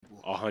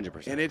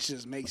100%. And it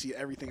just makes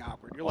everything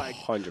awkward. You're like,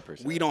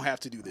 100%. we don't have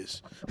to do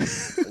this.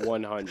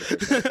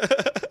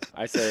 100%.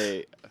 I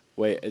say,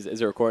 wait, is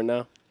it recording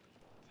now?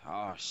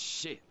 Oh,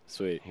 shit.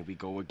 Sweet. Here we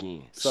go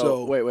again.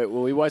 So wait.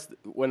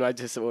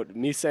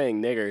 Me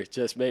saying nigger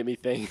just made me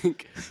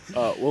think.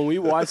 When we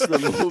watched the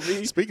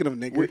movie, Speaking of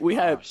nigger,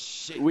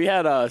 we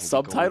had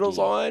subtitles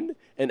on,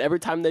 and every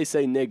time they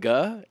say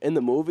nigga in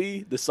the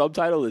movie, the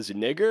subtitle is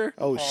nigger.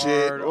 Oh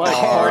shit! Like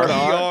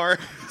hard.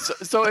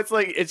 So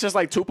it's just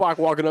like Tupac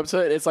walking up to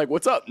it. And it's like,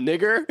 "What's up,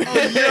 nigger?"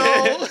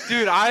 Oh,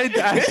 dude, I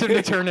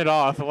accidentally turned it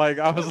off. Like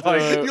I was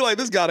like, you're like,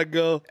 this gotta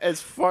go.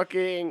 It's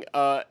fucking.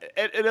 And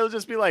it'll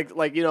just be like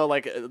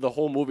the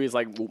whole movie is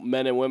like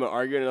men and women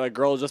arguing, and like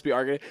girls just be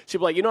arguing. She'd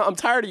be like, I'm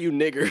tired of you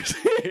niggers.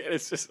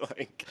 It's just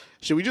like.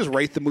 Should we just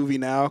rate the movie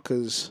now?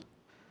 Cause.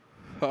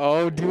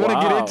 Oh, do you want to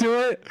get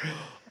into it?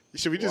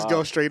 Should we just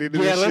go straight into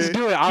this shit? Yeah, let's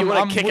do it. You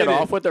want to kick it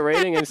off with the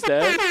rating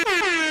instead?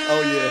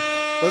 Oh,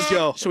 yeah. Let's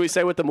go. Should we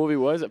say what the movie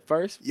was at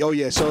first? Oh,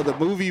 yeah. So the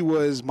movie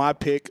was my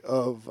pick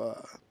of,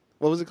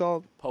 what was it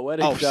called?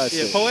 Poetic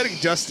Justice. Yeah, Poetic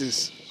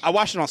Justice. I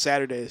watched it on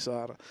Saturday,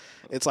 so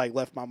it's like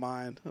left my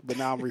mind. But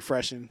now I'm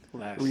refreshing,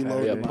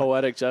 reloading. Yeah,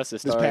 Poetic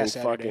Justice starring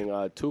Saturday.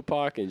 fucking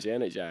Tupac and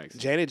Janet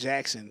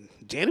Jackson.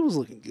 Janet was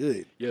looking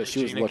good. Yeah,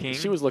 she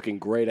was looking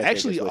great.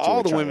 Actually,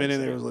 all the women in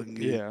there was looking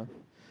good. Yeah.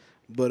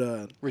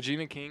 But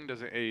Regina King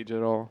doesn't age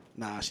at all.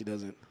 Nah, she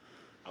doesn't.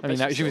 I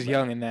mean, she was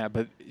young in that,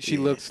 but she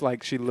looks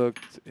like she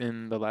looked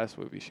in the last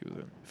movie she was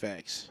in.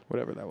 Facts.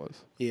 Whatever that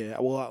was. Yeah.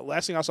 Well,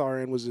 last thing I saw her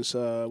in was this.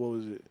 What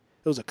was it?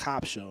 It was a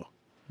cop show.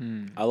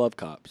 I love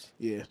cops.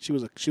 Yeah, she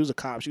was a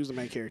cop. She was the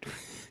main character.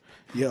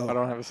 Yo, I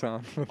don't have a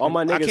sound. All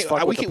my niggas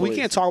fuck with the police. We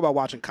can't talk about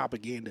watching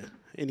propaganda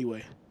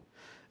anyway.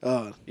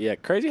 Yeah,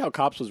 crazy how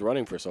Cops was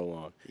running for so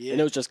long. Yeah.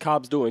 And it was just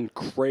cops doing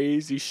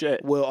crazy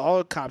shit. Well,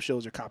 all cop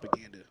shows are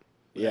propaganda.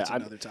 Yeah, that's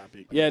another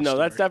topic. Yeah, no,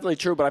 that's definitely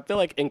true. But I feel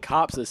like in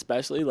Cops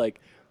especially,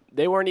 like,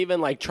 they weren't even,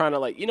 like, trying to,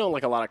 like,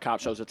 like a lot of cop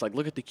shows, it's like,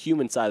 look at the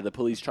human side of the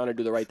police trying to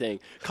do the right thing.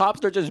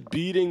 Cops, they're just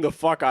beating the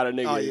fuck out of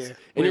niggas. Oh, yeah.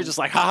 And you're just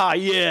like, haha,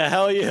 yeah,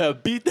 hell yeah,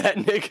 beat that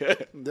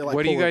nigga. Like,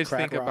 what do you guys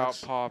think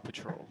rocks. about Paw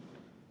Patrol?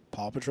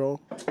 Paw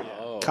Patrol?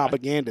 Oh,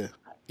 propaganda.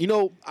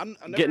 I'm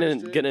getting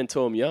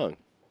into them young.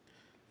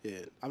 Yeah,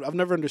 I've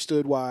never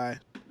understood why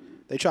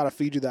they try to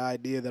feed you the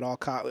idea that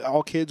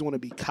all kids want to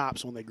be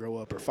cops when they grow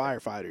up or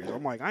firefighters.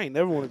 I'm like, I ain't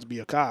never wanted to be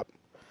a cop.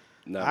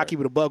 Never. I keep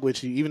it a buck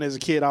with you. Even as a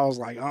kid, I was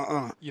like,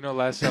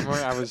 Last summer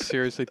I was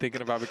seriously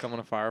thinking about becoming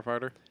a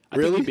firefighter. I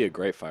think you'd be a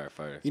great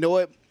firefighter. You know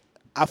what?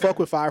 I fuck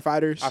with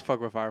firefighters. I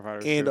fuck with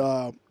firefighters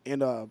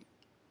and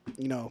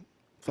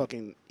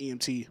fucking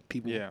EMT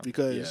people. Yeah.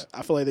 Because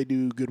I feel like they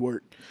do good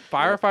work.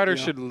 Firefighters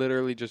should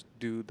literally just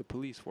do the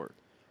police work.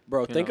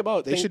 Bro,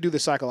 They should do the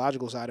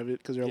psychological side of it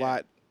because they're a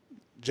lot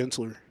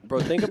gentler.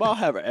 Bro, think about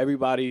how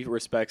everybody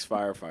respects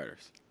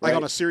firefighters. Like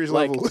on a serious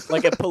level.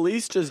 Like if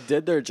police just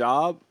did their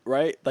job,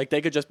 right? Like they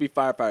could just be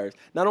firefighters.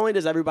 Not only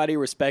does everybody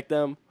respect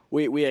them,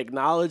 we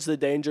acknowledge the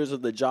dangers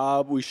of the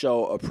job. We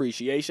show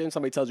appreciation.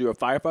 Somebody tells you you're a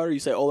firefighter, you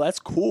say, oh, that's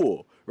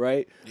cool,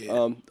 right?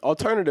 Yeah.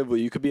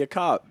 Alternatively, you could be a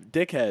cop,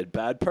 dickhead,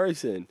 bad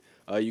person.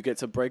 You get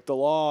to break the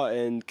law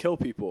and kill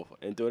people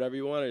and do whatever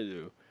you want to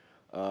do.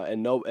 About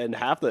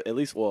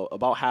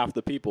half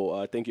the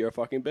people think you're a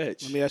fucking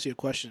bitch. Let me ask you a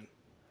question.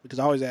 Because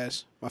I always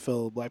ask my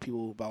fellow black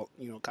people about,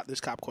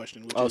 this cop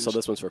question. So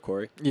this one's for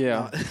Corey?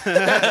 Yeah.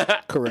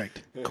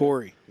 Correct.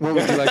 Corey. What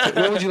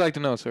would you like to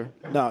know, sir?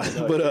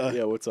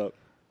 Yeah, what's up?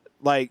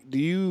 Like, do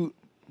you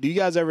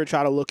guys ever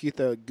try to look at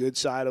the good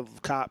side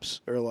of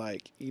cops or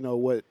like,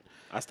 what?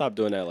 I stopped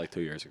doing that like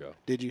 2 years ago.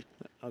 Did you?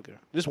 Okay.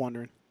 Just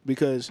wondering.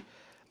 Because,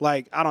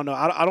 like, I don't know.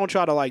 I don't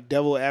try to, like,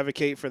 devil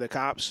advocate for the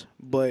cops.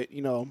 But,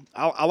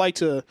 I like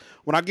to,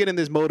 when I get in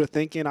this mode of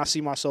thinking, I see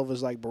myself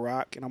as, like,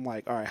 Barack. And I'm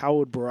like, all right, how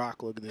would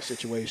Barack look at this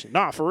situation?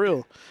 Nah, for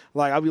real.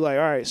 Like, I'll be like,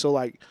 all right, so,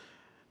 like,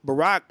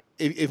 Barack,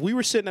 if we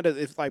were sitting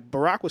if, like,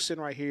 Barack was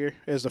sitting right here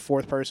as the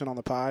fourth person on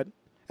the pod.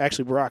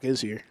 Actually, Barack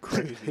is here.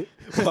 Crazy.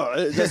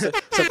 Surprise.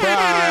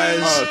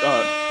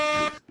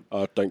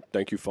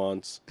 Thank you,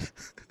 Fonz.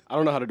 I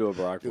don't know how to do a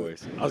Barack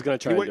voice. I was gonna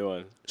try and do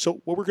one. So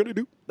what we're gonna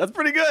do? That's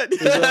pretty good.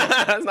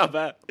 That's not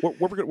bad.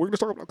 We're gonna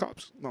talk about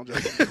cops. No, I'm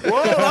joking.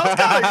 Whoa,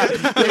 that's kind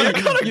of good. You're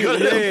kind of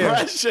good at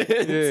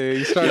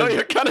impressions. Yeah,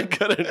 you're kind of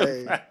good at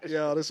impressions.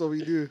 Yeah, that's what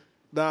we do.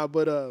 Nah,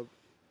 but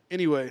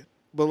anyway,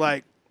 but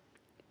like,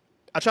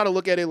 I try to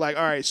look at it like,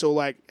 all right, so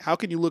like, how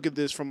can you look at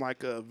this from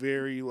like a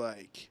very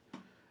like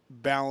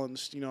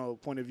balanced,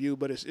 point of view?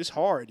 But it's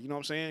hard, you know what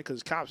I'm saying?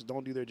 Because cops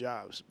don't do their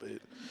jobs. But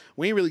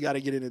we ain't really got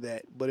to get into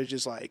that. But it's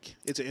just like,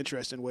 it's an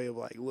interesting way of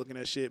like looking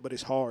at shit. But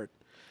it's hard.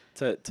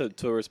 To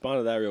respond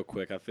to that real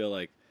quick, I feel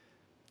like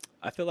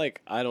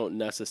I don't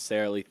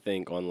necessarily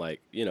think on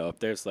like, if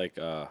there's like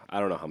I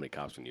don't know how many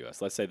cops in the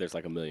U.S. Let's say there's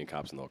like 1 million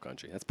cops in the whole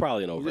country. That's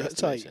probably an overestimation.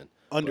 It's like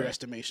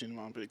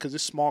underestimation, because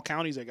it's small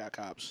counties that got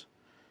cops,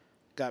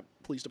 got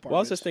police departments. Well,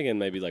 I was just thinking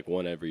maybe like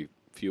one every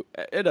few.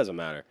 It doesn't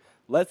matter.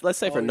 let's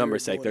say for you're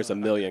numbers' sake, going there's a on.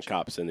 I million got you.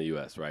 cops in the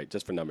U.S., right?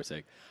 Just for numbers'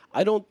 sake.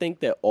 I don't think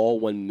that all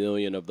 1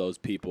 million of those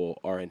people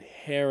are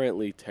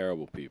inherently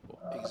terrible people.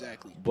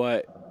 Exactly.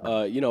 But,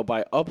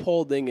 by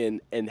upholding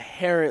an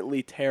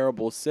inherently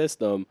terrible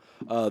system,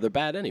 they're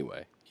bad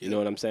anyway. You know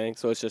what I'm saying?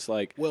 So it's just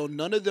like, Well,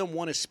 none of them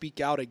want to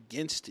speak out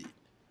against it.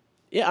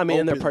 yeah, I mean,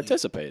 and they're Openly.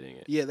 participating in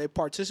it. Yeah, they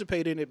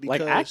participate in it because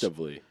Like,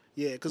 actively.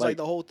 Yeah, because Like-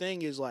 the whole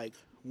thing is like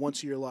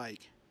once you're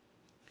like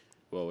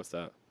Well, what's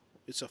that?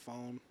 it's a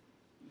phone.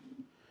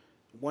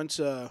 Once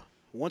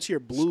you're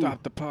blue,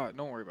 Stop the pot.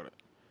 Don't worry about it.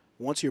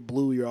 once you're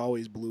blue, you're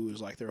always blue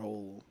is like their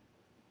whole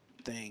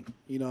thing.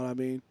 You know what I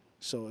mean?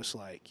 So it's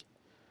like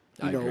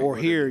I agree. or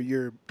here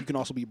you can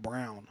also be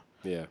brown,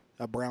 Yeah,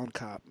 a brown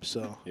cop.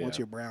 So Yeah. once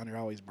you're brown, you're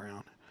always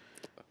brown.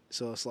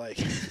 So it's like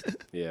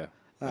yeah,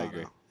 I don't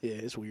agree. know. Yeah,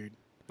 it's weird.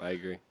 I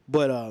agree.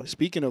 But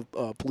speaking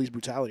of police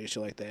brutality and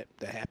shit like that,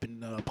 that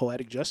happened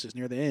Poetic Justice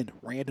near the end,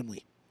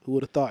 randomly. Who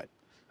would have thought?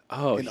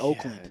 Oh, In yeah,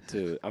 Oakland.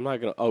 dude. I'm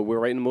not gonna. Oh, we're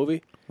writing the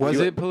movie. Was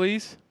You- it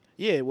police?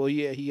 Yeah, well,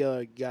 yeah, he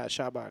got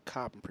shot by a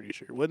cop, I'm pretty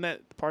sure. Wasn't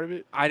that part of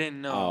it? I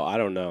didn't know. Oh, I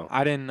don't know.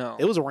 I didn't know.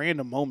 It was a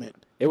random moment.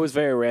 It was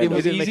very random.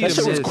 was easy that to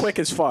shit was miss. quick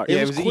as fuck. yeah, it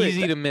it was was quick.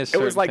 easy to miss. It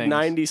was certain like things.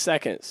 90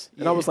 seconds.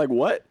 And I was like,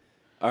 what?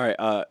 All right,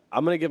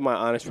 I'm going to give my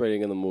honest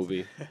rating in the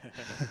movie.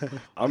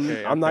 I'm not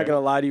okay. going to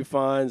lie to you,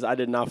 Fonz. I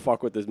did not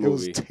fuck with this It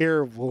was movie.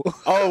 terrible.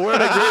 Oh, we're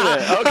in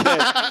agreement.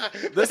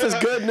 Okay. This is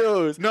good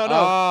news. No.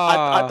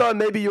 I thought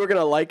maybe you were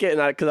going to like it,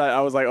 and because I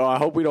was like, oh, I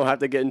hope we don't have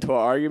to get into an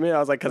argument. I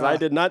was like, because I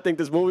did not think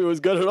this movie was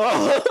good at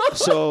all.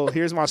 So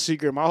here's my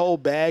secret. My whole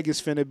bag is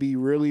finna be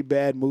really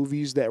bad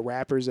movies that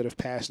rappers that have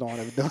passed on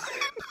have done.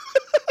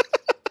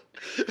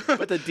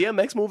 But the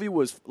DMX movie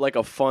was like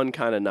a fun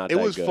kind of not It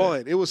that was good.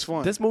 fun. It was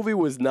fun. This movie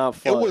was not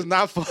fun. It was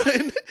not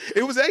fun.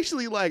 It was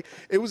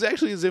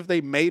actually as if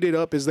they made it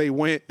up as they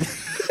went.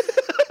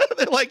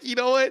 They're like, you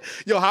know what?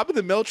 Yo, hop in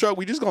the mail truck.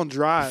 We just gonna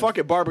drive. Fuck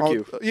it,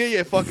 barbecue.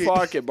 Yeah, fuck it.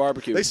 Fuck it,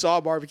 barbecue. They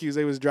saw barbecues.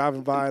 They was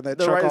driving by in that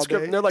They're truck writing all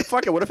script, day. and they're like,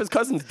 fuck it, what if his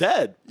cousin's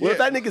dead? What if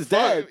Yeah, that nigga's fuck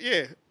dead?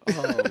 it, Yeah.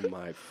 Oh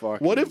my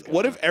fucking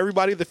What if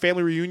everybody at the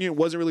family reunion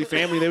wasn't really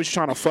family? They was just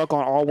trying to fuck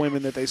on all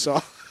women that they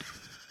saw.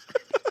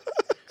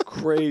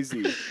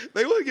 crazy.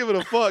 They wasn't giving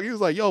a fuck. He was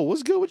like, "Yo,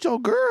 what's good with your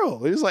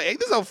girl?" He was like, "Ain't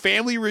this a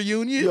family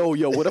reunion?"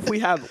 Yo, what if we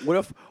have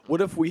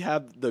what if we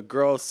have the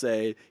girl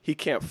say he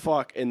can't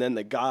fuck and then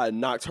the guy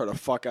knocks her the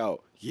fuck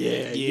out?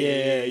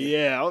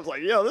 Yeah. I was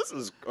like, yo, this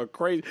is a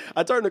crazy.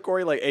 I turned to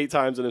Corey like 8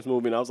 times in this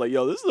movie, and I was like,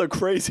 yo, this is a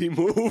crazy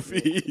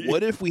movie.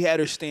 What if we had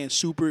her stand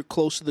super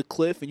close to the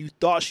cliff and you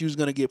thought she was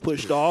gonna get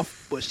pushed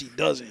off, but she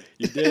doesn't?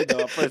 You did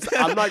though. First,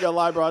 I'm not gonna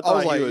lie, bro. I thought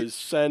was like- he was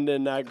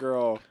sending that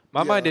girl.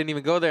 My Yeah. mind didn't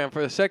even go there, and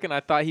for a second, I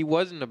thought he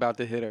wasn't about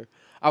to hit her.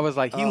 I was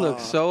like, he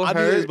looks so I knew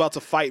he was hurt. about to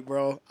fight,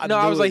 bro. I knew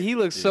was like, it. he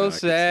looks Yeah, I so can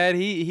see sad.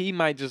 He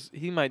might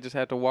just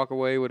have to walk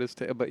away with his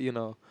tail, but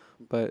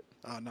but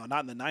Oh no,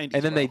 not in the '90s.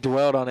 and then they bro.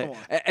 dwelled on it, Come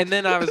on. and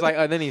then I was like,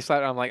 and then he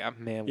slapped. I'm like, oh,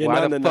 man, Yeah, why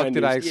not the in the fuck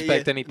did I 90s.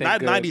 expect anything Not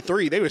good?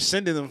 '93. They were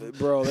sending them.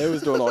 Bro, they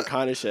was doing all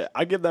kind of shit.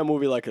 I give that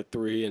movie like a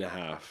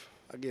 3.5.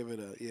 I'll give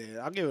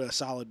it a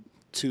solid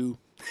 2.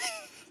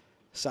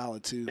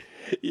 Solid 2.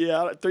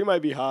 Yeah, 3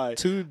 might be high.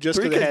 2 just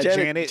 3 because it had Janet,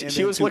 Janet. And she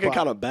then was looking Tupac.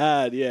 kind of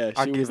bad. Yeah, she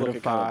I'd was give it a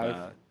looking kind 5. of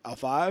bad. A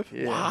 5.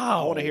 Yeah.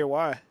 I want to hear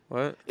why.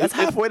 What? That's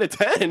halfway to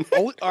 10.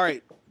 Oh, all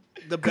right.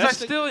 The Because I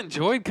best. still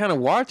enjoyed kind of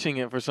watching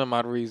it for some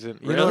odd reason.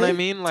 You know what I Really?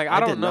 mean? Like I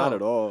don't did know. Not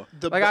at all.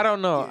 I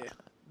don't know. Yeah.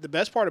 The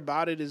best part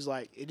about it is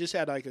like it just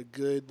had like a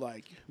good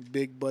like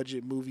big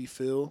budget movie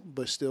feel,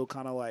 but still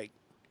kind of like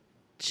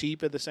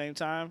cheap at the same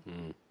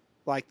time.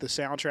 Like the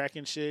soundtrack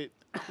and shit.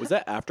 Was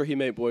that after he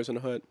made Boys in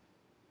the Hood?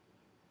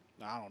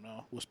 I don't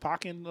know. Was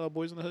Pac in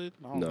Boys in the Hood?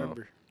 I don't No.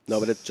 remember. No,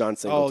 but it's John Oh,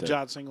 Singleton.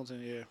 John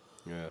Singleton. Yeah,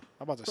 Yeah.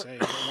 I'm about to say.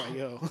 I'm like,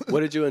 yo.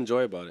 What did you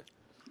enjoy about it?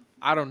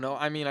 I don't know.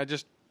 I mean, I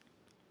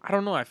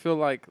don't know. I feel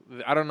like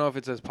I don't know if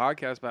it says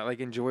podcast, but I like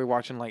enjoy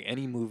watching like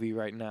any movie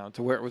right now.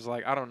 To where it was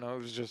like I don't know. It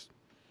was just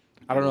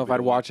I don't know if movie I'd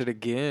to watch it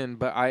again.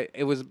 But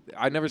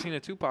I'd never seen a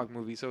Tupac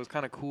movie, so it was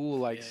kind of cool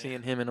like Yeah.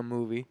 seeing him in a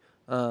movie.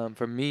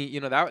 For me,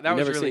 that You was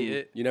never really seen,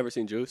 it. You never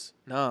seen Juice?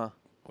 Nah.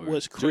 Or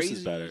What's Juice is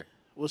crazy? better.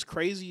 What's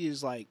crazy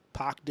is like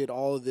Pac did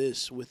all of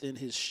this within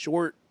his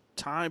short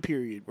time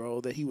period,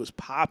 bro. That he was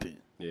popping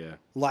Yeah.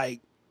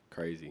 like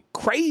Crazy.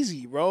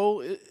 crazy,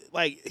 bro.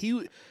 Like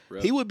he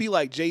Real. would be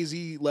like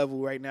Jay-Z level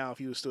right now if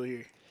he was still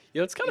here.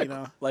 Yo, it's kind You of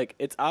know? like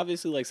it's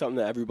obviously like something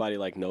that everybody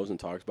like knows and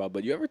talks about.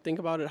 But you ever think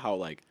about it? How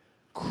like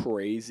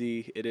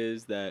crazy it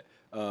is that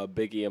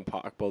Biggie and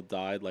Pac both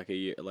died like a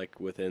year, like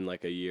within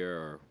like a year,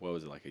 or what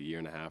was it, like a year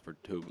and a half or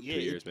 2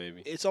 years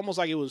maybe? It's almost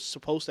like it was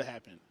supposed to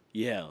happen.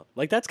 Yeah,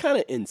 like that's kind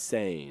of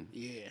insane.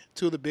 Yeah,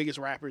 2 of the biggest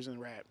rappers in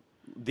rap.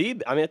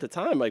 I mean, at the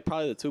time, like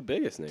probably the 2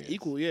 biggest niggas.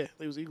 Equal, yeah,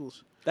 they was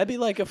equals. That'd be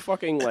like a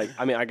fucking like.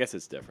 I mean, I guess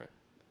it's different.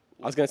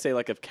 I was gonna say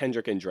like if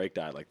Kendrick and Drake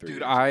died like 3 Dude,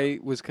 years I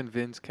was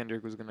convinced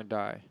Kendrick was gonna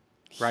die.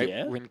 Right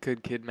Yeah? when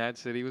Kid Mad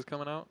City was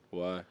coming out.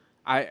 ago. Why?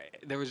 I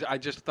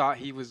just thought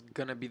he was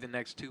gonna be the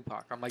next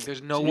Tupac. I'm like,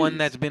 there's no one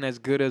that's been as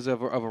good as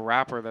of a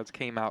rapper that's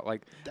came out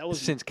like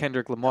since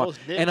Kendrick Lamar. was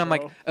Nick, and I'm bro.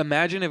 like,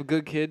 imagine if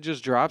Good Kid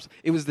just drops.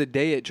 It was the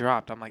day it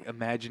dropped. I'm like,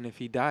 imagine if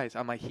he dies.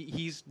 I'm like,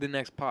 he's the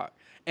next Pac.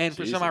 And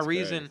for some odd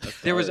reason,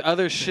 there was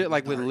other shit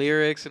like with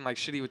lyrics and like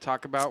shit he would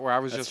talk about where I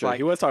was just like,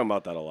 he was talking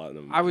about that a lot.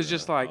 I was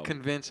just like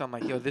convinced. I'm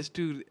like, yo, this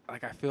dude,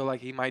 like, I feel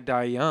like he might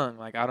die young.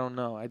 Like, I don't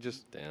know. I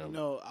just damn.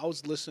 I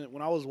was listening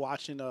when I was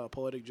watching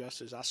Poetic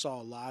Justice. I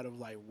saw a lot of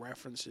like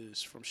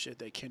references from shit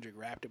that Kendrick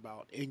rapped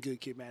about in Good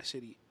Kid, Mad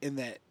City in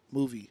that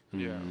movie.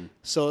 yeah.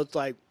 So it's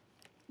like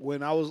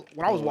when I was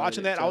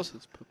watching that, I was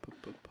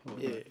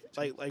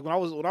like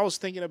when I was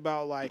thinking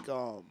about like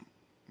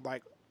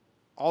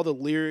all the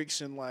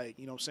lyrics and like,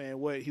 you know what I'm saying,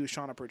 what he was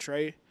trying to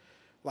portray.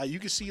 Like you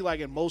could see like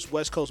in most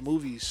West Coast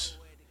movies.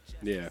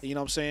 Yeah. You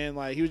know what I'm saying?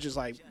 Like he was just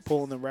like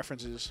pulling them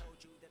references.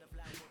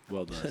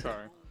 Well done.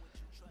 Sorry,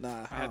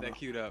 Nah. I had that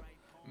queued up.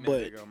 a But-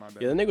 minute ago, my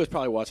bad. Yeah, the nigga was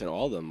probably watching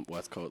all them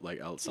West Coast, like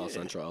South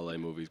Central LA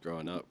movies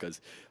growing up.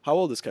 Because how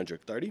old is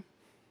Kendrick? 30?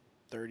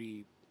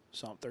 30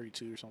 something,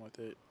 32 or something like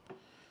that.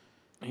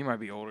 He might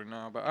be older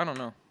now, but I don't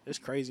know. It's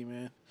crazy,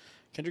 man.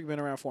 Kendrick been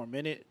around for a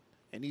minute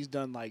and he's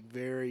done like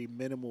very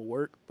minimal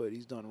work, but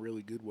he's done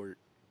really good work.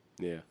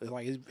 Yeah, It's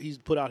like he's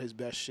put out his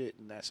best shit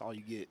and that's all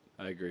you get,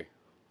 I agree.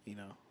 you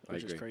know, I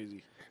which is agree.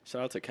 crazy.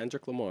 Shout out to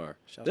Kendrick Lamar.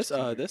 Shout out This to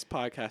Kendrick. this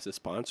podcast is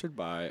sponsored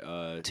by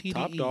TDE.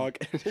 Top Dog.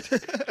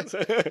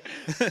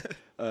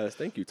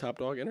 Thank you, Top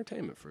Dog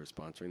Entertainment, for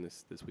sponsoring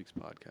this week's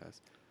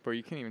podcast. Bro,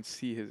 you can't even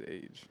see his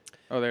age.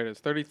 Oh, there it is.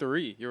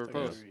 33. You were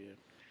close.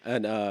 Yeah.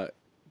 And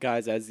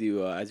guys, as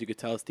you could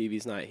tell,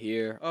 Stevie's not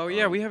here. Oh,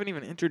 yeah, we haven't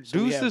even introduced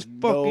So we have this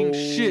fucking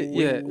shit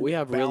yet. We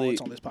have balance really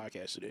on this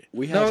podcast today.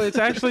 we have No, it's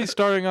actually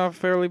starting off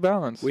fairly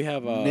balanced. we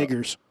have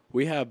Niggers.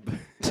 we have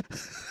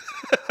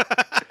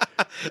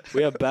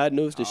we have bad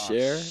news to Aw,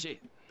 share. Shit.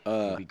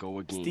 Here we go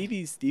again.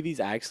 Stevie's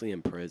actually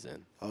in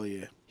prison. Oh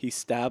yeah. He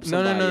stabbed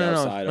No, somebody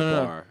outside a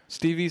no. bar.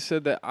 Stevie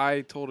said that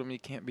I told him he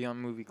can't be on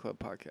Movie Club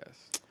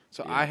podcast.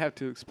 So Yeah. I have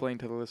to explain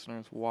to the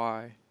listeners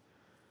why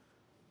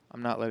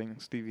I'm not letting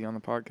Stevie on the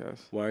podcast.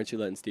 Why aren't you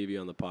letting Stevie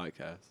on the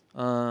podcast?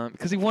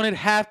 Because he wanted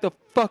half the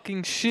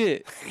fucking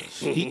shit.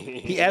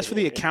 He asked for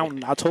the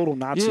accountant. I told him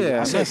not to. Yeah, I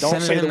I'm said not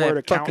don't sending say him the word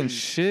that fucking accountant.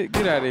 shit.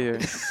 Get out of here.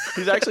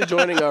 He's actually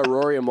joining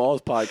Rory and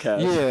Maul's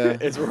podcast. Yeah.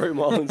 It's Rory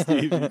Maul and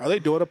Stevie. Are they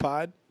doing a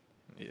pod?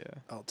 Yeah.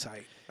 Oh,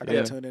 tight. I gotta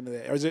Yeah. tune into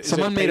that. Or is it,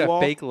 Someone is it made a paywall?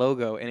 fake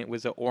logo, and it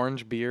was an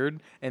orange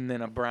beard and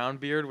then a brown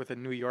beard with a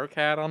New York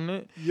hat on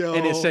it. Yo.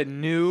 And it said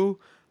new,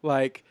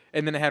 like,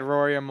 and then it had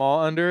Rory and Maul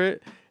under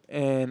it.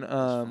 And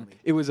funny.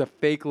 it was a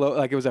fake logo,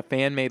 like it was a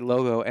fan-made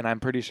logo, and I'm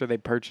pretty sure they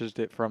purchased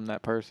it from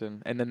that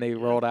person. And then they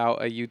rolled out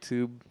a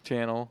YouTube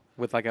channel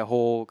with like a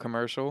whole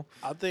commercial.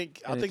 I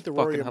think And it's the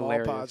Rory fucking and Maul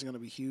hilarious. pod is gonna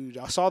be huge.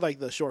 I saw like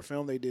the short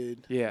film they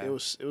did. Yeah. It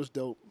was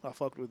dope. I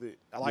fucked with it.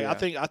 Yeah. I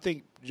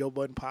think Joe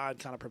Budden pod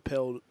kind of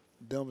propelled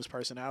them as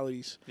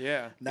personalities.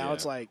 Yeah. Now Yeah.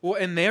 it's like Well,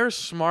 and they're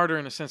smarter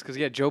in a sense because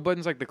Joe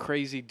Budden's like the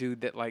crazy dude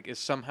that like is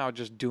somehow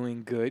just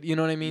doing good. You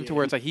know what I mean? To Yeah.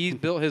 where it's like he's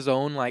built his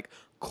own like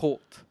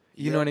cult.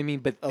 You know Yep. what I mean?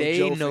 But Of they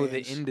Joe know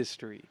the fans.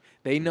 industry.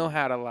 They know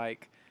how to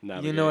like. You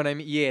Navigate. know what I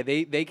mean? Yeah,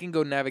 they can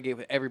go navigate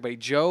with everybody.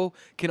 Joe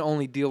can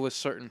only deal with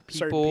certain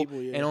people,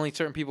 yeah. and only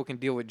certain people can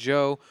deal with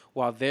Joe,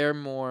 while they're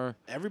more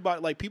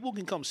everybody, like people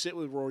can come sit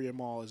with Rory and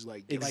Maul is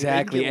like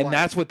exactly, and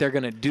that's what they're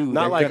gonna do.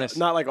 Not they're like gonna,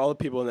 not like all the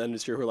people in the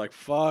industry who are like,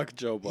 fuck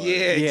Joe Budden. yeah,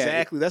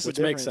 exactly. That's which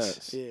the makes difference.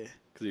 sense. Yeah,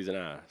 Because he's an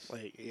ass.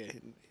 like yeah,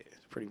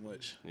 pretty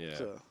much. Yeah.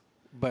 So,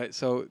 But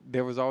so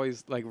there was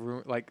always like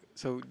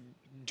so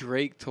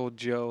Drake told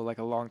Joe like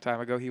a long time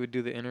ago he would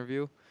do the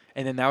interview,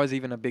 and then that was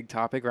even a big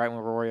topic right when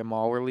Rory and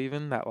Maul were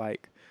leaving. That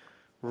like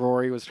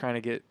Rory was trying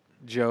to get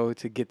Joe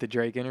to get the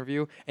Drake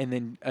interview, and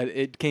then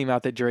it came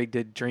out that Drake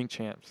did Drink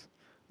Champs.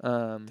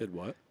 Did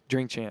what?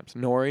 Drink Champs.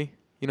 Nori.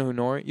 You know who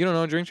Nori? You don't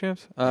know Drink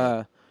Champs?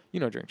 You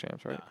know Drink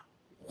Champs, right?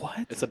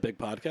 What? It's a big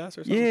podcast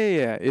or something?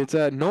 Yeah. It's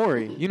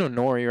Nori. You know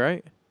Nori,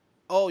 right?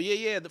 oh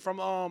yeah, from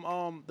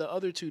the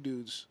other two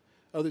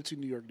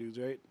New York dudes,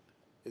 right?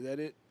 Is that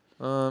it?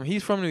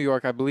 He's from New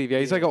York, I believe. Yeah,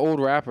 he's Yeah. like an old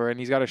rapper, and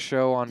he's got a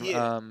show on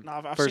Yeah,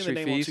 I've First seen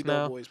the We name on Feast Two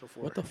now. Dope Boys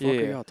before. What the fuck Yeah.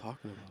 are y'all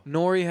talking about?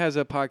 Nori has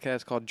a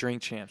podcast called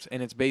Drink Champs,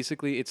 and it's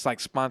basically it's like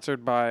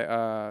sponsored by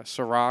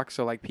Ciroc,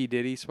 so like P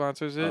Diddy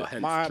sponsors it.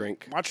 Hence my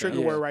drink. my trigger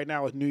Yeah. word right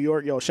now is New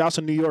York. Yo, shouts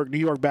to New York. New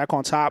York back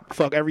on top.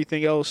 Fuck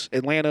everything else.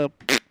 Atlanta.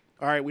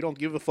 All right, we don't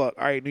give a fuck.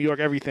 All right, New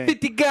York, everything.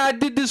 50 guy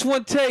did this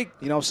one take.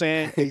 You know what I'm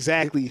saying?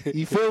 Exactly.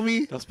 You feel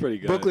me? That's pretty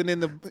good. Brooklyn in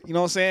the, you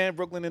know what I'm saying?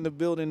 Brooklyn in the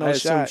building. I No had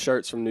some shot.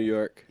 shirts from New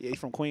York. Yeah, he's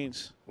from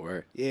Queens.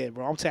 Where? Yeah,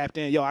 bro, I'm tapped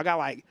in. Yo, I got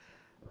like,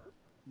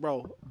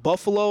 bro,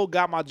 Buffalo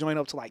got my joint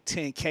up to like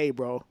 10K,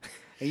 bro.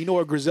 And you know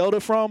where Griselda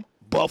from?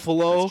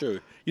 Buffalo. That's true.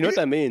 You know what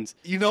that means?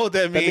 You know what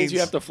that means? That means you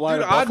have to fly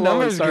Dude, to Odd Buffalo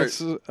and Numbers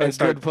start. gets and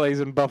start good plays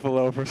in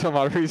Buffalo for some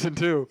odd reason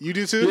too. You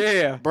do too?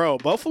 Yeah. Bro,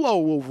 Buffalo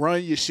will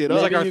run your shit It's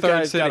up. like Maybe our you third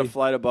guys got to city.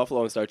 fly to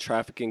Buffalo and start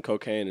trafficking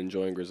cocaine and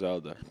enjoying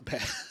Griselda.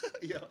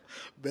 Yo,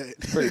 bet.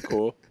 Pretty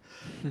cool.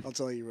 I'm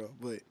telling you, bro.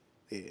 But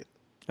yeah,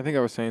 I think I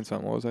was saying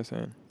something. What was I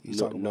saying? He's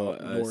talking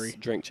about Nori.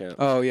 Drink Champ.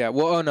 Oh yeah.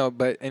 Well, oh no.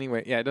 But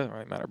anyway, yeah, it doesn't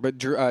really matter. But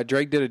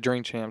Drake did a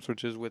Drink Champs,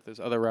 which is with this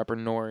other rapper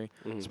Nori,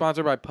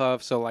 sponsored by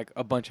Puff. So like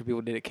a bunch of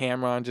people did it.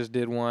 Cameron just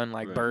did one.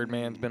 Like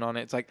Birdman's been on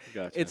it. It's like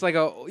it's like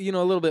a a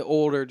little bit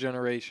older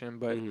generation,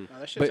 but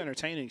that shit's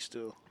entertaining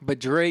still. But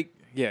Drake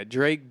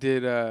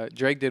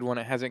did one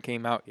that hasn't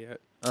came out yet.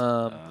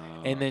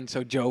 And then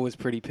so Joe was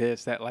pretty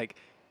pissed that like,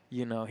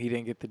 he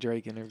didn't get the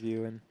Drake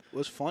interview. And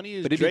what's funny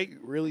is Drake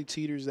really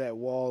teeters that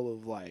wall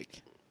of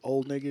like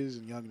old niggas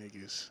and young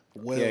niggas.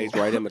 Well, yeah, he's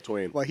right in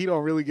between. Like he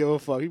don't really give a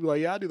fuck. He'd be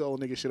like, yeah, I do the old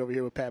nigga shit over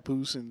here with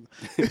Papoose and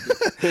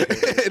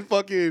and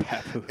fucking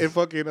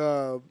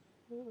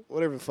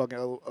whatever the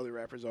fucking other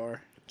rappers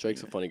are.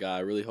 Drake's a funny guy. I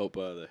really hope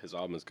his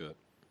album is good,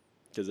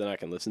 because then I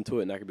can listen to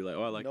it and I can be like,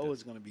 oh, I like.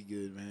 It's gonna be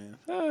good, man.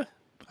 All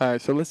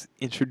right, so let's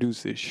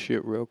introduce this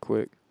shit real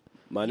quick.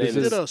 My name is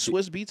it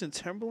Swiss Beats and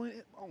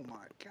Timberland? Oh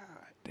my god.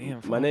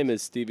 Damn. My name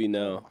is Stevie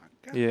Nell.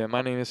 Oh yeah,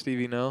 my name is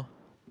Stevie Nell.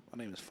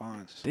 My name is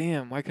Fonz.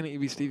 Damn, why couldn't you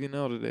be Stevie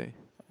Nell today?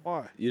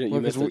 Why? You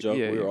missed the joke.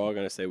 We were all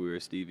gonna say we were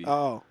Stevie.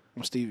 Oh,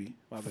 I'm Stevie.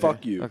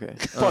 Fuck you. Okay.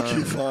 Fuck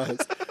you,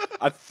 Fonz.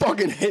 I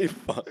fucking hate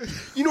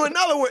Fonz. You know what?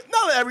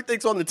 Now that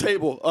everything's on the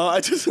table,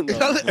 I just know.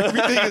 Now that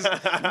everything is.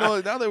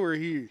 Now that we're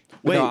here.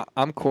 Wait, no,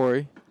 I'm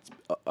Corey.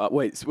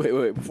 Wait.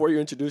 Before you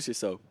introduce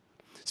yourself,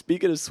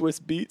 speaking of Swiss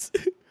Beats,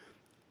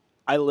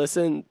 I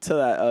listened to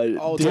that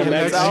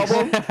DMX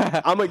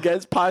album. I'm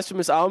against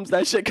posthumous albums.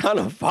 That shit kind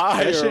of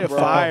fire. That shit bro.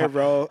 fire,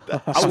 bro.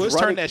 I was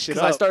turn that shit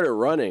up. I started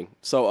running,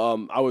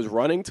 so I was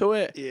running to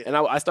it, and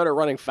I started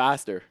running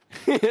faster.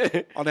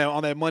 on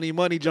that money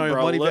joint,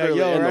 bro, money back, literally,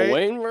 yo, in right? the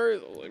Wayne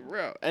verse. Like,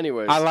 bro.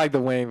 Anyways, I like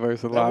the Wayne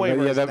verse a lot. That Wayne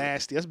verse yeah, is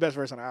nasty. That's the best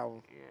verse on the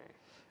album,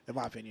 in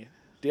my opinion.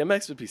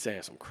 DMX would be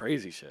saying some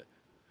crazy shit.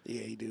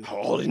 Yeah, he do.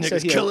 All these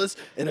niggas killers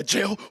in a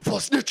jail for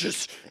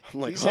snitches. I'm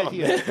like,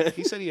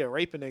 he said he had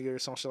raped a nigga or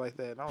some shit like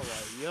that. And I was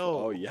like,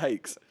 yo. Oh,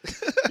 yikes.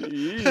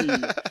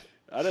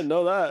 I didn't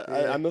know that.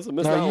 Yeah. I must have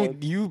missed that one.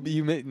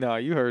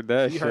 You heard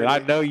that shit. Heard I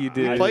it. know you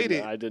did. You played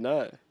it. I did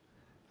not.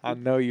 I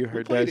know you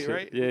heard that shit.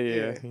 Right?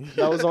 Yeah.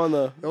 That was on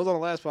the... That was on the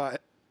last part.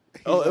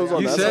 Oh, it was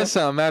on You that said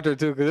song? something after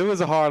too, because it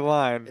was a hard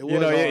line. It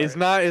was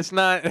hard. It's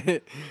not.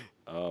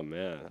 Oh,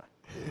 man.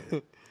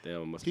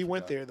 Damn, I must He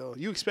went there, though.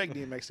 You expect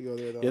DMX to go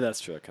there, though. Yeah,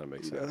 that's true. That kind of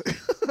makes sense.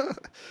 Can't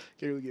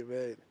really get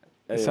mad.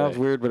 It sounds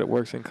weird, but it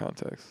works in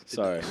context.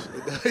 Sorry.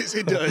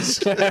 It does.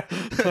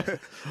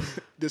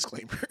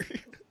 Disclaimer.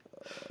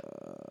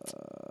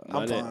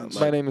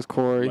 My name is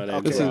Corey.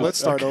 Okay, let's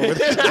start over.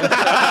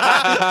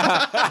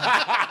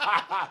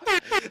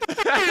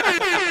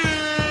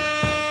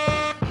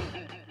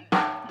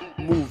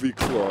 Movie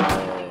Club.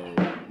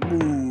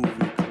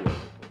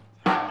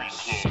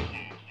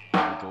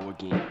 Go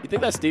again. You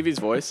think that's Stevie's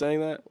voice saying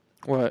that?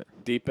 What?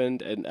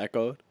 Deepened and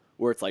echoed?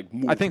 Where it's like,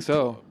 movie I think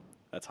so. Club.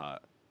 That's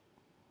hot.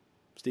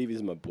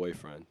 Stevie's my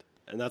boyfriend.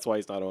 And that's why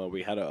he's not on.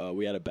 We had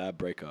a bad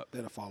breakup.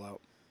 Then a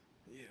fallout.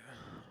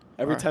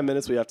 Every All right. 10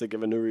 minutes we have to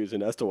give a new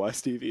reason as to why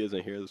Stevie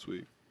isn't here this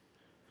week.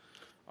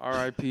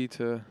 R.I.P.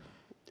 to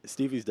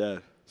Stevie's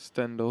dead.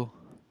 Stendhal.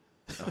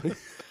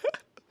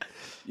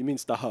 You mean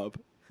Stop.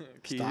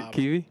 Stop.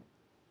 Kiwi?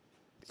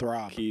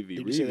 Throb. Kiwi.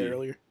 Did you say that Reevy.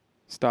 earlier?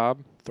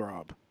 Throb?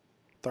 Throb.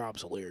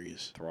 Throb's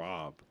hilarious.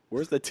 Throb.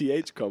 Where's the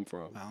TH come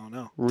from? I don't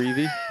know.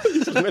 Reevy?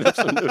 You just made up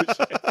some new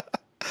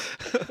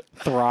shit.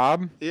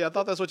 Throb? Yeah, I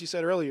thought that's what you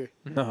said earlier.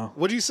 No.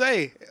 What'd you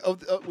say?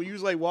 When you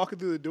was like walking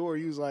through the door,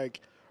 you was like,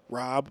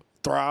 Rob,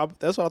 Throb.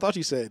 That's what I thought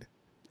you said.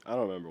 I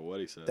don't remember what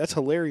he said. That's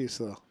hilarious,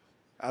 though.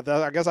 I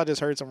guess I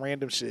just heard some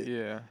random shit.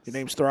 Yeah. Your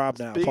name's Throb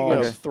now. Speaking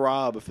Pause. of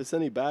Throb, if it's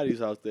any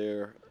baddies out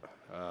there,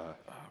 Oh,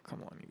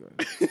 come on, you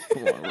guys.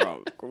 come on,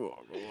 Rob. Come on.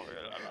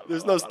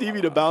 There's no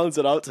Stevie to balance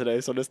it out today,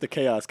 so that's the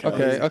Chaos Cast.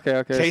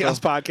 Okay. Chaos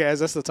So, Podcast.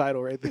 That's the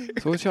title right there.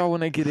 so what y'all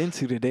want to get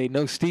into today?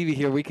 No Stevie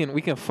here. We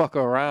can fuck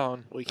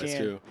around. We That's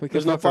can. true. We can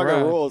There's no fuck fucking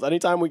around. rules.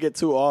 Anytime we get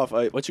two off,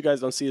 what you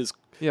guys don't see is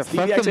Yeah, Stevie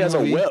fuck the actually has a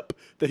movie. whip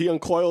that he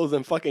uncoils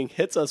and fucking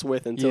hits us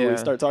with until we Yeah.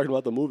 start talking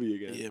about the movie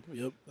again.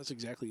 Yep. That's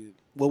exactly it.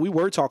 Well, we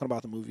were talking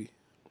about the movie.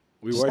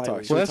 We were Slightly.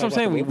 talking. Should Well, we that's what I'm talk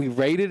saying. about We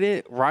rated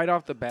it right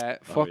off the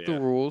bat. Fuck yeah.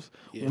 the rules.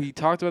 Yeah. We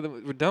talked about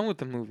it. We're done with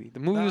the movie. The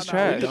movie was Nah,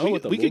 trash. done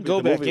with the we movie. could go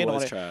The back movie in on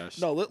was it. trash.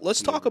 No,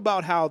 let's talk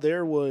about how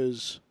there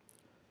was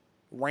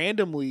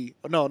randomly.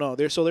 No.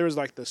 There was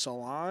like the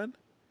salon,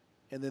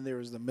 and then there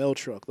was the mail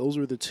truck. Those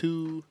were the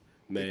two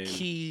Main.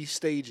 key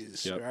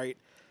stages, Yep. right?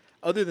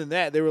 Other than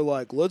that, they were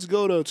like, let's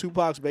go to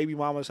Tupac's baby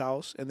mama's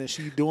house, and then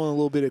she doing a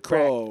little bit of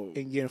crack Bro,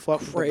 and getting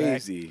fucked from the back.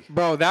 Crazy.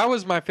 Bro, that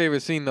was my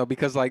favorite scene though,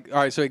 because like, all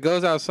right, so he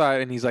goes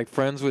outside and he's like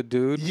friends with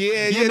dude.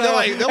 Yeah, You know? they're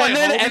like and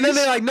then homies.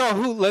 they're like,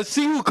 no, let's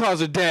see who calls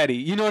her daddy.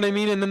 You know what I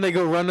mean? And then they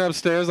go run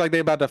upstairs like they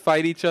about to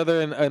fight each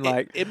other and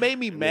like. It made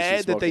me she's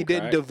mad that they smoking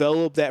didn't crack.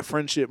 develop that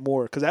friendship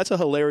more, because that's a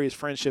hilarious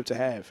friendship to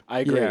have.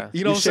 I agree. Yeah.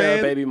 You know what I'm share saying?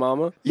 a baby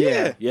mama?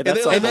 Yeah. Yeah, And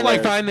that's then, And then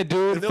like hilarious. find the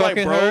dude And they're like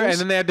fucking her, bros. and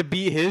then they had to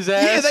beat his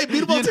ass. Yeah, they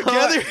beat them up You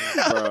know? together.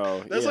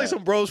 Bro, That's yeah. like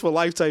some bros for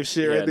life type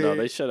shit Yeah, right there. no,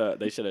 they should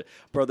have.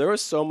 Bro, there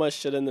was so much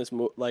shit in this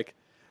movie. Like,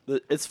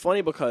 It's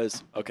funny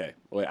because okay,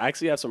 wait, I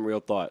actually have some real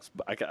thoughts,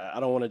 but I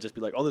don't want to just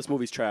be like, oh, this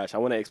movie's trash. I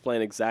want to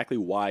explain exactly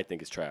why I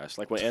think it's trash.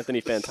 Like when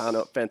Anthony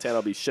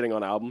Fantano be shitting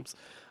on albums,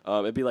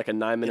 it'd be like a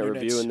 9-minute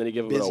review, and then he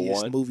give it a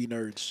 1. Movie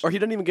nerds. Or he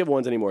doesn't even give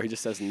ones anymore. He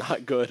just says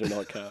not good in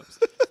all caps.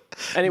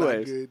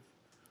 Anyways.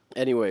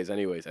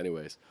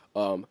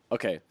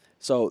 Okay,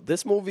 so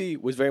this movie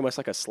was very much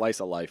like a slice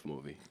of life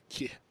movie.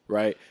 Yeah.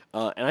 Right?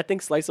 And I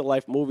think slice of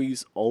life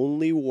movies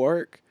only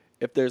work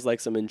if there's like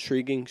some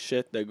intriguing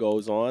shit that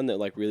goes on that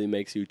like really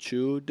makes you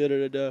chew.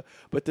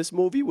 But this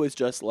movie was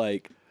just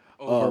like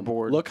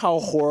Overboard. Look how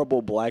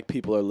horrible black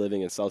people are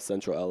living in South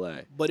Central LA.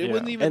 But it Yeah.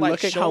 wasn't even And like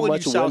look at how showing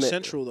much you South women-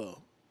 Central though.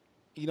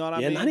 You know what I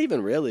Yeah, mean? not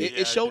even really.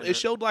 It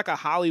showed like a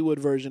Hollywood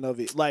version of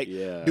it. Like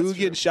Yeah, that's dude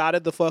getting true. shot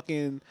at the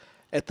fucking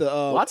at the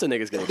Lots of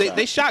niggas getting shot.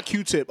 They shot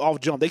Q-Tip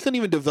off jump. They couldn't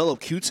even develop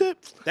Q-Tip.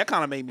 That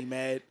kind of made me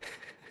mad.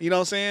 You know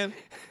what I'm saying?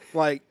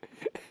 Like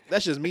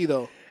that's just me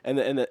though. And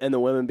the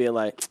women being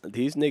like,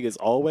 these niggas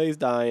always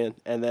dying.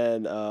 And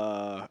then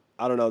I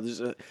don't know,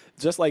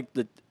 just like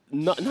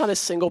not a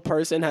single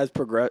person has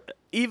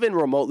even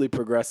remotely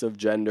progressive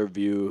gender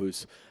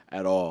views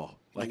at all.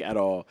 Like at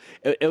all.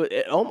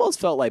 It almost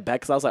felt like bad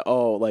because I was like,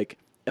 oh, like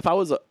if I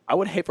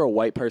would hate for a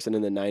white person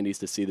in the 90s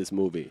to see this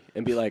movie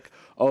and be like,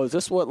 oh, is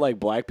this what like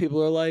black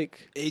people are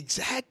like?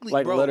 Exactly,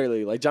 Like bro.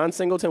 literally, like John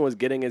Singleton was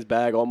getting his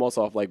bag almost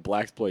off like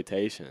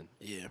blaxploitation.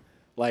 Yeah.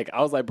 Like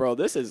I was like, bro,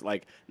 this is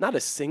like not a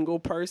single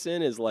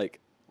person is like,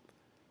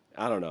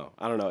 I don't know.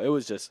 It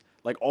was just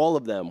like all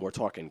of them were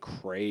talking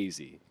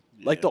crazy.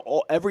 Yeah. Like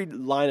every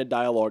line of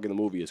dialogue in the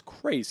movie is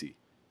crazy.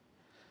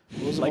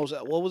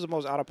 What was the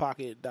most out of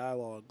pocket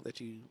dialogue that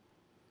you?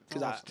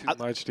 Because It's too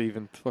much to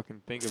even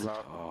fucking think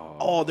about.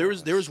 Oh, there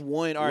was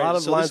one. All A right, lot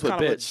of so lines this with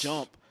kind of bitch. a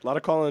jump. A lot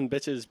of calling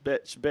bitches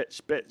bitch.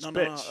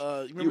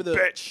 No. You remember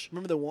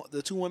bitch.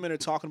 the two women are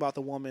talking about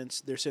the woman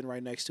they're sitting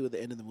right next to at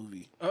the end of the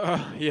movie.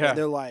 Yeah. And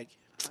they're like,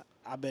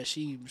 I bet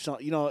she,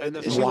 you know. And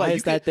she's Why like,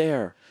 is that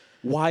there?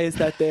 Why is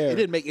that there? It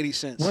didn't make any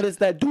sense. What does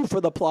that do for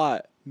the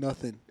plot?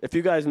 Nothing. If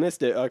you guys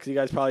missed it, because you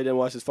guys probably didn't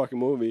watch this fucking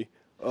movie,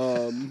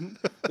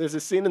 there's a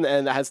scene in the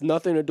end that has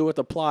nothing to do with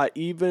the plot,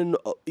 even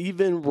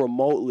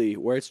remotely,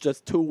 where it's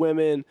just two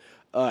women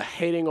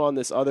hating on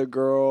this other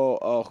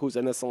girl who's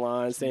in the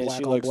salon, saying Black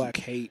she on looks black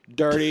hate.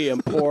 dirty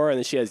and poor, and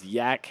then she has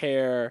yak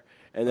hair.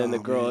 And then the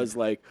girl is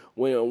like,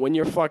 when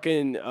you're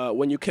fucking,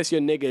 when you kiss your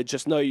nigga,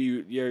 just know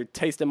you're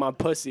tasting my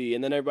pussy.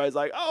 And then everybody's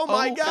like, oh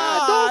my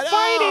God, don't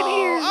fight in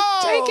here.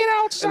 Take it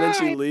outside. And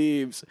then she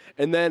leaves.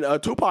 And then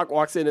Tupac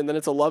walks in, and then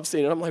it's a love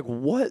scene. And I'm like,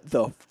 what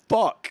the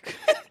fuck?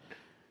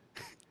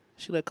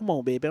 She's like, come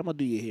on, baby, I'm gonna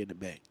do your hair in the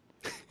back.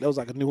 That was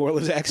like a New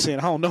Orleans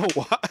accent. I don't know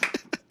why.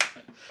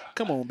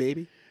 Come on,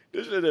 baby.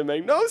 This shit didn't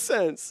make no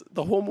sense.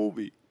 The whole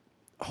movie.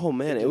 Oh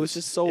man, it was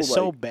just so It's like,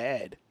 so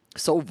bad,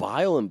 so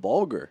vile and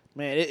vulgar.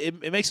 man.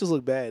 It makes us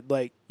look bad.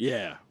 Like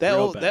Yeah, that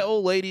real old bad. that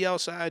old lady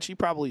outside. She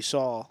probably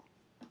saw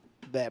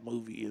that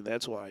movie, and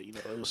that's why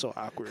it was so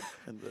awkward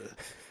in the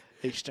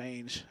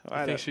exchange.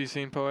 I think she's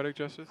seen Poetic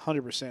Justice.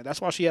 100%. That's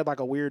why she had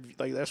like a weird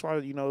like. That's why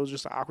it was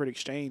just an awkward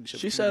exchange. of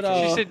She said,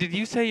 communication. She said, "Did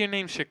you say your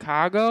name's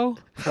Chicago?"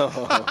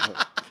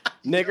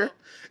 Nigger.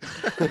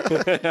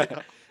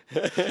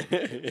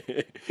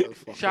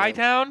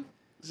 Chi-Town?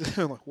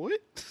 I'm like, what?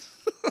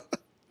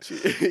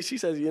 She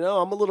says, I'm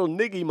a little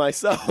niggy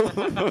myself.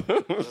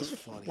 That's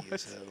funny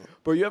as hell.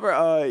 But you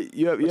ever,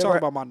 you We're ever? talking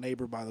about my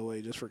neighbor, by the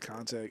way, just for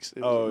context.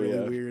 It was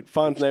really weird.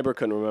 Fawn's neighbor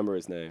couldn't remember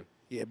his name.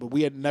 Yeah, but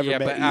we had never Yeah,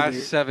 met but either.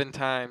 asked 7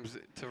 times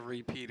to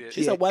repeat it.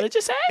 She said, "What did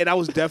you say?" And I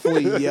was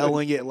definitely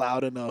yelling it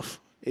loud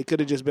enough. It could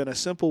have just been a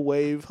simple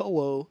wave.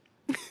 Hello.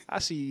 I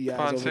see you guys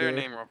Fawn, over say your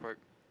there. name real quick.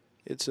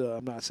 It's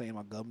I'm not saying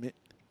my government.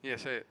 Yeah,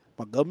 say it.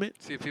 My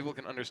government? See if people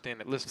can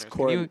understand it. Listeners,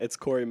 It's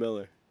Corey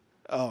Miller.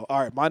 Oh, all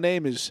right. My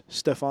name is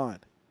Stefan.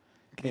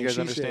 can you and guys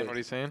she understand said- what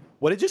he's saying?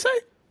 What did you say?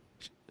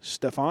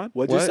 Stefan?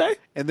 What'd you What? say?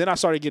 And then I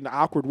started getting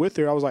awkward with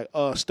her. I was like,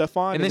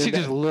 Stefan. And then she that-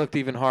 just looked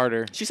even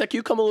harder. She's like,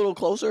 "You come a little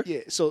closer."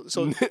 Yeah, so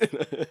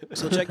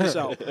check this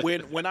out.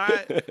 When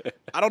I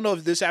don't know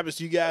if this happens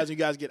to you guys. You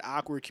guys get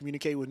awkward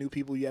communicating with new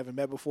people you haven't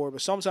met before.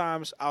 But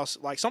sometimes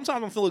sometimes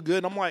I'm feeling good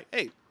and I'm like,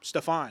 hey,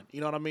 Stefan. You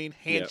know what I mean?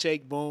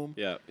 Handshake, boom,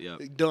 Yeah.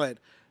 done.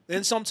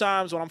 Then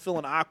sometimes when I'm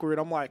feeling awkward,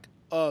 I'm like,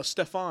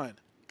 Stefan,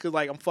 because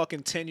like I'm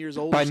fucking 10 years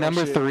old. By or some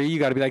number shit. 3, you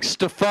got to be like,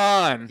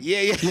 Stefan.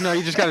 Yeah. You know,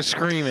 you just got to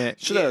scream it.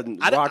 Should have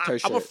rocked her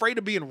shit. I'm afraid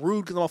of being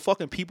rude because I'm a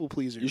fucking people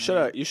pleaser. You should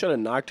have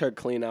knocked her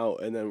clean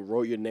out and then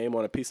wrote your name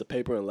on a piece of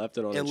paper and left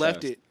it on. and her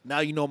left chest. it.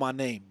 Now you know my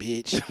name,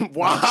 bitch.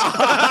 Wow.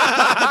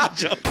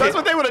 That's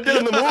what they would have did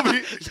in the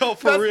movie. Yo,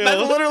 for real.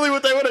 That's literally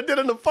what they would have did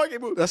in the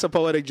fucking movie. That's a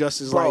poetic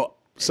justice Bro, like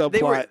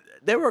subplot.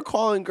 They were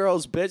calling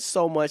girls bitch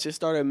so much it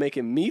started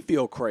making me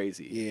feel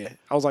crazy. Yeah,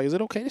 I was like, is it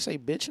okay to say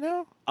bitch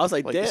now? I was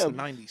like, Like, it's damn.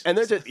 the 90s. And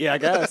they're just, I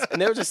guess.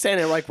 And they were just saying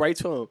it like right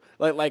to him.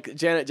 Like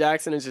Janet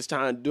Jackson is just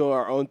trying to do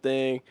her own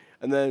thing.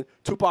 And then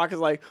Tupac is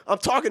like, I'm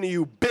talking to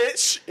you,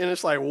 bitch. And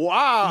it's like,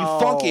 wow.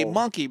 You funky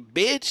monkey,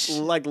 bitch.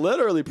 Like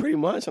literally pretty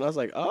much. And I was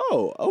like,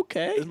 oh,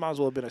 okay. This might as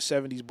well have been a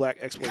 70s black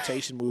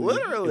exploitation movie.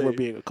 Literally. If we're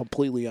being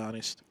completely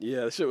honest.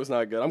 Yeah, this shit was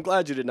not good. I'm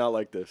glad you did not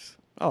like this.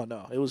 Oh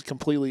no, it was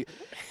completely.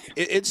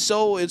 It's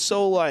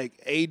so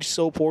like aged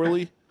so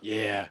poorly.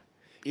 Yeah.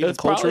 Even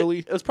culturally.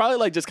 It was probably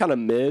like just kind of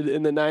mid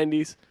in the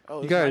 90s. Oh,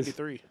 You it's guys-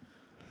 93,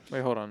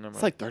 Wait, hold on. Never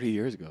It's mind. like 30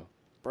 years ago.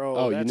 bro.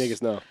 Oh, you that's-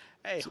 niggas know.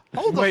 Hey,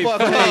 hold the Wait, fuck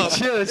hey, up.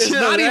 chill, It's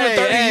chill. not even Hey,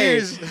 30 hey.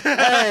 years.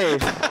 Hey,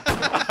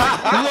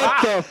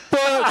 what the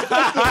fuck?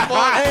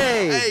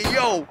 Hey, Hey,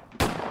 yo.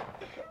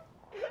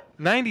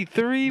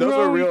 93,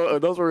 bro.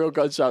 Those were real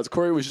gunshots.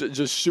 Corey was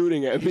just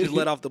shooting at He me. just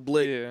let off the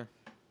blick. Yeah.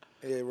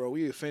 Yeah, bro,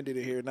 we offended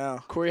in here now.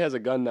 Corey has a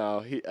gun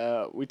now.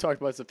 We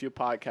talked about this a few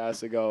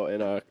podcasts ago,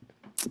 and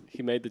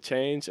he made the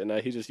change, and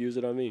he just used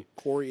it on me.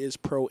 Corey is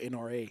pro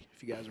NRA,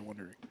 if you guys are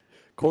wondering.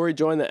 Corey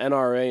joined the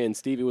NRA, and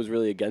Stevie was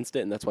really against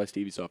it, and that's why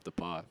Stevie's off the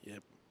pod.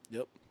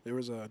 Yep. There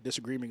was a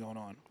disagreement going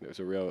on. It was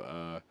a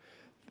real.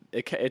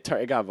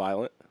 It got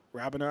violent.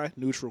 Rob and I,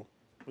 neutral.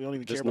 We don't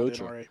even Just care about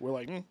neutral. the NRA. We're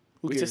like, who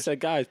We cares? just said,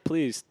 guys,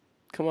 please,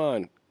 come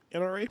on,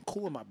 NRA,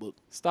 cool in my book.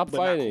 stop But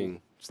not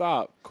fighting.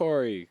 Stop,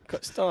 Corey.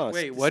 Stop.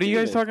 Wait, what are you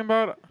guys Steven. talking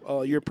about?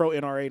 Oh, you're pro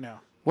NRA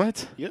now.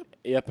 What?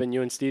 Yep, and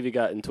you and Stevie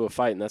got into a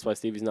fight, and that's why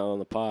Stevie's not on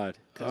the pod.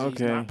 Because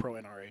Okay. he's not pro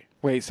NRA.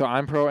 Wait, so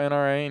I'm pro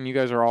NRA and you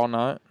guys are all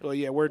not? Well,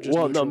 yeah, we're just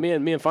Well, neutral. no,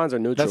 me and Fonz are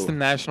neutral. That's the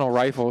National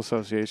Rifle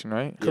Association,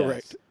 right?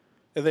 Correct.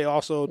 And they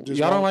also just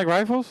Y'all don't won't- like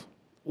rifles?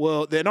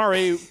 Well, the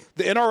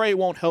NRA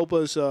won't help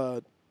us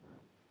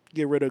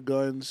get rid of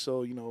guns,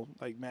 so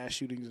like mass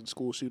shootings and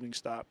school shootings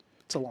stop.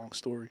 It's a long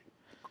story.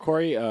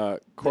 Corey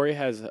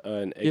has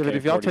an AK-47 Yeah, but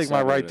if y'all take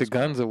my right in to his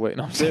guns away,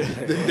 no, I'm saying.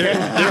 They're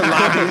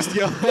lobbyists,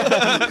 yo.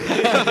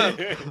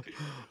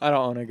 I don't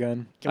own a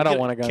gun. I don't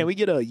want a gun. Can we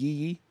get a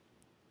yee?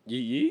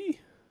 Yee?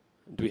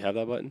 Do we have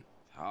that button?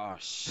 Oh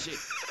shit.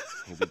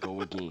 Here we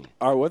go again.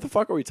 All right, what the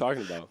fuck are we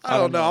talking about? I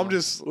don't know. I'm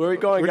just Where are we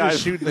going, we're guys?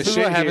 just shooting the This is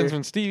shit what happens here.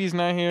 when Stevie's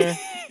not here.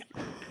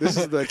 This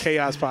is the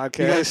chaos You guys,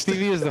 podcast.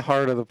 Stevie is the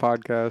heart of the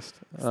podcast.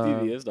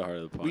 Stevie is the heart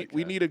of the podcast.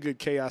 We need a good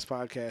chaos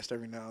podcast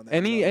every now and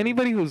then.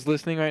 Anybody who's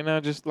listening right now,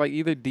 just like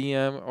either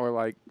DM or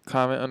like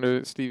comment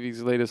under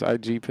Stevie's latest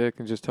IG pic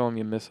and just tell him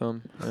you miss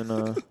him.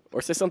 And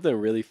Or say something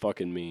really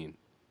fucking mean.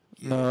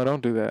 no,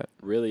 don't do that.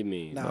 Really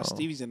mean. Nah, No.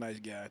 Stevie's a nice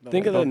guy. No,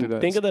 Think don't do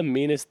that. of the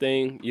meanest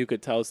thing you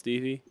could tell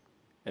Stevie,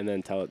 and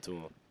then tell it to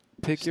him.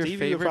 Pick your Stevie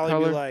would favorite probably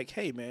color. be like,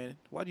 "Hey, man,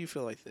 why do you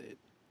feel like that?"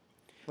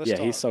 Let's Yeah,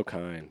 talk. he's so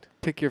kind.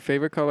 Pick your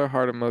favorite color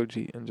heart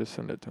emoji and just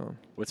send it to him.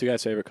 What's your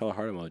guys' favorite color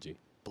heart emoji?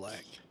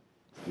 black.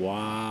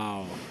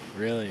 Wow.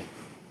 Really?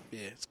 Yeah,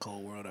 it's a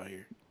cold world out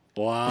here.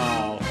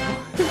 Wow.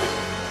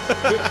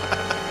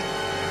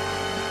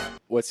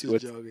 what's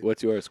joking.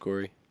 what's yours,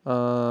 Corey?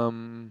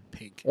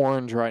 Pink.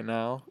 Orange right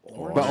now,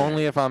 Orange. but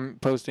only if I'm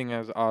posting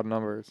as odd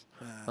numbers.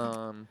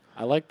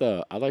 I like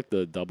the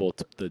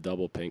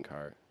double pink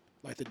heart.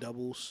 Like the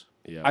doubles.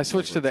 Yeah. I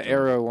switched to the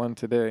arrow one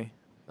today.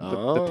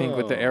 The pink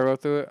with the Oh. arrow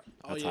through it.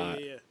 Oh That's yeah,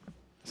 hot. yeah.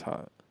 It's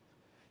hot.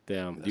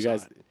 Damn. That's You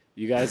guys hot.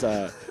 you guys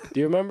do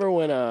you remember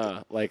when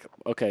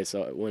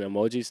so when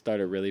emojis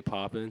started really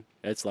popping,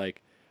 it's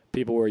like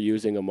people were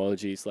using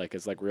emojis like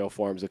it's like real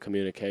forms of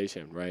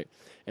communication, right?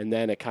 And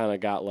then it kind of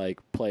got like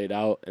played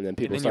out, and then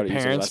people And then your started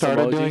using parents less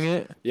started emojis. doing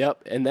it.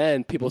 Yep, and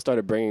then people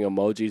started bringing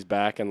emojis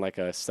back in like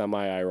a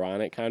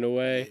semi-ironic kind of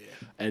way,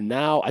 Yeah. and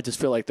now I just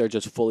feel like they're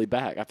just fully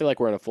back. I feel like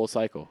we're in a full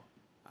cycle.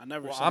 I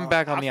never. Well, saw I'm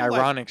back on I the feel like-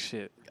 ironic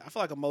shit. I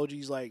feel like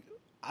emojis like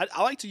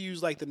I like to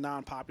use like the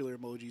non-popular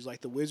emojis,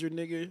 like the wizard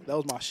nigga. That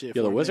was my shit.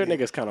 Yo, for the a wizard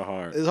minute. nigga's kind of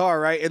hard. It's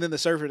hard, right? And then the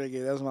surfer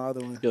nigga. That was my other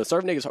one. Yo, the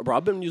surf nigga's hard. Bro,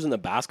 I've been using the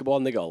basketball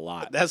nigga a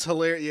lot. That's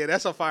hilarious. Yeah,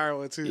 that's a fire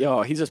one too.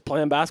 Yo, he's just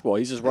playing basketball.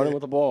 He's just running Yeah.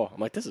 with the ball. I'm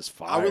like, this is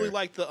fire. I really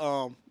like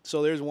the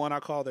So there's one I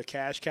call the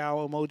cash cow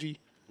emoji,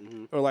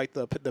 or like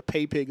the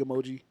pay pig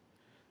emoji.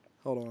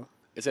 Hold on.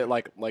 Is it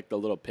like the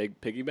little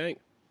piggy bank?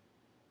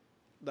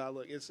 Nah,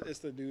 look, it's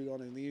the dude on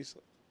his knees.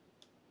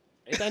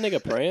 Ain't that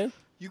nigga praying?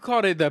 You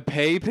called it the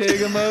pay pig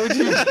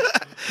emoji?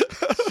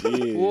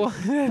 Jeez. Well,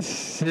 that's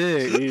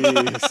sick.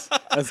 Jeez.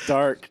 That's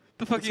dark.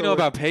 The fuck It's you know a-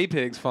 about pay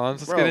pigs, Fonz?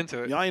 Let's Bro, get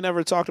into it. Y'all ain't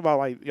never talked about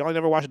y'all ain't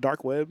never watched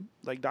dark web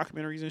like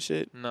documentaries and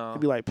shit. No.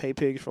 It'd be like pay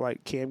pigs for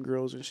like cam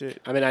girls and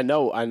shit. I mean, I'm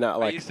not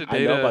like used to I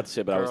date know a about the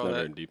shit, but I was girl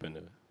never that- deep into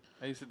it.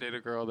 I used to date a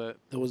girl that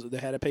They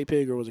had a pay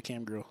pig or was a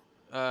cam girl.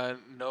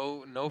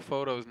 no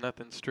photos,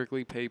 nothing,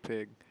 strictly pay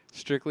pig.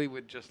 Strictly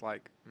would just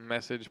like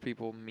message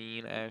people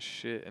mean ass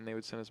shit and they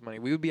would send us money.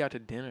 We would be out to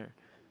dinner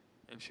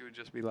and she would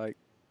just be like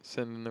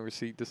sending the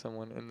receipt to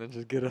someone and then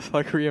just get us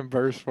like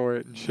reimbursed for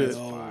it and shit.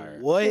 Yo, fire.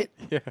 what?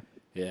 Yeah.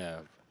 Yeah,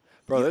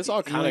 bro. There's all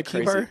you kind wanna of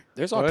keep crazy. her?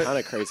 There's all What? kind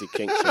of crazy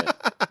kink shit.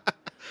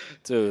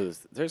 Dude,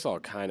 there's all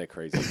kind of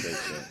crazy kink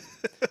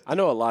shit. I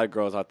know a lot of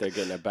girls out there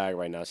getting their bag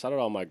right now. Shout out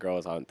all my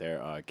girls out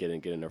there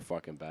getting their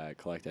fucking bag,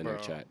 collecting their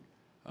Bro. check.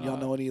 Y'all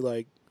know any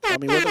like? I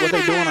mean, what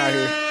they doing out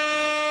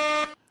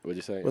here? What'd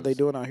you say? What they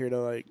doing out here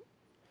though? Like,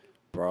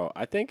 Bro,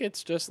 I think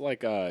it's just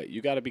like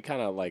you got to be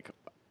kind of like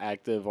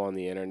active on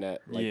the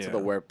internet, like to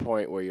the Yeah.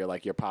 point where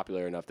you're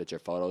popular enough that your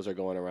photos are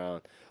going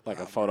around, like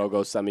a photo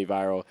goes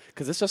semi-viral.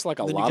 Because it's just like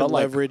a Then you lot can of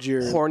like leverage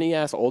your- horny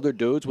ass older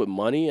dudes with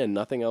money and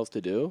nothing else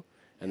to do,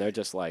 and they're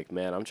just like,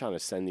 man, I'm trying to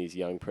send these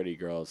young pretty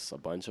girls a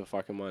bunch of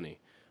fucking money,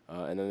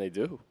 and then they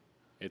do.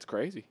 It's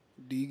crazy.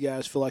 Do you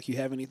guys feel like you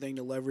have anything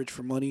to leverage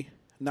for money?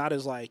 Not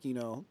as like,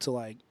 to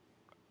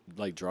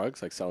like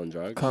drugs, like selling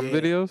drugs.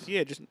 Videos?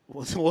 Yeah, just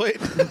what?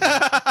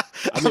 I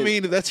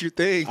mean, if that's your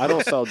thing. I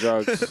don't sell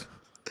drugs.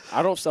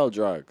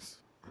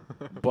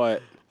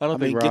 But I don't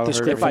think get the Rob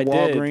script If I from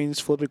did-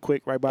 Walgreens, flip it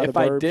quick right by the if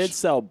I verbs.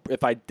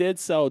 did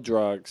sell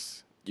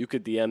drugs, you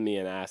could DM me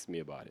and ask me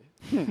about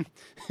it.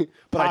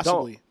 But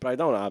Possibly. I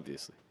don't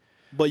obviously.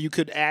 But you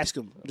could ask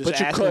them.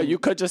 But you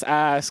could just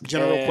ask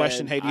general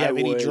question. Hey, do you have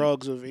any would-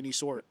 drugs of any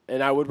sort?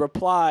 And I would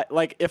reply,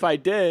 like, if I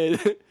did,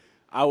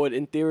 I would,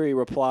 in theory,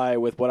 reply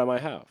with what I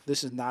might have.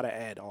 This is not an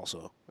ad.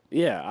 Also,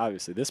 Yeah,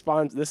 obviously. This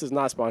is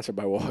not sponsored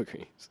by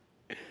Walgreens.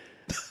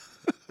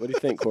 What do you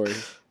think, Corey?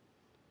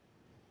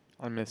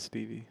 I miss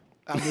Stevie.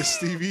 I miss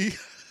Stevie.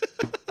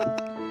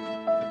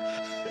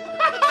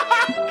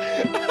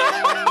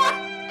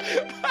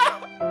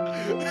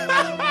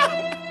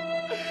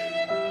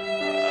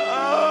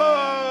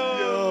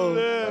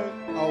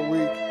 All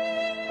week.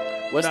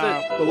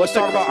 But let's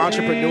talk about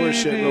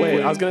entrepreneurship real Wait,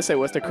 quick. I was gonna say,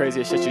 what's the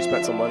craziest shit you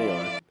spent some money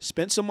on?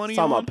 Spend some money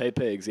Talking on. about pay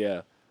pigs,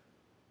 yeah.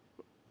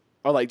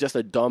 Or like just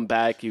a dumb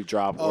bag you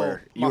dropped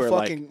where you were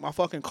my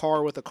fucking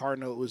car with a car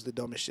note was the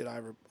dumbest shit I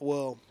ever.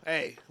 Well,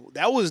 hey,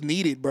 that was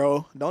needed,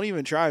 bro. Don't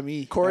even try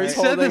me. Corey's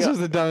You said holding this up- was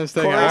the dumbest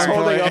thing. Corey's I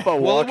holding ever up a Well,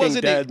 it Walking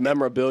wasn't Dead a-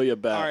 memorabilia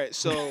bag. All right,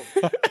 so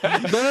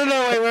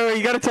No, wait.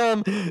 You gotta tell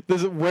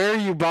him where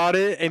you bought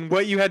it and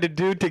what you had to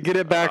do to get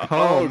it back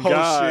Oh home.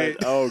 God! shit.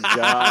 Oh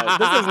God!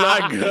 This is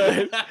not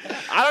good.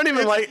 I don't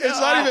even like.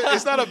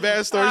 it's not a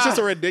bad story. It's just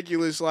a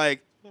ridiculous,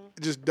 like,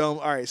 just dumb.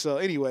 All right, so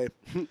anyway,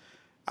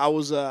 I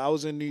was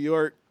in New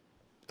York.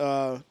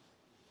 Oh,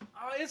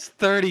 it's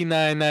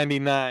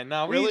 $39.99.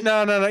 No, Really?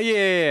 no. Yeah.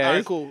 All right,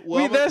 It's- cool.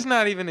 Well, that's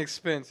not even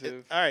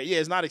expensive. All right, yeah,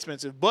 it's not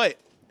expensive, but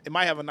it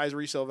might have a nice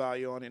resale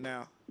value on it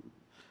now.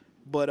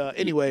 But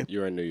anyway,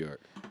 You're in New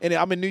York. and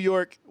I'm in New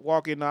York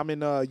walking. I'm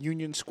in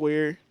Union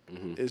Square.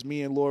 Mm-hmm. It's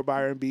me and Lord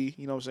Byron B.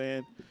 You know what I'm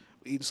saying?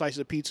 Eating slices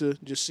of pizza,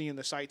 just seeing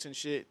the sights and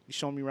shit. He's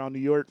showing me around New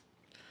York.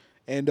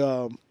 And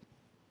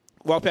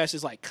walk past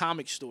this like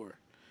comic store.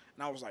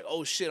 And I was like,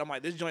 oh shit. I'm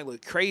like, this joint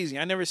look crazy.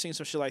 I never seen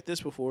some shit like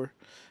this before.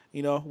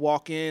 You know,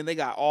 walk in, they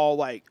got all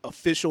like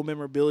official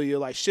memorabilia,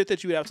 like shit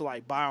that you would have to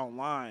like buy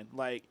online.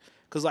 Like,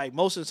 cause like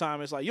most of the time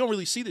it's like you don't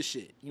really see the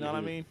shit. You know what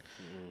I mean?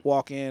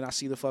 Walk in, I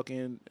see the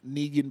fucking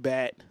Negan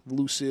bat,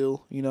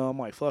 Lucille. You know, I'm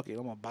like, fuck it,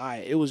 I'm gonna buy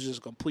it. It was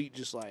just complete,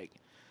 just like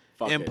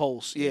Fuck it.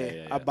 impulse.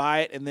 Yeah. I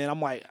buy it, and then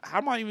I'm like, how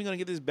am I even gonna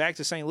get this back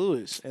to St.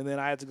 Louis? And then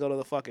I had to go to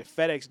the fucking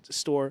FedEx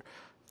store,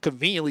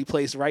 conveniently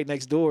placed right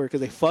next door, because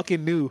they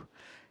fucking knew,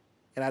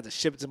 and I had to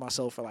ship it to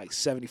myself for like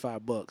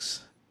 $75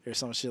 or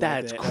some shit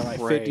That's like that. Or like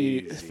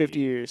crazy. 50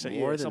 years. More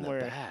Yeah, than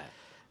somewhere. that.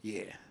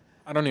 Yeah.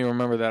 I don't even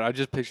remember that. I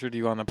just pictured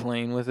you on the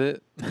plane with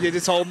it. You're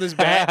just holding this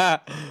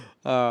back.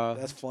 uh,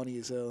 That's funny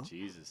as hell.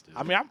 Jesus, dude.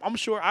 I mean, I'm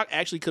sure I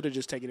actually could have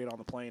just taken it on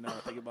the plane. Now that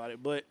I think about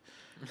it, but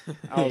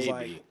I was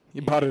like,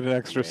 you bought it an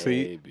extra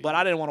seat. Maybe. but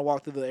I didn't want to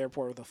walk through the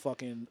airport with a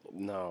fucking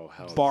No,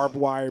 hell no. barbed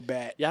wire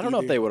bat. Yeah, I don't know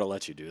if either. they would have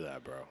let you do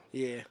that, bro.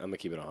 Yeah, I'm gonna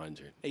keep it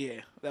 100.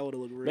 yeah, that would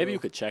have looked real. Maybe you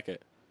could check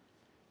it.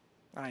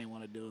 I didn't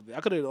want to do it. I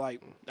could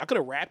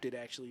have wrapped it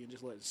actually and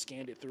just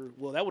scanned it through.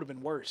 Well, that would have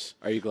been worse.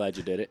 Are you glad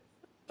you did it?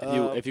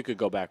 If you could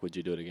go back, would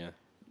you do it again?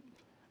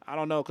 I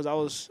don't know, because I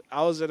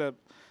was at a.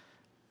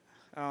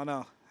 I don't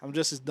know. I'm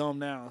just as dumb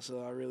now, so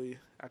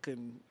I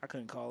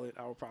couldn't call it.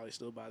 I would probably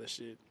still buy the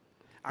shit.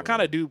 I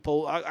kind of do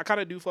I kind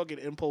of do fucking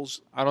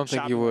impulse. I don't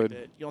think you shopping like would.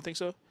 that. You don't think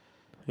so?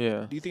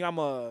 Yeah. Do you think I'm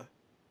a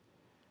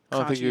I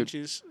don't think you.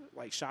 conscientious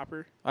like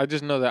shopper? I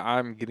just know that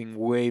I'm getting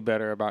way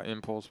better about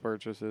impulse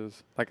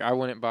purchases. Like I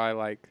wouldn't buy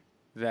like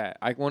that.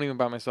 I won't even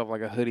buy myself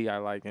like a hoodie I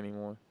like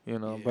anymore. You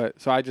know. Yeah.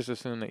 But so I just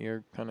assume that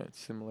you're kind of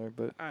similar.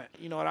 But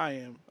You know what I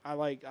am? I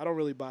don't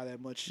really buy that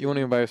much. you won't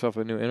even buy yourself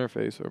a new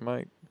interface or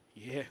mic.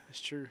 Yeah,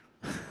 that's true.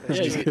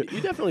 Yeah,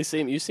 you definitely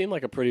seem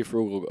like a pretty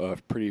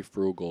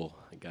frugal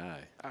guy.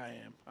 I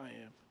am.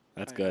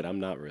 That's I good. I'm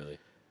not really.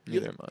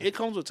 Neither am I. It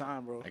comes with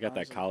time, bro. I got that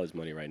honestly. college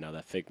money right now,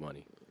 that fake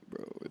money.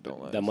 Bro, it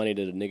don't last. That money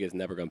that the nigga's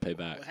never gonna pay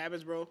back. What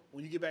happens, bro?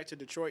 When you get back to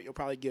Detroit, you'll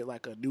probably get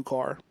like a new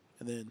car,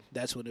 and then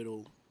that's when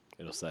it'll.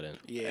 It'll set in,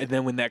 Yeah. And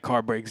then when that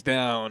car breaks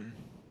down,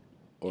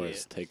 or Yeah.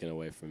 it's taken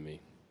away from me.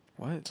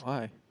 what?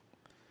 Why?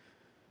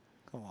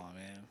 Come on,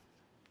 man.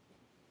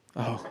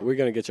 Oh, We're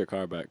gonna get your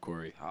car back,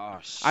 Corey. Oh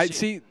shit. I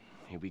see.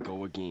 Here we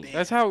go again.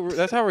 That's how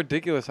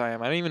ridiculous I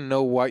am. I didn't even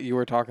know what you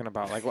were talking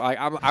about. Like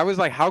I was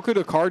like, how could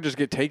a car just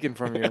get taken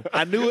from you?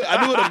 I knew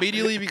it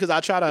immediately because I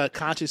try to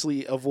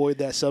consciously avoid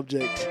that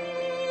subject.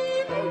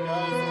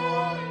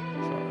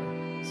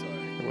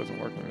 Sorry. It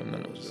wasn't working, and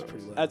then it was just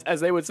Pretty loud.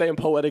 As they would say in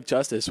Poetic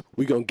Justice,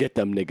 we gonna get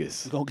them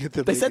niggas. Gonna get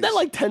them. They said that niggas.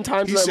 like 10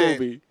 times He in that said-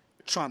 movie.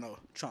 trying to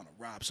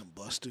rob some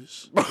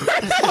busters. I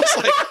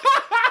was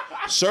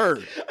like,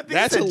 sir,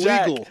 that's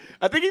illegal.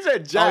 I think he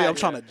said Oh Jack. yeah, I'm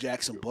trying to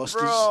jack some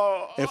busters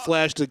Bro. and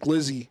flash to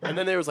Glizzy. And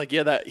then there was like,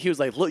 he was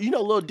like, look, you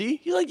know Lil D?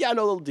 He's like, yeah, I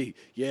know Lil D.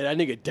 Yeah, that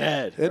nigga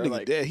dead. That Or nigga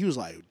like, dead. He was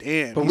like,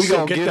 damn. But He we sipped-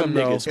 gonna get them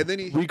though. niggas. And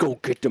then we gonna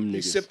get them he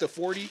niggas. sipped a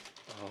 40.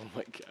 Oh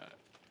my god.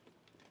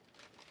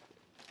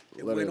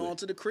 It went on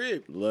to the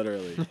crib.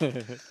 Literally.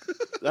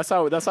 That's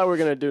how we're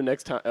gonna do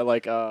next time.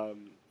 Y'all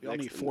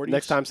need 40s?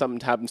 Next time something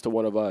happens to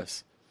one of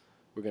us,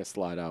 we're gonna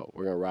slide out.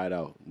 We're gonna ride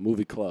out.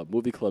 Movie club.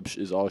 Movie club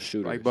is all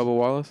shooters. Like Bubba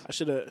Wallace. I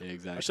should have. Yeah,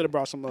 exactly. I should have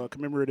brought some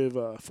commemorative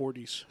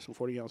 40s, some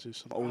 40 ounces,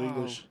 some old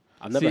English.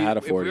 I've never had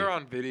a 40. If we were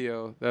on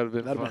video, that'd have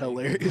been That'd funny. been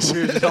hilarious.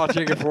 We were just all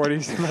drinking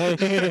 40s.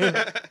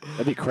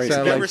 That'd be crazy.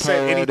 Sound Never like said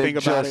poetic anything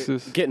about it.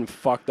 justice. Getting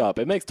fucked up.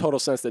 It makes total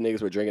sense that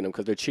niggas were drinking them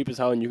because they're cheap as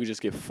hell and you can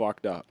just get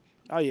fucked up.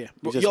 Oh yeah,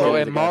 You just yo, go Bro, to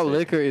and the malt gas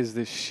liquor is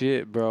the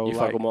shit, bro. You like,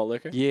 fuck with malt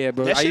liquor? Yeah,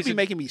 bro. that I shit used be to-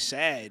 making me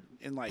sad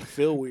and like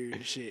feel weird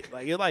and shit.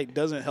 Like it like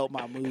doesn't help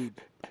my mood.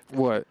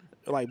 What?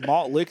 Like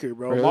malt liquor,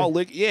 bro. Really? Malt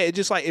liquor. Yeah, it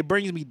just like it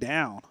brings me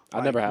down. I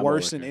Like, never had malt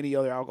worse than liquor. any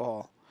other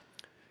alcohol.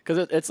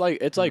 Because it's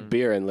like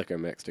beer and liquor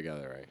mixed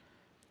together, right?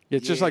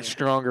 It's just like Yeah.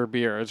 stronger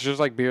beer. It's just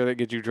like beer that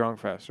gets you drunk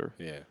faster.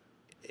 Yeah.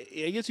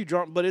 It gets you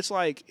drunk, but it's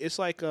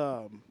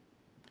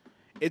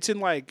in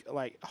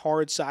like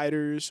hard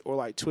ciders or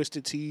like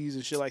twisted teas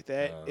and shit like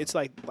that. It's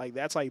like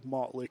that's like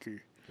malt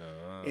liquor,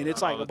 and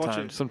it's like All a the bunch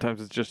time. of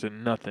Sometimes it's just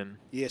in nothing.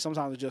 yeah.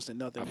 Sometimes it's just in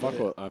nothing.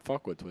 I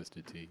fuck with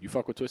Twisted Tea. You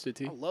fuck with Twisted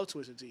Tea? I love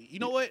twisted tea. You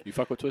know what? You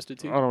fuck with Twisted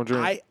Tea? I don't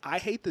drink. I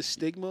hate the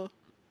stigma.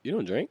 You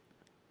don't drink?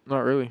 Not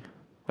really.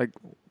 Like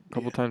a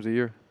couple times a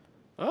year.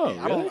 Oh,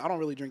 I don't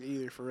really drink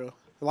either for real.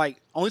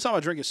 Like only time I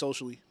drink is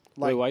socially.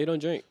 Like Wait, why you don't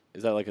drink?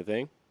 Is that like a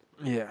thing?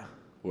 Yeah.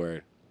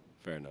 Word.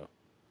 Fair enough.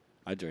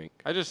 I drink.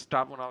 I just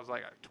stopped when I was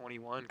like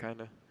 21,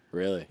 kind of.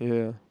 Really?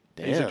 Yeah.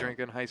 I used to Damn. drink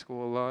in high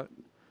school a lot.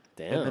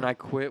 Damn. And then I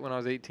quit when I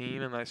was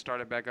 18, and I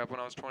started back up when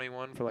I was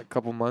 21 for like a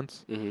couple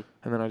months, Mm-hmm.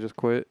 and then I just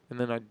quit. And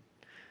then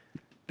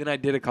I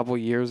did a couple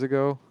years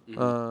ago,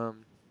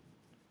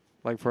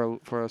 like for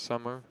a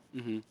summer.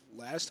 Mm-hmm.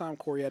 last time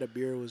Corey had a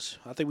beer was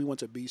I think we went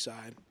to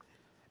B-side,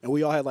 and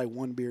we all had like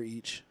one beer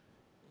each.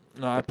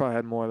 No, I probably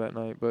had more that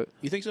night, but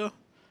You think so?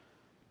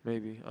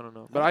 maybe I don't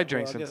know. But I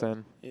drank Well, since guess-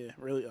 then. Yeah,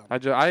 really. I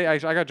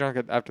got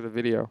drunk after the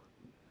video.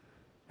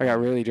 I got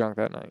really drunk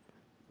that night.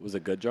 Was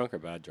it good drunk or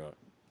bad drunk?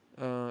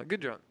 Good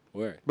drunk.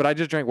 Where? But I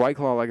just drank White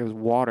Claw like it was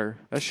water.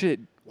 That shit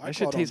White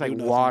shit Claw tastes don't like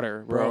do nothing.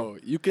 water, bro. Bro,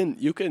 you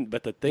can,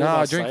 but the thing Nah,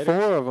 about drink ciders, 4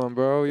 of them,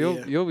 bro.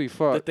 Yeah. You'll be the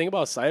fucked. thing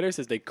about ciders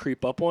is they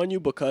creep up on you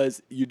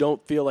because you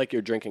don't feel like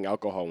you're drinking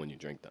alcohol when you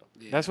drink them.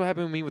 That's what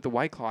happened to me with the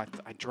White Claw.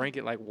 I drank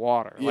it like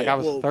water. Like Yeah. I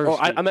was Well, thirsty.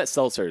 Oh, I meant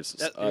seltzers,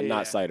 That- not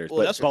yeah. ciders, Well,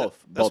 but that's both.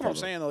 That's both what I'm of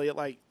them. saying though. Yeah,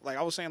 like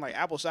I was saying, like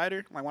apple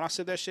cider. Like when I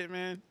said that shit,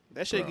 man,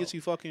 that shit Bro. gets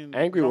you fucking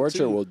Angry drunk, Orchard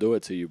too. will do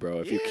it to you, bro.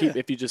 If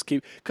Yeah. you just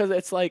keep, because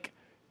it's like.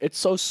 It's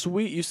so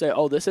sweet. You say,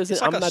 "Oh, this isn't.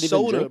 It's like I'm a not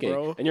soda, even drinking,"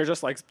 bro. and you're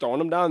just like throwing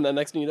them down. And the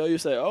next thing you know, you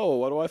say, "Oh,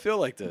 why do I feel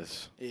like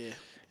this?" Yeah.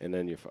 And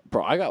then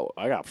bro. I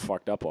got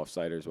fucked up off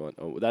ciders one.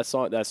 Oh, that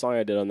song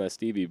I did on that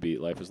Stevie beat,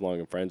 "Life Is Long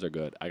and Friends Are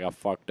Good." I got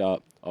fucked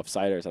up off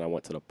ciders, and I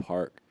went to the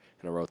park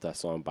and I wrote that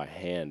song by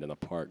hand in the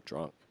park,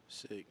 drunk.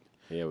 Sick.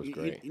 Yeah, it was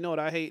great. You know what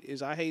I hate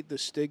is I hate the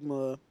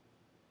stigma,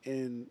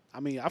 and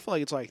I mean I feel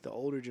like it's like the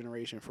older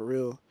generation for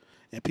real,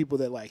 and people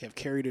that like have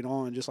carried it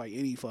on just like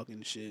any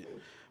fucking shit.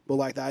 But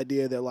like the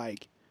idea that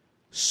like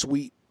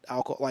sweet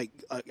alcohol, like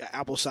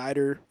apple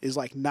cider, is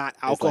like not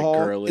like alcohol.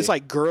 girly. It's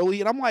like girly,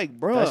 and I'm like,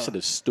 bruh. That shit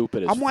is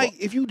stupid as I'm fuck. like,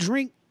 if you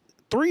drink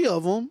 3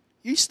 of them,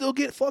 you still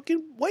get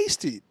fucking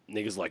wasted,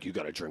 Niggas like, you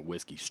gotta drink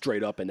whiskey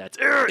straight up, and that's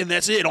it. and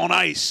that's it on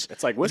ice.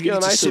 It's like You whiskey get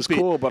on to ice is sip it.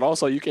 cool, but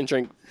also you can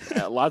drink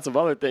lots of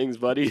other things,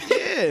 buddy.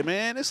 Yeah,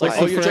 man. It's Like,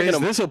 like, oh, you're drinking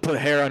them. This will put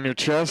hair on your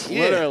chest.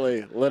 Yeah.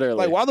 Literally.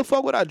 like, why the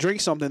fuck would I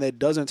drink something that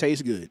doesn't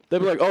taste good? They'd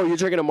be like, "Oh, you're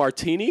drinking a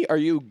martini? Are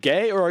you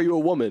gay or are you a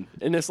woman?"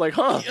 And it's like,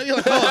 "Huh? You're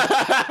like,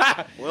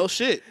 oh, well,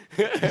 shit.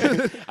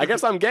 I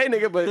guess I'm gay,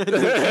 nigga." But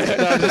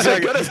this is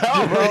good as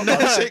hell, bro.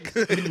 That shit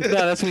good.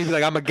 No, that's when you be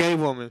like, I'm a gay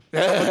woman.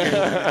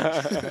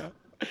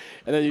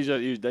 And then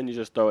you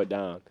just throw it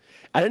down.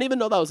 I didn't even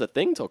know that was a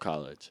thing till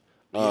college.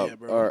 Yeah,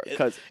 bro. Or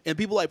because And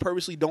people like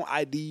purposely don't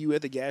ID you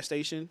at the gas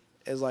station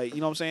as like,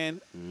 you know what I'm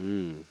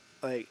saying?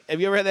 Like,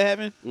 have you ever had that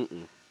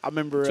happen? I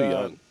remember Too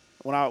young.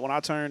 when I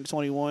turned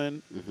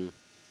 21,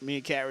 me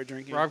and Kat were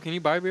drinking. Rob, can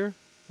you buy beer?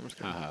 I'm just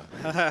kidding.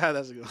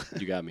 That's a good one.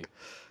 you got me.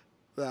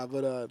 But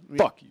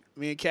Fuck you.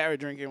 me and Kat were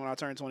drinking when I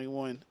turned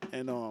 21,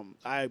 and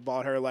I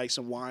bought her like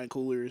some wine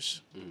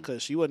coolers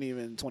because she wasn't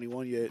even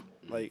 21 yet.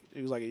 Like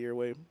it was like a year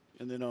away.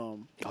 And then Oh,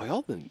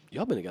 y'all been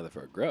together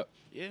for a grip.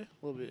 yeah,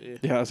 a little bit. Yeah.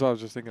 Yeah, that's what I was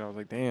just thinking. I was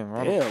like, damn.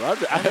 Rob. Damn,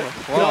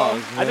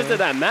 applause, I just did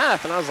that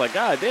math and I was like,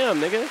 God damn,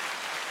 nigga.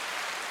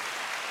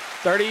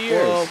 30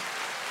 years. Well,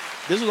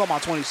 this was on my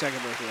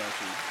 22nd birthday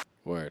actually,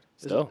 Word.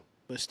 Still.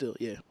 but still,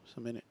 yeah, it's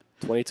a minute.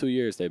 22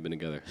 years they've been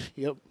together.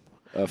 Yep,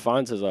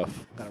 Fonz is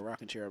off got a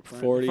rocking chair up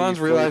front. 40. Fonz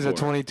realized at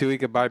 44. 22 he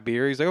could buy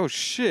beer. He's like, oh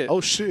shit. Oh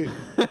shit!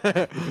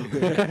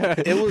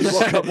 It was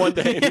Woke up one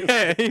day.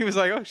 Yeah, he was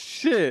like, oh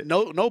shit.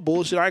 no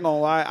bullshit. I ain't gonna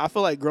lie. I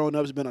feel like growing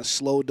up's been a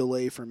slow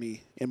delay for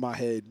me in my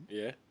head.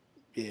 Yeah.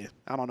 Yeah,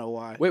 I don't know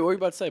why. Wait, what were you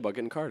about to say about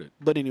getting carded?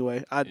 But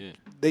anyway, Yeah.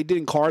 they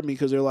didn't card me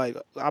because they're like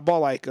I bought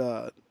like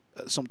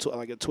some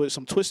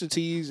twisted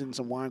teas and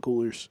some wine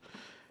coolers,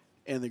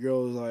 and the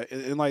girl was like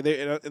and like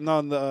they and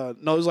on the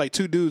no it was like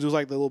 2 dudes. It was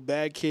like the little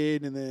bad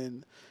kid and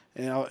then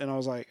and I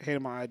was like, hand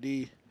him my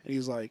ID, and he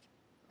was like,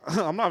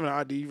 I'm not gonna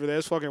ID for that.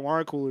 It's fucking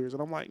wine coolers,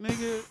 and I'm like,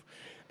 nigga.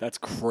 That's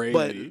crazy.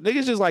 But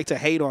niggas just like to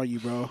hate on you,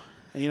 bro.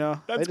 You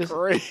know, That's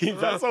crazy.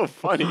 That's so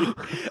funny.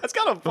 That's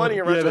kind of funny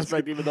in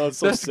retrospect, even though it's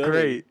so That's silly.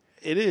 great.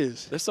 It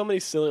is. There's so many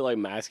silly like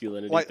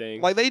masculinity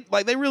things. Like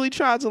they really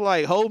tried to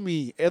like hold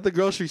me at the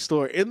grocery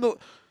store in the.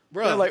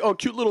 Bro, they're like, oh,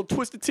 cute little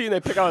twisted tea, and they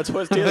pick out a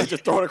twisted tea and they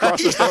just throw it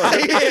across the store.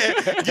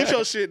 Yeah. Get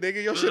your shit,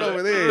 nigga. Your shit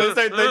over there.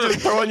 They just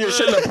throwing your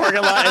shit in the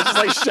parking lot and just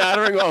like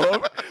shattering all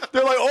over.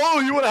 They're like, oh,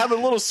 you want to have a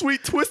little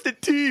sweet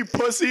twisted tea,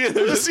 pussy? And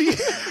they're just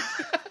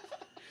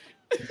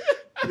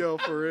Yo,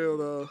 for real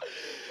though.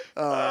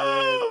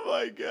 Oh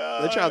my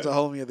god. They tried to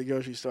hold me at the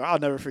grocery store. I'll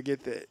never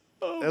forget that.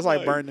 That's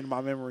like burned in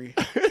my memory.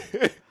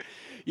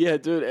 Yeah,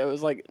 dude, it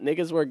was like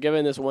niggas were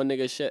giving this one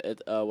nigga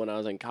shit when I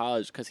was in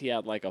college because he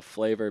had like a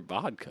flavored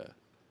vodka.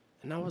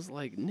 And I was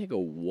like, nigga,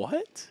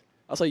 what?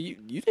 I was like, you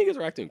niggas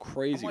are acting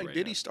crazy I'm like, right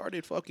Diddy now.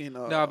 started fucking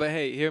No, but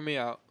hey, hear me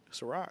out.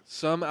 Ciroc.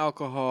 Some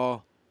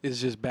alcohol is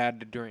just bad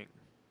to drink.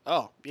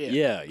 Oh, yeah.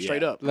 Yeah,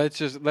 Straight up. Let's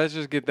just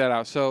get that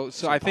out. So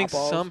I think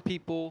pop-off. some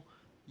people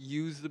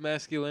use the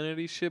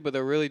masculinity shit, but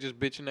they're really just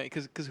bitching at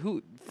because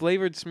who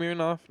flavored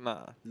Smirnoff?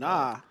 Nah.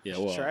 Yeah, it's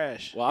well,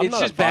 trash. Well, I'm It's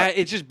not just bad.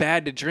 It's just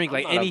bad to drink. I'm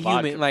Like not a any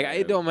vodka human, like fan.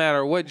 it don't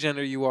matter what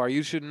gender you are,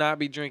 you should not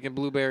be drinking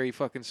blueberry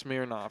fucking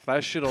Smirnoff.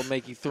 That shit'll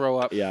make you throw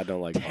up Yeah, I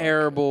don't like vodka.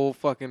 terrible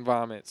fucking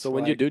vomits. So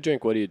when you do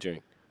drink, what do you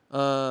drink?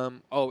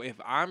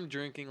 if I'm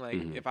drinking, like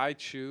Mhm. if I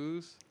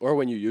choose, Or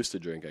when you used to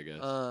drink, I guess.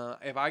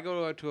 if I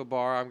go to a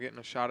bar, I'm getting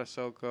a shot of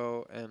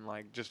SoCo and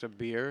like just a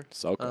beer.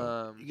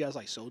 SoCo. You guys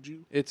like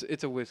soju?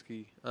 It's a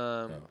whiskey.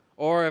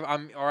 Or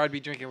I'd be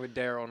drinking with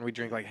Daryl and we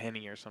drink like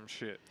Henny or some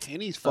shit.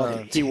 Henny's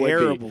fucking He would be.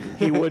 terrible.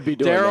 He would be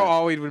doing Daryl that.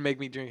 always would make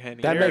me drink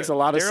Henny. That makes a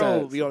lot of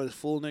Daryl sense. be on his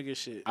full nigga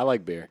shit. I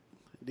like beer.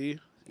 Do you?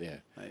 Yeah.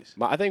 Nice.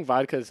 I think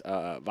vodka's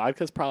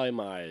probably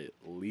my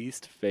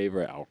least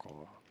favorite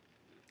alcohol.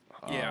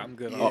 Yeah, I'm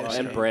good. yeah, Oh, on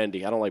and that.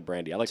 brandy. I don't like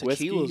brandy. I like Tequila's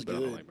whiskey, but I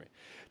good. don't like brandy.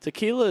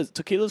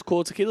 Tequila's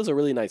cool. Tequila's a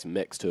really nice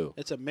mix too.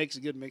 It's a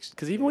good mix.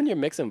 Because even when you're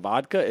mixing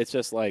vodka, it's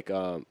just like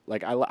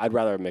I'd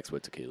rather mix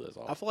with tequilas.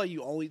 I feel like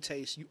you only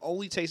taste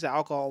the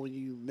alcohol when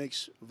you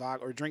mix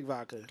vodka or drink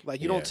vodka.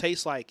 Like you Yeah. don't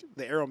taste like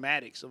the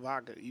aromatics of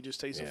vodka. You just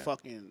taste the Yeah.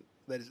 fucking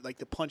that is like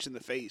the punch in the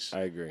face.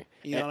 I agree.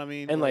 You know what I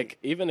mean? And like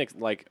even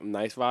like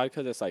nice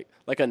vodka, it's like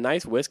a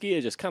nice whiskey.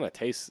 It just kind of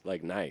tastes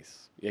like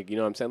nice. Like, you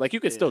know what I'm saying? Like you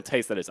can still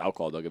taste that it's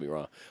alcohol. Don't get me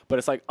wrong. But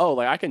it's like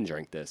I can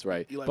drink this,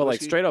 right? You like but like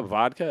whiskey? straight up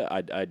vodka,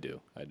 I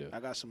do. I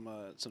got some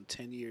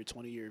 10-year,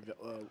 20-year.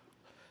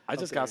 I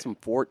just Okay. got some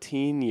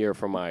 14-year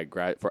for my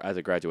as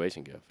a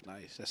graduation gift.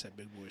 Nice. That's that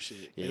big boy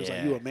shit. It was like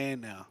Yeah. you a man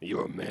now.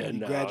 You a man You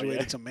now, graduated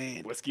yeah. to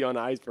man. Whiskey on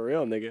ice for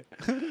real, nigga.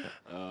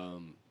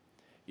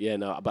 Yeah,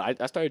 no,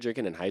 but I started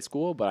drinking in high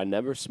school, but I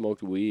never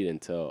smoked weed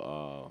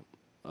until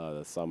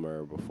the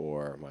summer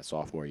before my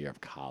sophomore year of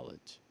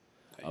college.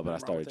 Hey, But I nothing wrong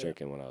started with that.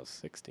 drinking when I was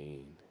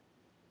 16.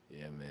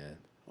 Yeah, man.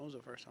 When was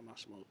the first time I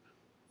smoked?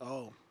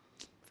 Oh,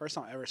 first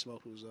time I ever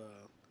smoked was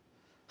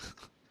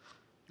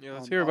Yeah,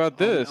 let's hear about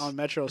this. on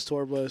Metro's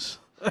tour bus.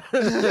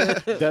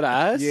 Dead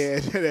ass? Yeah,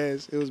 it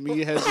is. It was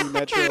me, Hezzy,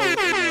 Metro, and my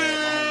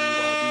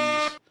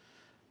homie YBs.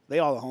 They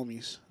all the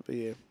homies. But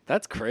yeah,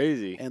 That's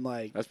crazy. and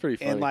like That's pretty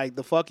funny. and like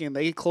the fucking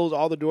they closed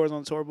all the doors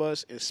on the tour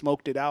bus and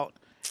smoked it out,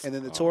 and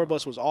then the tour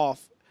bus was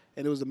off,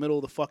 and it was the middle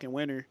of the fucking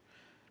winter.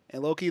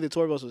 And low key, the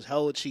tour bus was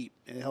hella cheap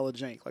and hella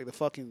jank. Like the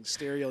fucking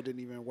stereo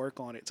didn't even work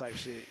on it, type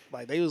shit.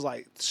 Like they was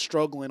like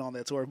struggling on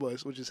that tour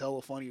bus, which is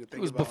hella funny to think It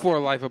was about. before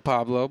Life of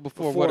Pablo.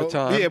 Before What a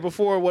Time. Yeah,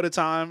 before What a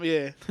Time.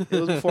 Yeah, it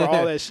was before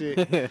all that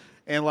shit.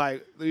 And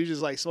like we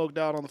just like smoked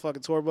out on the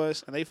fucking tour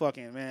bus, and they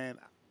fucking man,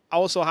 I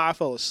was so high I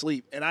fell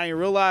asleep, and I didn't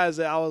realize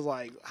that I was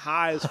like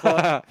high as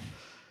fuck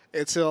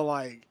until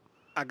like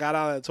I got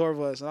out of the tour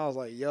bus, and I was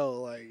like,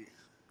 yo, like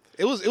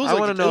it was. I like,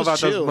 want to it know was about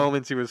chill. those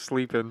moments he was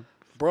sleeping.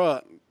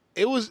 Bruh.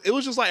 It was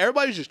just like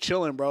everybody was just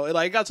chilling, bro.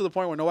 It got to the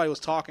point where nobody was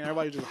talking.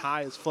 Everybody was just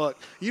high as fuck.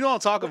 You know what I'm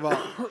talking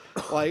about?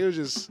 Like it was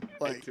just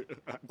like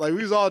we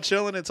was all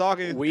chilling and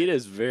talking. Weed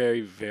is very,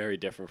 very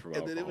different from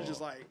And alcohol. then it was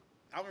just like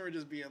I remember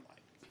just being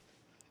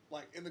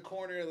like in the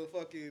corner of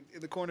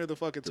the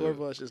fucking tour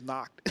bus, just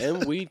knocked.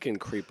 And weed can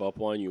creep up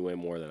on you way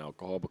more than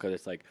alcohol because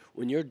it's like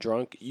when you're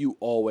drunk, you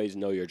always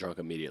know you're drunk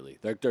immediately.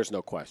 There's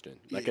no question.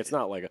 Like Yeah. it's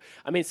not like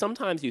I mean,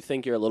 sometimes you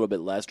think you're a little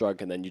bit less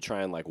drunk and then you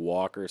try and like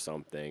walk or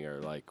something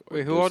or like.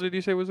 Wait, who all did you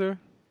say was there?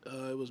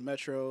 It was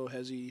Metro,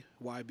 Hezzy,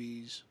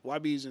 YBs.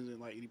 YBs isn't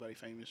like anybody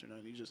famous or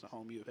nothing. He's just a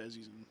homie of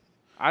Hezzy's and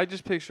I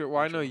just picture.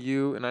 Well, I know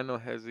you and I know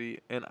Hezzy,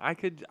 and I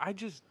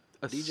just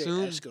DJ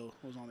assume. Esco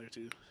was on there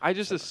too. I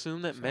just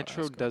assume that shout out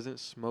Metro Esco. doesn't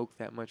smoke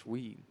that much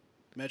weed.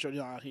 Metro,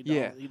 no, he don't.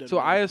 Yeah. He doesn't So do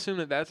I that. assume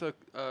that that's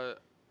a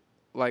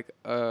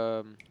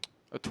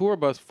tour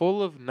bus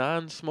full of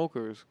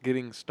non-smokers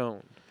getting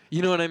stoned.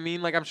 You know what I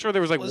mean? Like I'm sure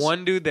there was like Was-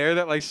 one dude there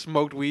that like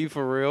smoked weed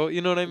for real.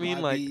 You know what I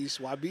mean? Like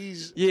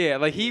YBs. yeah,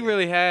 like he Yeah.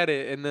 really had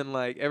it, and then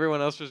like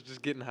everyone else was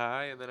just getting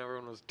high, and then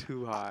everyone was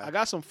too high. I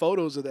got some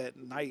photos of that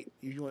night.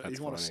 If you want That's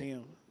to funny. see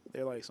them,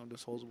 They're like some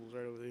disposables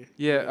right over there.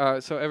 Yeah.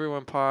 So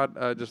everyone, pod,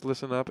 just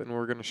listen up, and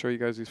we're gonna show you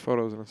guys these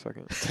photos in a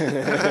second.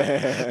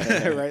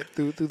 Right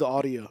through the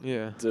audio.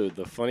 Yeah. Dude,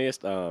 the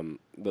funniest,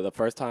 the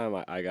first time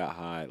I got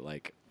high,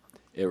 like,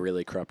 it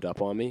really crept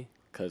up on me,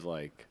 cause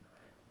like,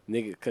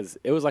 nigga, cause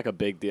it was like a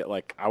big deal.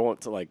 Like, I don't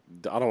want to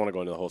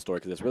go into the whole story,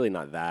 cause it's really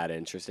not that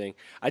interesting.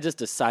 I just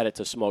decided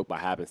to smoke by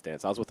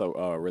happenstance. I was with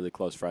a really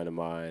close friend of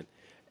mine,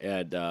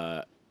 and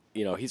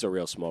you know, he's a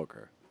real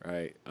smoker,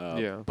 right?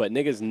 Yeah. But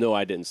niggas knew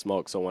I didn't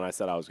smoke, so when I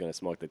said I was gonna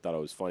smoke, they thought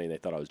it was funny. They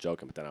thought I was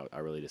joking, but then I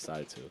really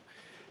decided to.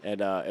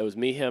 And it was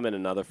me, him, and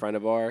another friend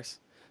of ours.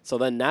 So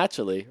then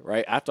naturally,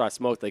 right after I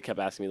smoked, they kept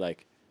asking me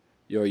like,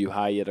 "Yo, are you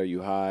high yet? Are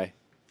you high?"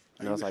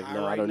 And I was like,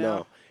 "No, I don't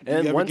know." And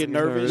And you ever get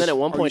nervous? then at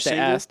one Are point you they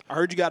single? asked, I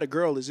heard you got a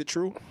girl. Is it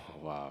true?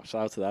 oh, "Wow,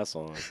 shout out to that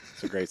song.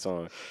 It's a great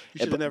song." You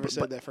should have never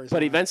said that first. But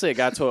time. eventually it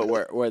got to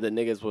it where the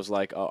niggas was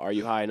like, oh, "Are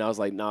you high?" And I was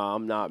like, "Nah,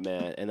 I'm not,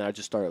 man." And I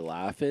just started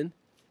laughing,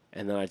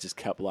 and then I just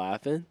kept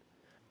laughing,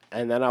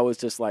 and then I was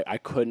just like, I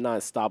could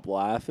not stop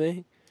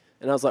laughing,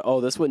 and I was like,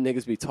 "Oh, this is what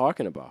niggas be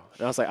talking about."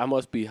 And I was like, I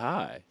must be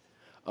high,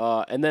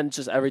 and then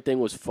just everything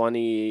was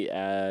funny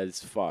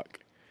as fuck.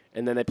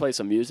 And then they played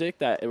some music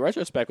that, in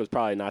retrospect, was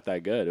probably not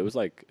that good. It was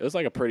like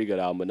a pretty good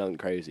album, but nothing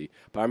crazy.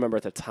 But I remember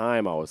at the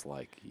time, I was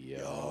like,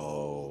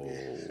 "Yo,"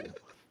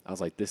 I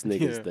was like, "This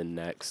nigga's the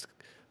next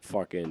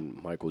fucking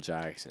Michael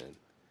Jackson,"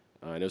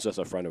 and it was just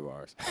a friend of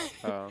ours.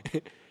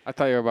 I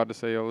thought you were about to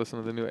say, "Yo, listen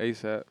to the new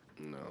ASAP."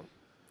 No.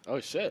 Oh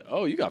shit.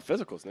 Oh, you got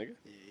physicals, nigga.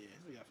 Yeah,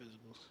 we got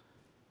physicals.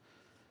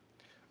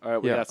 All right,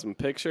 we Yeah. got some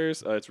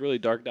pictures. It's really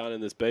dark down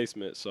in this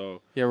basement,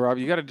 so. Yeah, Rob,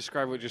 you got to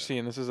describe what you're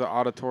seeing. This is an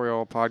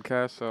auditorial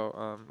podcast,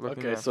 so looking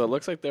Okay, at- so it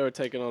looks like they were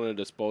taking on a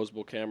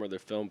disposable camera. Their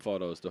film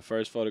photos. The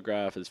first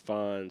photograph is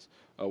Fonz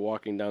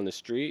walking down the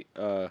street.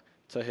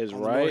 To his On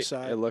the north right,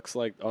 side. it looks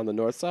like on the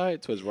north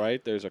side. To his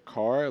right, there's a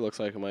car. It looks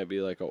like it might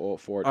be like an old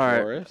Ford All right,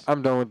 Taurus.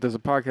 I'm done with this. The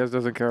podcast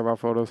doesn't care about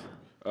photos.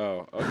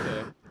 Oh,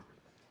 okay.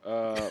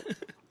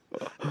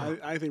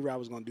 I think Rob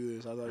was gonna do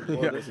this. I was like, Well,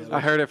 well, this is- I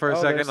heard it for a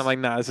Oh, second. there's- I'm like,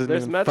 nah, this isn't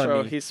There's even Metro.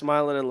 funny. He's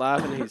smiling and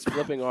laughing. He's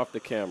flipping off the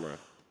camera.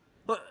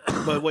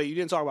 but wait, you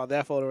didn't talk about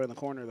that photo in the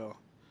corner though.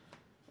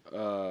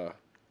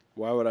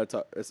 Why would I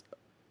talk? Is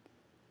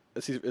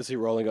he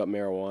rolling up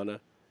marijuana?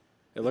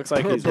 It looks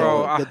like he's Bro,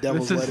 rolling, The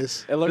devil's this is-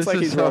 lettuce. it looks this like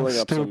is he's so rolling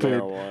up some stupid.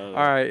 marijuana.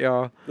 All right,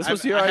 y'all. This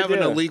was your I have an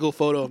idea. illegal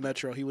photo of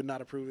Metro. He would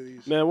not approve of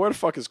these. Man, where the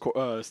fuck is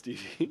Stevie?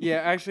 Yeah,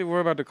 actually,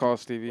 we're about to call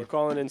Stevie. We're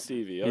calling in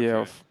Stevie. Okay.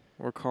 Yeah,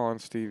 we're calling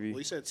Stevie. Well,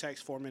 he said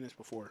text 4 minutes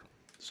before,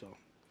 so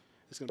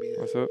it's gonna be.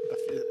 What's up?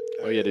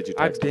 Oh yeah, did you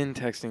I've text him?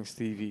 been texting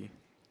Stevie.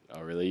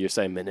 Oh really? You're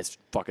saying minutes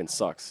fucking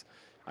sucks.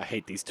 I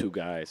hate these two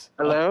guys.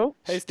 Hello?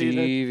 Hey Steven.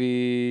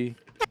 Stevie.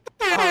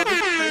 Oh, this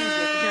is crazy.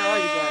 I can hear all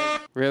you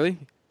guys. Really?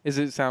 Does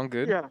it sound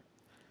good? Yeah.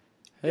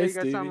 Hey Yeah, you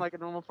guys Stevie. sound like a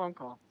normal phone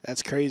call.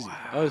 That's crazy.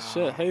 Oh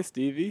shit. Hey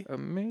Stevie.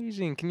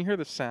 Amazing. Can you hear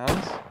the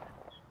sounds?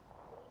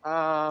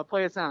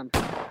 Play a sound.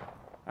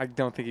 I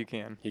don't think you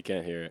can. He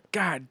can't hear it.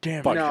 God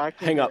damn Fuck. No, I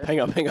can't hang up. hear it. Hang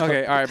up. Hang up.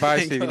 Okay, all right, bye,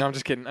 Hang Stevie. No, up. I'm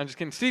just kidding. I'm just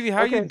kidding. Stevie,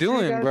 how Okay, you see you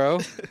doing, guys. bro?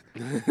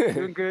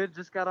 Doing good.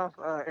 Just got off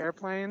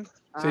airplane.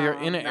 So you're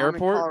in an now I'm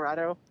airport?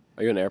 Colorado.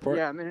 Are you in the airport?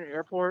 Yeah, I'm in an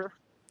airport.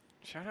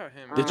 Shout out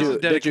him. Did This you is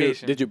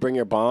dedication. did you bring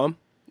your bomb?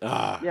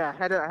 Ah. Yeah,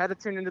 I had to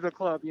tune into the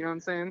club. You know what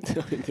I'm saying?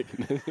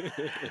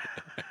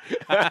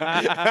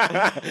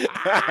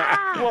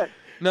 What?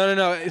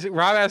 No.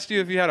 Rob asked you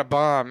if you had a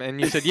bomb, and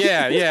you said,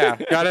 yeah.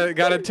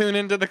 Gotta tune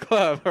into the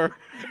club. Or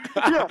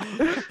Yeah,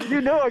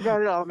 you know I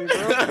got it on me,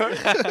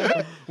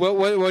 bro.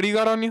 what do you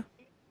got on you?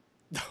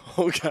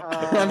 Oh god.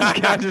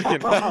 I'm just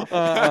kidding.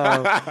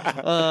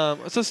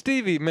 So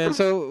Stevie, man,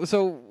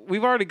 so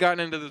we've already gotten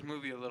into this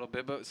movie a little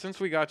bit, but since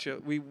we got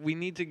you, we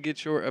need to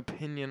get your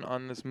opinion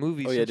on this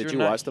movie. Oh, yeah, since did you're you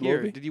not watch the here.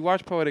 movie? Did you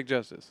watch Poetic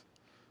Justice?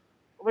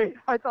 Wait,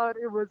 I thought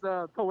it was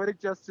Poetic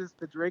Justice,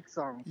 the Drake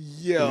song.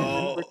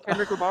 Yo. With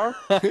Kendrick Lamar.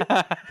 Very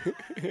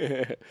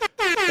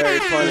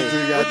funny.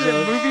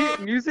 Was it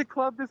music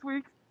club this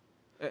week?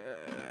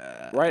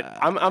 Right?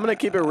 I'm gonna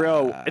keep it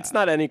real. It's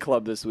not any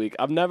club this week.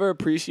 I've never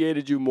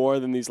appreciated you more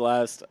than these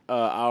last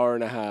hour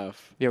and a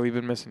half Yeah, we've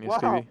been missing you, Wow.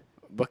 Stevie.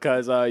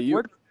 because you.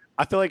 What-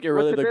 I feel like you're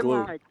What's really it the been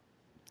glue. like?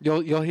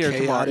 You'll hear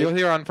tomorrow. Chaotic. You'll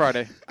hear on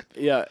Friday.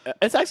 Yeah,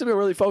 it's actually been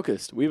really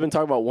focused. We've been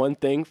talking about one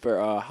thing for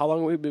how long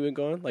have we been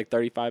going? Like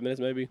 35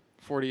 minutes, maybe.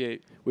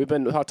 48. We've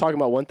been talking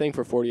about one thing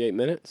for 48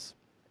 minutes.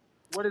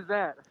 What is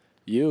that?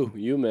 You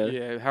man.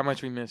 Yeah, how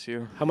much we miss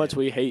you. How much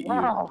we hate you.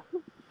 Wow.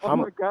 How Oh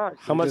my gosh.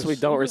 How much we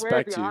don't Either way, I'd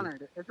respect be you.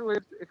 honored. If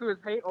it was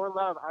hate or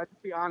love, I'd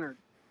just be honored.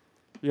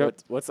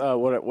 Yep. What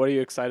are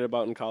you excited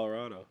about in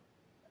Colorado?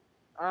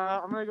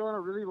 I'm gonna go on a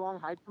really long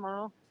hike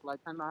tomorrow,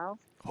 like 10 miles,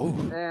 Oh.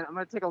 and I'm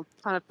gonna take a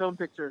ton of film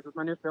pictures with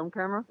my new film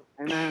camera,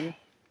 and then,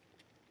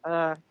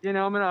 I'm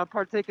gonna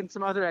partake in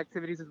some other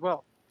activities as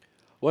well.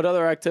 What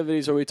other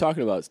activities are we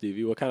talking about,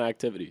 Stevie? What kind of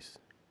activities?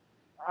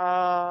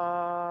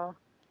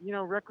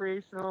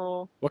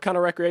 Recreational. What kind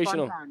of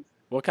recreational? Fun times.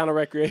 What kind of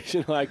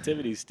recreational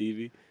activities,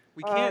 Stevie?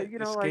 We can't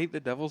like- escape the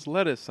devil's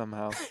lettuce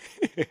somehow.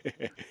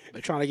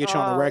 They're trying to get you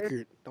on the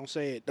record. Don't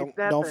say it. It's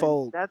that Don't thing.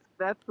 fold.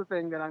 That's the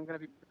thing that I'm gonna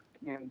be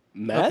And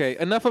Meth? Okay,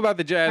 enough about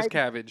the jazz I-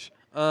 cabbage.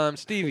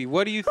 Stevie,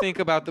 what do you think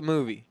about the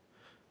movie?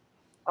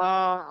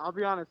 I'll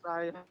be honest,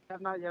 I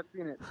have not yet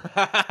seen it.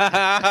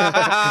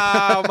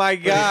 Oh my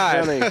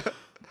God! Funny.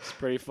 It's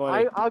pretty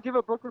funny. I'll give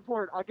a book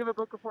report. I'll give a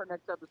book report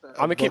next episode. I'm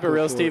gonna keep it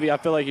real, Stevie. I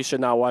feel like you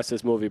should not watch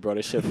this movie, bro.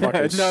 This shit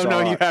fucking No,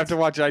 you sucks. have to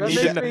watch it. I That need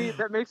makes, to know.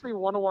 that makes me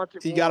want to watch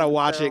it. You more, gotta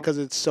watch so- it because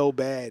it's so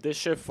bad. This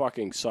shit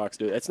fucking sucks,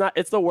 dude. It's not.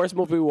 It's the worst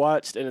movie we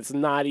watched, and it's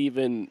not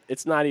even.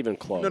 It's not even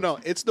close. No,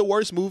 it's the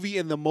worst movie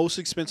and the most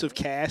expensive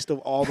cast of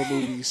all the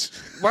movies.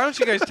 Why don't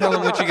you guys tell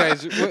him what you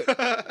guys?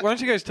 Why don't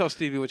you guys tell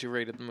Stevie what you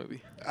rated the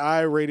movie?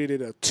 I rated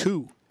it a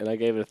 2. And I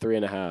gave it a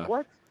 3.5.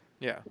 What?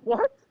 Yeah,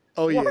 What?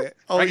 Oh yeah. What?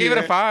 Oh, I gave it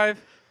yeah. a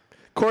 5.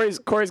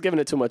 Corey's giving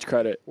it too much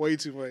credit. Way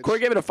too much. Corey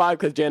gave it a 5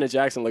 because Janet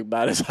Jackson looked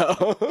bad as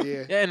hell.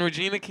 Yeah. Yeah, and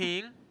Regina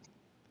King,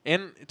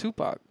 and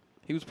Tupac.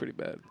 He was pretty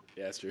bad.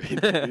 Yeah, that's true. He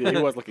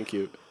was looking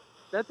cute.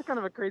 That's kind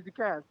of a crazy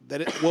cast.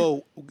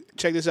 Whoa,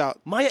 check this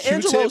out. Maya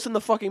Q-Tip- Angelou's in the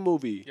fucking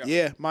movie.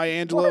 Yeah,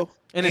 Maya Angelou.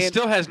 And it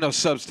still has no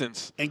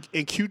substance. and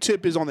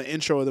Q-Tip is on the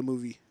intro of the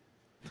movie.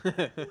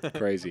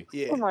 Crazy.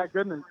 Yeah. Oh my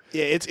goodness.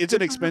 Yeah, it's an This is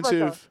like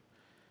expensive.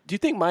 Do you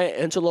think Maya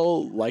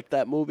Angelou liked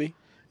that movie?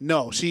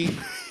 No, she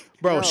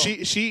bro, No.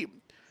 she She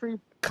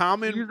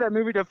Common used that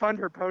movie to fund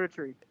her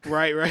poetry.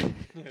 right.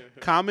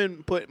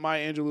 Common put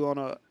Maya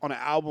Angelou on an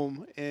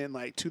album in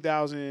like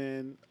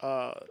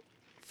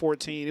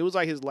 2014. It was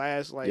like his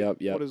last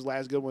Yep. one of his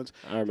last good ones.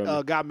 I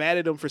remember. Got mad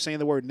at him for saying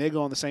the word nigga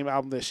on the same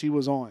album that she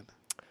was on.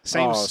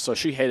 Same. So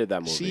she hated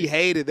that movie. She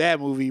hated that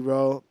movie,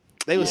 bro.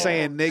 They was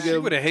saying She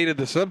nigga. would have hated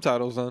the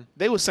subtitles on.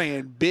 They was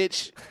saying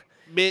bitch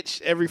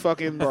every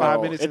fucking Bro,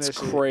 5 minutes. it's in that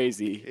shit.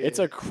 crazy. It's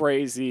a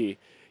crazy.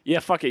 Yeah,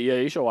 fuck it. Yeah,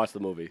 you should watch the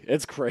movie.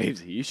 It's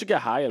crazy. You should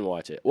get high and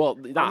watch it. Well,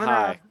 not gonna-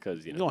 high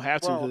because You don't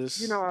have to Well,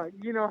 because you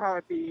know how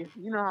it be.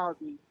 You know how it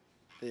be.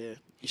 yeah.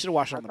 You should have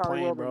watched it on the That's how it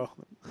plane, will bro.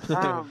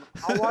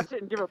 I'll watch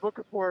it and give a book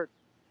report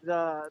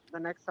the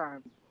next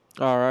time.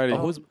 Alrighty.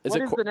 Oh, is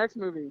What it? is the next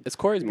movie? It's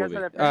Corey's You guys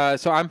movie. had that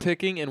So I'm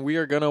picking, and we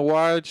are gonna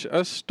watch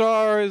A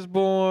Star Is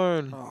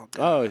Born. Oh,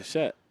 God. Oh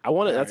shit! I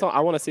want it. That's all.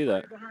 I want to see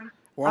that.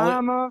 We're only-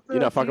 I'm off the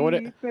You're not fucking with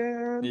it? deep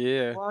end.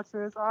 Yeah. Watch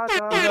this.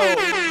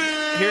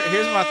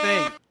 Here's my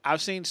thing.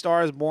 I've seen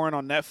Stars Born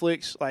on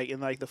Netflix, like in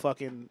like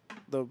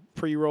the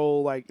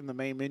pre-roll, like in the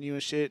main menu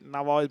and shit. And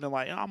I've always been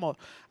like, I'm gonna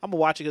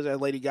watch it because there's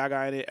Lady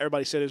Gaga in it.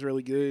 Everybody said it's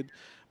really good,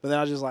 but then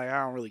I was just like,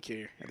 I don't really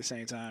care at the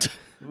same time.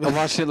 I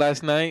watched it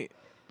last night,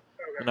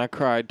 and I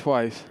cried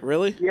twice.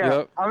 Really? Yeah,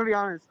 Yep. I'm gonna be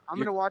honest. I'm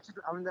gonna watch it.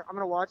 I'm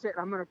gonna watch it, and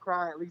I'm gonna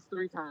cry at least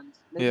 3 times,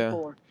 maybe Yeah.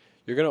 4.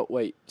 You're gonna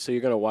wait. So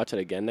you're gonna watch it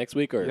again next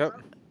week, or? Yep.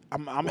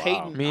 I'm Wow.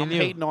 hating. Me and I'm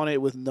you. hating on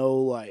it with no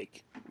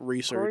like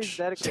Corey's research.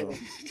 dedicated.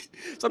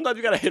 Sometimes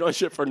you gotta hit on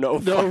shit for no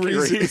fucking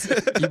reason.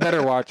 You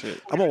better watch it.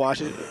 I'm gonna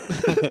watch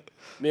it.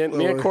 me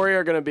and Corey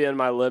are gonna be in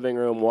my living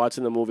room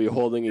watching the movie,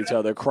 holding each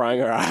other,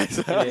 crying our eyes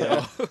out.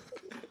 Yeah.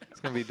 It's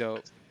gonna be dope.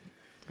 It's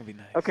gonna be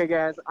nice. Okay,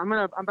 guys, I'm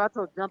about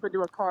to jump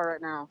into a car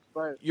right now,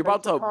 but You're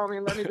thanks about for to- calling me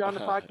and let me be on the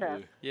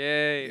podcast.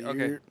 Yay.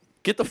 Okay.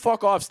 Get the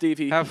fuck off,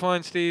 Stevie. Have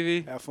fun,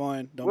 Stevie. Have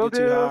fun. Don't Will get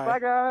too do. high. Bye,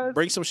 guys.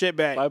 Bring some shit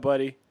back. Bye,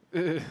 buddy.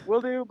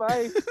 Will do.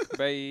 Bye.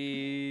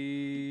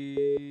 Bye.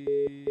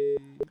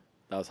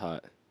 That was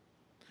hot.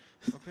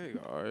 Okay, guys.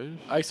 All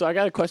right, so I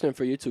got a question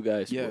for you two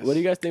guys. Yes. What do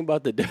you guys think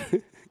about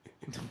the?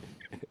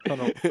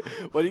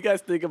 What do you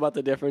guys think about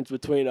the difference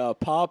between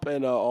pop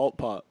and alt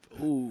pop?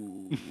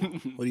 Ooh.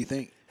 What do you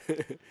think?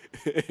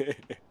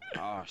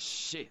 Oh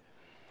shit.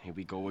 Here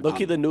we go again.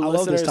 Look, the new I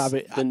love this listeners.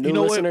 topic. The new You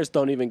know what? listeners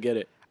don't even get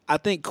it. I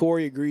think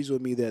Corey agrees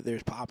with me that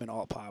there's pop and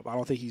alt pop. I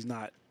don't think he's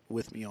not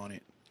with me on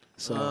it.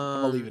 So I'm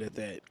gonna leave it at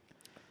that.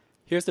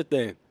 Here's the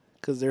thing.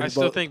 Because there's I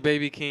still both. think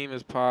Baby Keem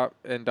is pop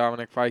and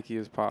Dominic Fike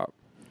is pop.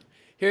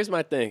 Here's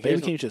my thing.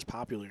 Baby Keem's just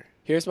popular.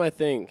 Here's my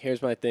thing.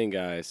 Here's my thing,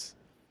 guys.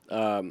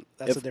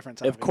 That's a different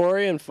topic. If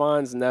Corey and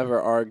Fonz never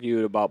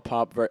argued about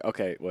pop,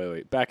 okay,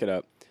 wait, back it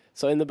up.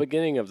 So in the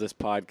beginning of this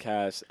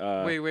podcast,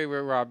 Wait,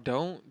 Rob.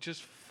 Don't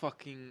just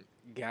fucking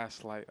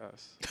gaslight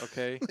us,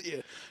 okay?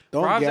 yeah.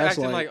 Don't Rob's gaslight.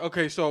 acting like,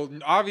 okay, so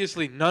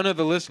obviously none of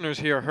the listeners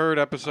here heard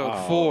episode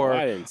Oh, 4.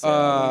 I didn't say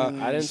that.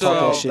 I didn't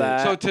so, say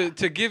that. So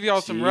to give y'all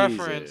some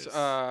reference, Jesus.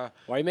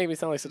 Why you make me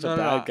sound like such a no,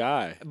 bad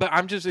guy? but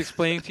I'm just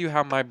explaining to you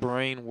how my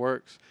brain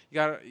works. You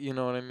gotta, you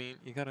know what I mean?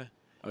 You gotta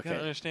Okay.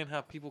 understand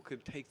how people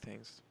could take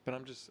things. But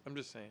I'm just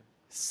saying.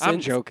 I'm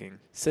joking.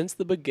 Since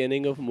the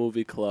beginning of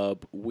Movie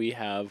Club, we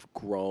have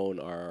grown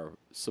our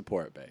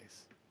support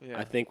base. Yeah,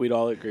 I think we'd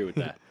all agree with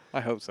that. I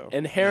hope so.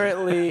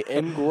 Inherently,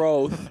 in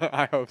growth,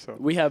 I hope so.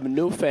 we have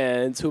new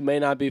fans who may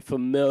not be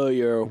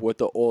familiar with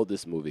the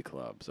oldest movie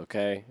clubs.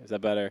 Okay, is that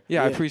better?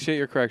 Yeah, I Yeah. appreciate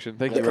your correction.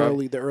 Thank the you, Rob.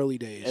 early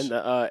days.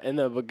 In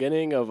the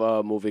beginning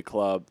of Movie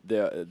Club,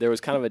 there was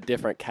kind of a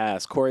different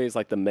cast. Corey is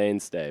like the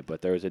mainstay,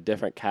 but there was a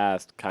different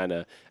cast kind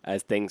of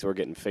as things were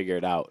getting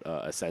figured out,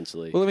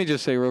 essentially. Well, let me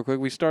just say real quick.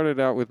 We started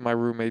out with my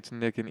roommates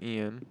Nick and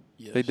Ian.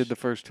 Yes. They did the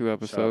first 2 Shout out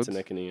episodes. to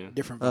Nick and Ian.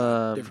 different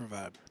vibe. Um, different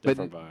vibe.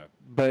 Different vibe.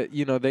 But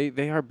you know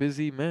they are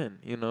busy men,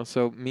 you know.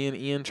 So me and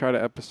Ian tried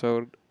an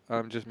episode,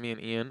 just me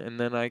and Ian, and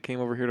then I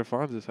came over here to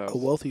Fonz's house. A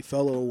wealthy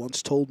fellow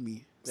once told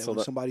me That So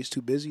when somebody's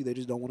too busy, they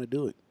just don't want to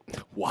do it.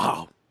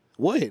 Wow.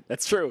 What?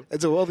 That's true.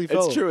 It's a wealthy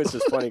fellow. It's true. It's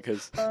just funny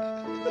because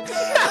that's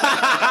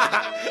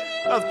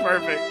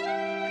perfect.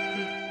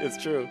 It's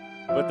true.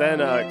 But then,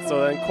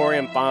 so then Corey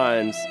and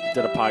Fonz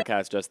did a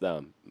podcast, just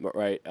them,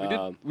 right?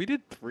 We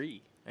did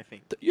 3, I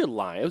think. You're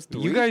lying. It was 3.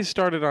 You guys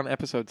started on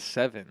episode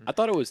 7. I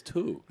thought it was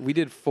 2. We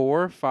did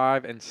 4,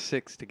 5, and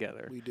 6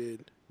 together. We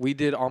did. We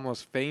did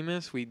Almost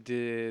Famous. We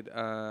did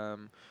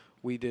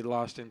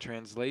Lost in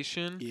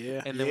Translation.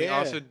 Yeah. And then we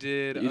also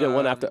did. You did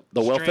one after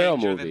the Will Ferrell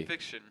Stranger movie. Than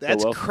Fiction.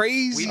 That's Will-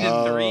 crazy. We did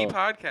 3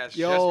 podcasts,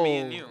 just me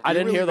and you. I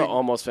didn't really hear the been-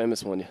 Almost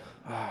Famous one.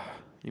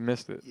 You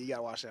missed it. You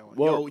gotta watch that one.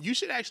 Well- Yo, you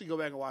should actually go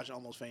back and watch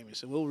Almost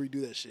Famous, and we'll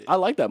redo that shit. I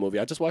like that movie.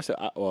 I just watched it.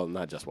 Well,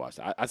 not just watched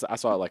it. I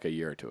saw it like a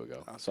year or 2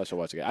 ago. So I should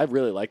watch it again. I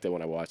really liked it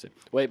when I watched it.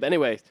 But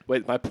anyway,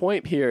 my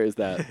point here is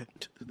that.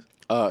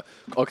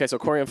 Okay, so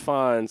Corey and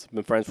Fonz have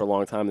been friends for a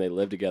long time. They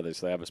live together,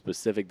 so they have a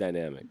specific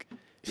dynamic.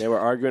 They were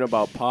arguing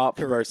about pop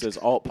versus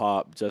alt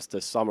pop, just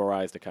to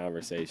summarize the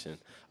conversation.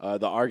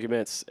 The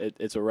arguments,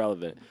 it's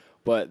irrelevant.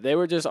 But they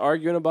were just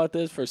arguing about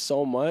this for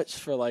so much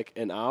for like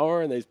an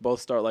hour, and they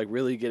both start like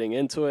really getting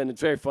into it. And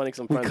it's very funny.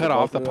 Some We friends cut of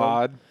off both the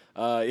of them.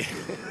 pod.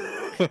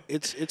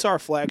 It's our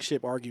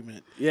flagship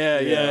argument. Yeah.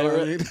 You know what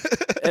I mean?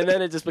 And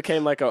then it just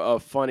became like a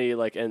funny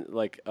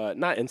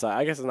not inside.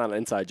 I guess it's not an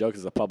inside joke.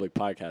 It's a public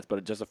podcast,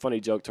 but just a funny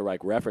joke to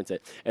like reference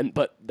it.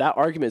 But that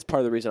argument is part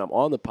of the reason I'm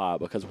on the pod,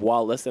 because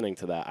while listening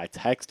to that, I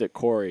texted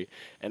Corey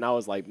and I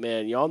was like,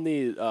 man, y'all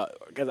need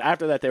because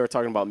after that they were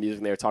talking about music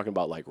and they were talking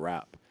about like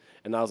rap.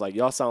 And I was like,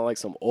 y'all sound like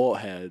some old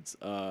heads.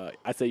 I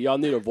said, y'all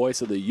need a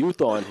voice of the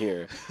youth on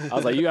here. I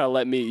was like, you gotta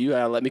let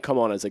me come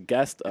on as a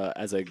guest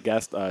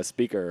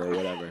speaker or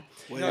whatever.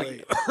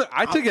 Wait.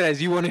 I took it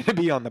as you wanted to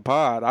be on the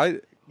pod.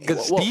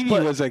 Because Well, Stevie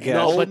but- was a guest.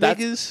 No, Old but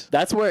niggas?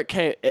 that's where it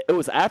came. It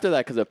was after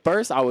that, because at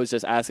first I was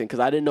just asking because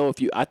I didn't know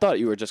I thought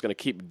you were just going to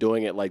keep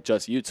doing it like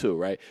just you two,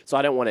 right? So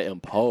I didn't want to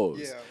impose.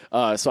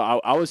 Yeah. So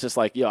I was just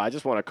like, yo, I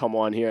just want to come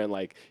on here and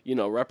like,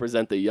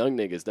 represent the young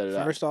niggas.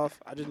 First off,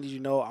 I just need you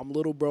to know I'm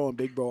little bro and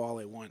big bro all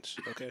at once.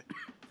 Okay,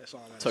 that's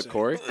all I gotta to say.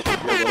 Corey, your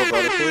little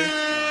brother Corey.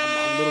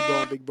 I'm little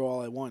bro and big bro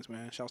all at once,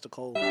 man. Shouts to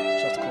Cole.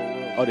 Shouts to Cole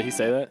World. Oh, did he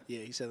say that? Yeah,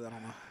 he said that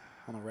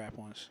on a rap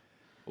once.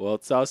 Well,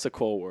 it sounds a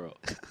cool world.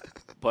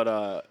 But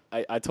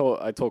I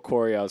told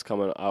Corey I was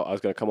going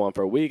to come on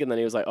for a week, and then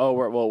he was like,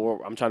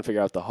 oh, I'm trying to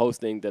figure out the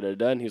hosting,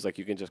 And he was like,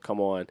 you can just come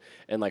on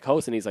and like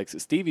host. And he's like,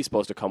 Stevie's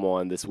supposed to come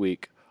on this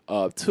week,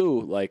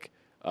 too, like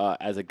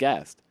as a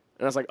guest.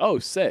 And I was like, oh,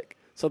 sick.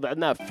 So in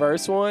that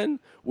first one,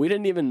 we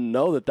didn't even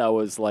know that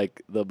was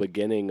like the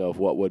beginning of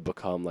what would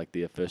become like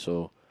the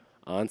official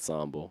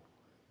ensemble,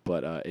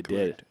 but it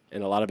did,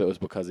 and a lot of it was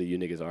because of you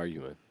niggas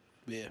arguing.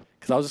 Yeah.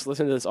 Because I was just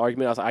listening to this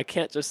argument. I was like, I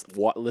can't just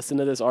listen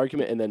to this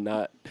argument and then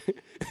not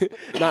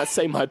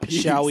say my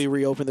piece. Shall we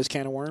reopen this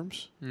can of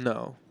worms?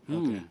 No.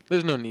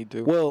 There's no need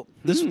to. Well,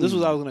 this was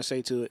what I was going to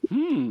say to it.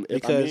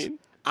 Because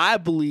I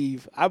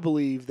believe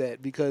that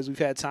because we've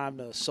had time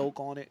to soak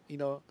on it,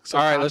 All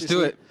right, let's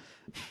do it.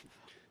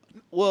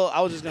 Well,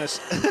 I was just going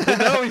to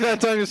No, we got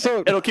time to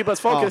soak. It'll keep us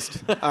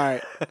focused. All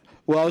right.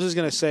 Well, I was just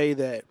going to say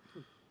that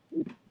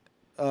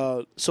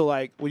so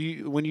like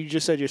when you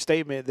just said your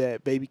statement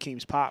that Baby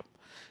Keem's pop,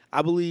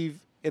 I believe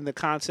in the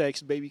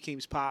context Baby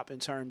Keem's pop in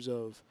terms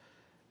of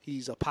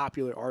he's a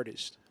popular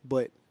artist.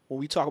 But when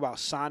we talk about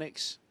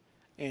sonics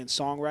and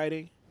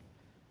songwriting,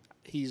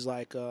 he's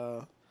like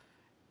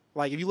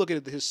if you look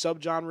at his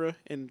subgenre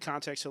in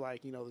context of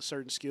like, the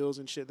certain skills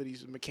and shit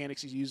that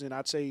mechanics he's using,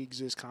 I'd say he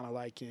exists kind of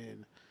like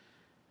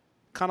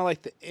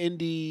the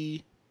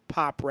indie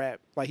pop rap.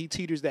 Like he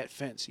teeters that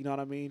fence, you know what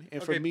I mean?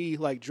 And for me,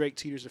 like Drake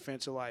teeters the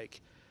fence of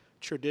like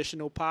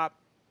traditional pop,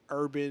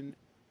 urban,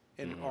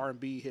 and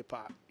R&B hip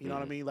hop. You know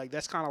what I mean? Like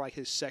that's kind of like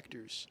his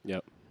sectors.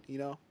 Yep.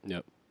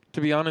 Yep.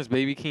 To be honest,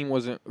 Baby Keem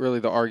wasn't really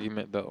the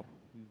argument though.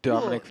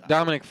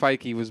 Dominic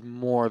Fike was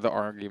more the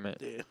argument.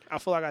 Yeah. I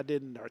feel like I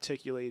didn't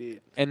articulate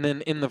it. And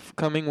then in the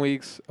coming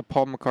weeks, a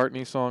Paul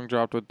McCartney song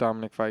dropped with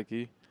Dominic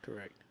Fike.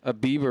 Correct. A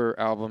Bieber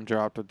album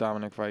dropped with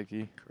Dominic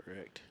Fike.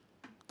 Correct.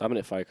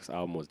 Dominic Fike's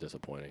album was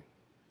disappointing.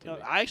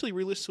 I actually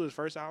re-listened to his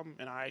first album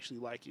and I actually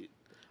like it.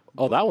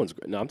 Oh, that one's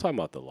great. No, I'm talking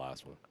about the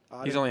last one.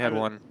 He's only had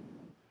one.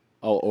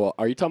 Oh,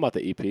 are you talking about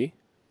the EP?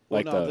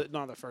 Well,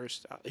 no, the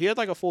first. He had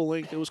like a full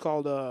length. It was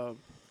called.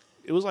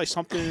 It was like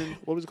something.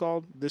 What was it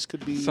called? This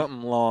could be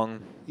Something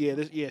long. Yeah.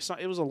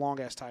 It was a long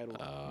ass title.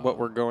 What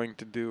we're going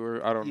to do,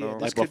 or I don't know.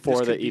 like this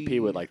before could the EP be-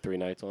 with like 3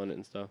 Nights on it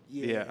and stuff.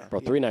 Yeah.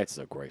 Bro, 3 Nights is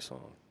a great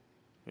song.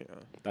 Yeah.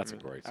 That's a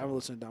great I haven't song.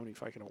 listened to Dominic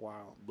Fike in a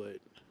while, but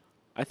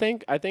I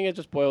think it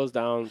just boils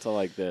down to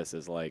like this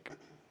is like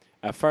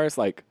at first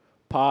like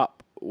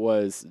pop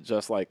was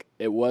just like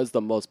it was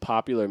the most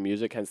popular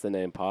music, hence the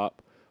name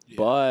pop. Yeah.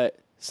 But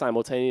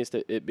simultaneous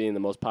to it being the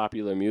most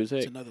popular music,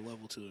 it's another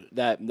level to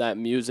it. that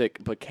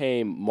music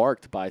became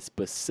marked by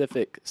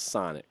specific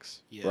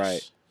sonics, Yes.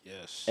 right?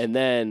 Yes. And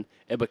then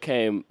it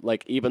became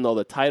like even though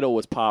the title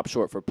was pop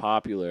short for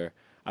popular,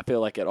 I feel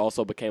like it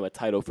also became a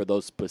title for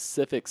those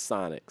specific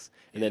sonics.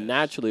 And then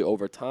naturally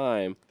over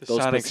time, The those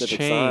Sonics specific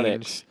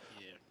changed sonics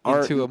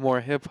aren't into a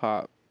more hip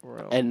hop.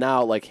 realm. And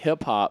now like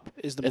hip hop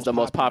Is is the the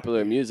most popular popular,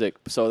 yeah. music.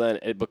 So then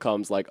it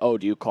becomes like, oh,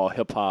 do you call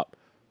hip hop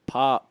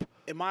pop?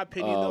 In my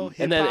opinion, though, hip-hop,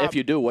 And then if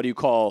you do, what do you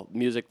call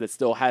music that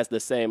still has the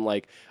same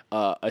like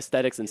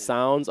aesthetics and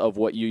sounds of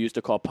what you used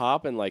to call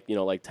pop and like, you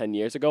know, like 10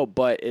 years ago,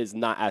 but is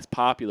not as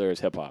popular as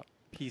hip hop?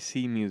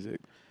 PC music.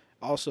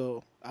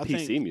 also, I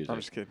PC think music. I'm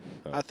just kidding.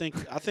 I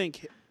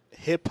think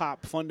hip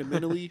hop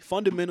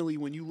fundamentally,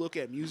 when you look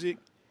at music,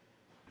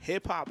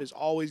 hip hop is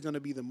always going to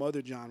be the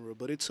mother genre.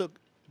 But it took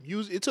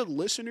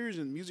listeners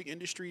and music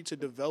industry to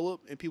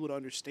develop and people to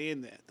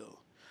understand that, though.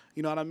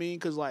 You know what I mean?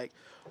 Because like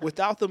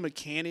without the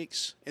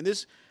mechanics, and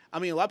this, I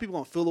mean, a lot of people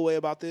gonna feel the way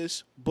about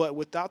this, but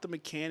without the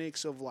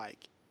mechanics of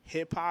like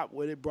hip hop,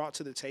 what it brought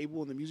to the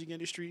table in the music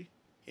industry,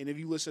 and if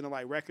you listen to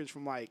like records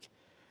from like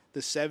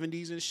the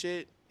 '70s and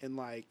shit, and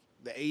like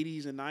the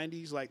 '80s and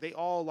 '90s, like they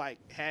all like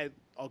had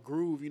a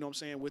groove, you know what I'm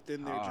saying,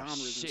 within their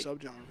genres and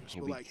subgenres.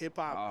 But like hip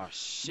hop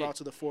brought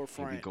to the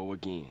forefront. Here we go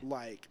again.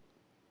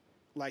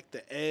 Like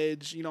the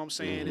edge, you know what I'm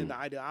saying, and the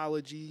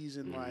ideologies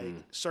and like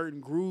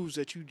certain grooves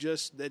that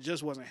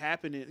just wasn't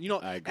happening. You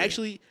know,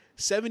 actually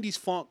 70s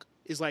funk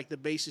is like the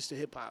basis to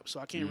hip hop,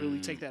 so I can't really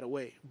take that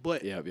away.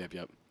 But Yep.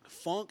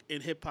 funk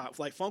and hip hop,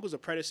 like funk was a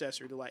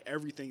predecessor to like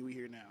everything we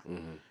hear now.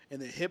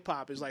 And then hip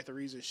hop is like the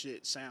reason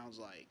shit sounds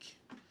like,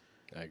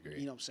 I agree.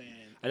 you know what I'm saying?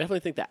 I definitely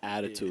think the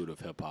attitude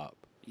of hip hop,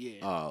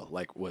 Yeah.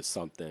 like was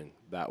something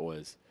that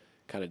was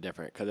kind of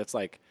different because it's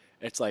like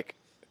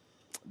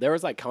there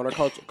was like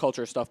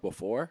counterculture stuff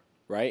before,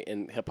 right?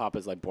 And hip hop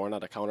is like born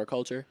out of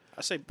counterculture.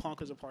 I say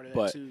punk is a part of that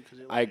But too. Cause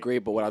I agree.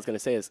 But what I was gonna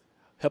say is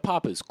hip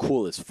hop is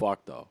cool as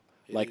fuck though.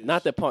 Like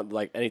not that punk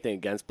like anything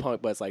against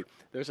punk, but it's like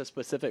there's a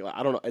specific like,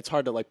 I don't know. It's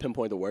hard to like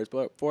pinpoint the words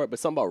for it, but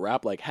something about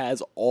rap like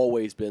has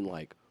always been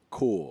like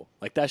cool.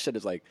 Like that shit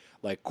is like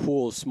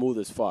cool, smooth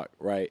as fuck,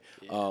 right?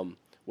 Yeah.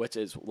 Which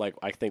is like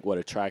I think what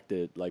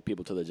attracted like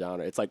people to the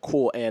genre. It's like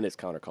cool and it's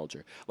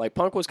counterculture. Like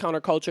punk was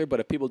counterculture, but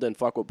if people didn't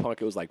fuck with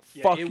punk, it was like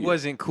fuck It you.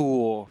 wasn't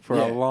cool for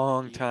a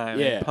long time.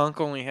 Yeah. And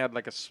punk only had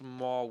like a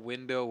small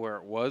window where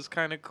it was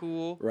kind of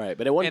cool. Right,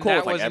 but it wasn't And cool that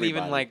with like wasn't everybody.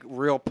 even like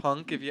real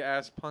punk if you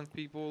ask punk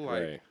people.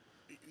 Like, Right.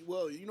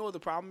 Well, you know what the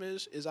problem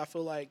is I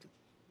feel like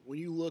when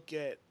you look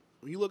at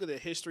the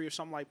history of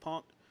something like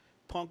punk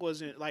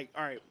wasn't like,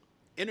 all right,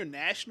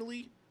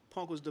 internationally,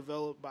 punk was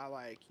developed by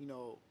like, you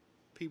know,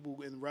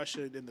 people in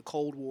Russia in the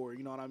Cold War,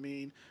 you know what I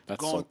mean? That's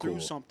going so through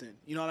cool. something.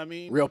 You know what I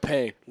mean? Real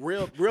pain.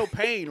 Real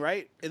pain,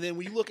 right? And then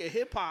when you look at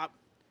hip hop,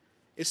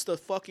 it's the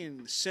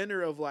fucking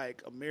center of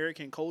like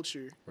American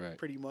culture, Right.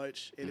 pretty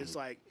much. And it's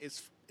like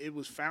it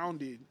was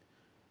founded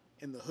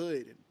in the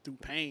hood and through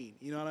pain.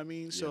 You know what I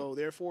mean? So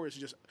therefore, it's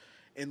just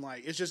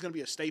gonna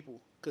be a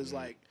staple because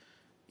like,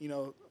 you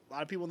know, a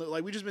lot of people know,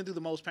 like we just been through the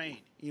most pain.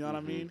 You know what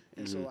I mean?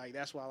 And so like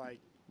that's why like,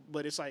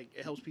 but it's like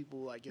it helps people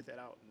like get that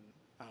out. And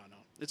I don't know.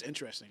 It's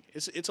interesting.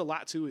 It's a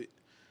lot to it.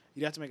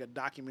 You'd have to make a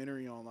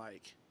documentary on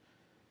like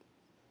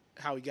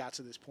how he got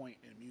to this point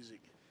in music.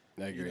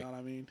 I agree. You know what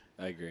I mean?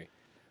 I agree.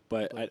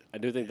 But I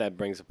do think that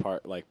brings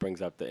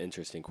up the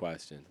interesting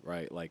question,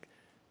 right? Like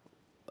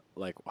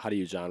how do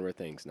you genre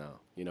things now?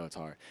 You know, it's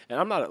hard. And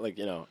I'm not like,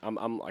 you know, I'm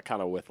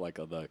kind of with like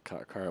the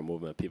current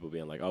movement of people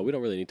being like, oh, we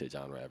don't really need to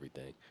genre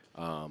everything.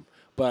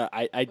 But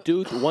I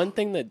do one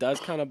thing that does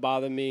kind of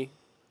bother me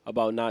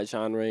about not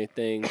genreing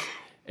things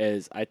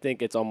is I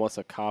think it's almost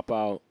a cop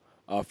out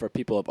for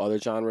people of other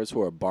genres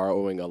who are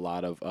borrowing a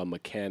lot of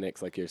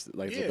mechanics, it's a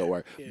good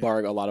word,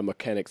 borrowing a lot of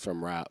mechanics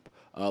from rap.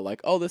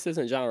 Like, oh, this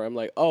isn't genre. I'm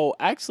like, oh,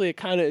 actually, it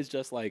kind of is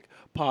just like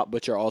pop,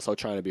 but you're also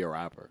trying to be a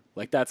rapper.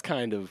 Like, that's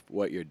kind of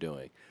what you're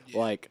doing. Yeah.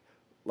 Like,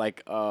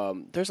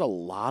 there's a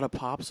lot of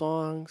pop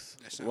songs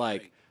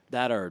like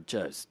that are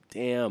just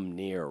damn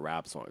near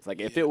rap songs.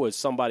 Like, if it was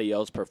somebody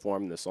else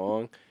performing the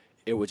song,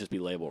 it would just be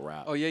labeled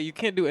rap. oh yeah, you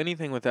can't do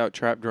anything without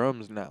trap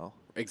drums now.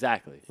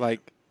 Exactly.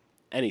 Like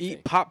anything.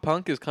 Pop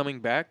punk is coming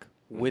back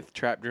with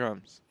trap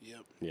drums. Yep.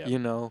 Yep. You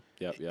know.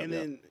 Yep. And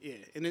then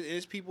and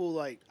it's people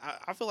like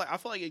I feel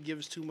like it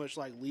gives too much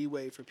like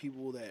leeway for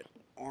people that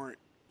aren't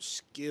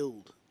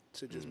skilled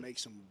to just make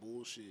some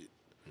bullshit.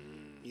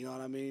 You know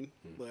what I mean?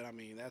 But I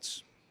mean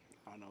that's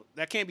I don't know.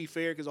 That can't be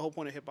fair because the whole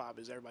point of hip hop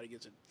is everybody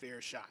gets a fair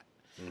shot.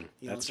 You know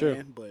That's what I'm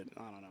true. saying?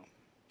 But I don't know.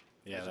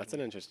 Yeah, that's an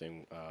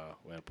interesting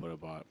way to put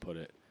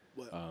it.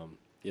 But,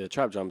 Yeah, the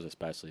trap drums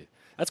especially.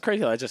 That's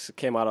crazy. That just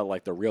came out of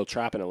like the real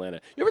trap in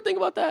Atlanta. You ever think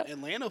about that?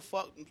 Atlanta,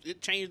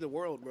 it changed the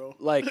world, bro.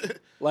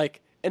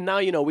 Like, and now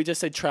you know we just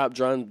say trap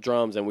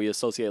drums and we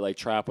associate like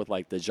trap with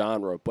like the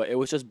genre, but it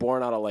was just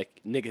born out of like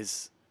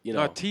niggas, you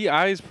know. No,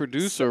 T.I.'s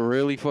producer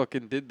really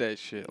fucking did that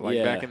shit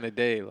back in the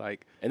day,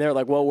 like. And they're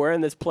like, well, we're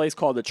in this place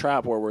called the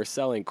Trap where we're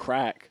selling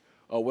crack.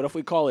 Oh, what if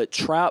we call it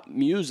trap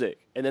music?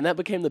 And then that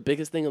became the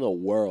biggest thing in the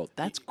world.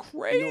 That's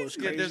crazy. You know what's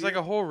Yeah, there's like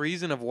a whole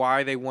reason of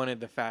why they wanted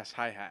the fast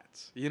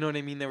hi-hats. You know what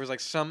I mean? There was like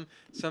some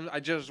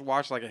I just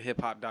watched like a hip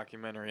hop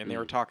documentary and they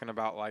were talking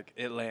about like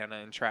Atlanta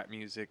and trap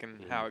music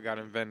and how it got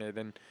invented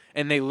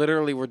and they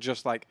literally were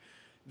just like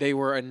they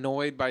were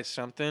annoyed by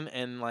something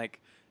and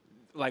like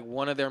like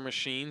one of their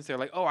machines. They're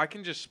like, oh, I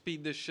can just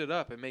speed this shit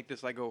up and make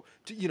this like go,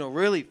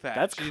 really fast.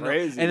 That's you know?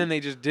 crazy. And then they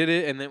just did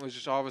it, and then it was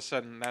just all of a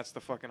sudden that's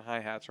the fucking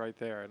hi-hats right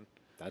there, and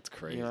That's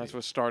crazy. you know that's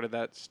what started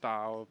that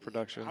style of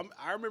production.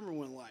 I remember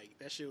when like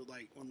that shit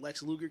like when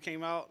Lex Luger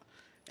came out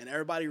and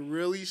everybody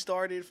really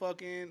started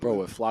fucking Bro,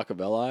 with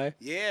Flockavelli?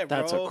 yeah, bro.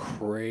 That's a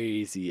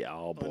crazy When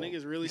album.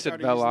 niggas really You said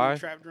started using Belli? the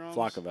trap drums.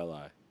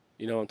 Flockavelli.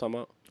 You know what I'm talking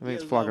about? I think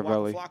it's it was,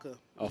 Flockavelli. Flocka.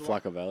 Oh,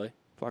 Flockavelli?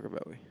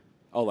 Flockavelli.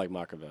 Oh, like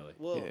Machiavelli.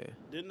 Well, Yeah.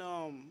 didn't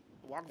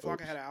Waka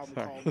Flocka had an album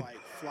Sorry. called like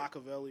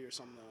Flockavelli or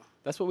something?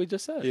 That's what we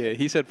just said. Yeah,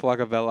 he said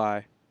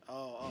Flockavelli.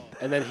 Oh.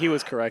 And then he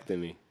was correcting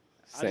me,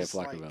 I saying just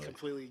like Flockavelli.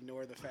 completely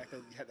ignored the fact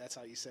that that's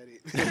how you said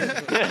it.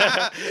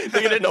 Nigga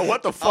didn't know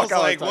what the fuck I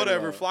was like, talking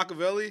whatever, about.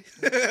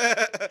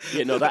 Flockavelli.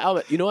 Yeah, no, that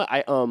album. You know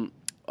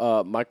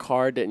what? My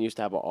car didn't used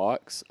to have an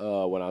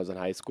aux when I was in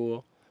high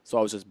school, so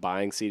I was just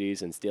buying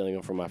CDs and stealing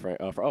them from my friend.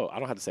 I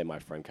don't have to say my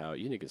friend Kyle.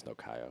 You niggas know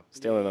Kyle.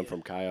 Stealing them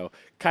from Kyle.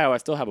 Kyle, I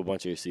still have a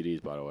bunch of your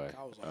CDs, by the way.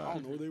 I was like, I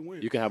don't know where they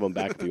went. You can have them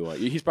back if you want.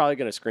 He's probably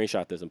gonna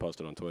screenshot this and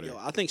post it on Twitter. Yo,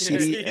 I think He's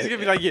CD. gonna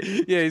be like,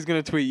 yeah, he's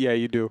gonna tweet, yeah,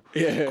 you do.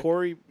 Yeah.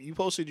 Corey, you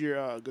posted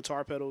your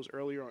guitar pedals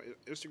earlier on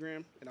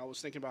Instagram, and I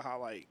was thinking about how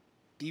like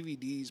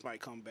DVDs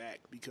might come back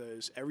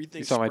because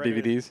everything's You saw my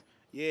spread- DVDs?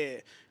 Yeah,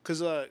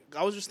 because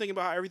I was just thinking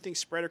about how everything's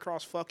spread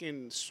across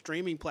fucking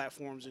streaming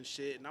platforms and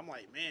shit, and I'm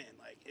like, man,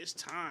 like it's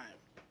time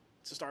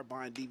to start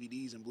buying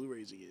DVDs and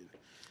Blu-rays again.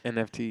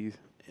 NFTs.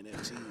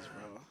 NFTs,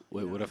 bro.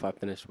 Wait, what if I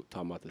finish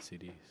talking about the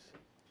CDs?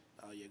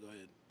 Oh yeah, go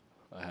ahead.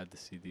 I had the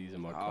CDs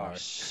in my Oh car.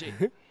 shit!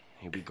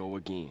 Here we go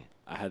again.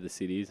 I had the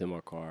CDs in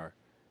my car,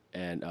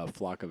 and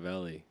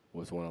Flockavelli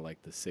was one of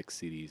like the 6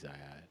 CDs I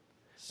had.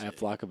 I had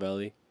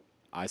Flockavelli,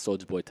 I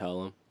Soulja Boy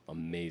Tell 'Em,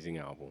 amazing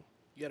album.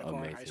 You had a car in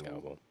high Amazing school?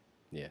 album.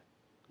 Yeah,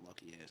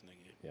 Lucky ass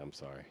nigga. yeah, I'm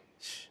sorry.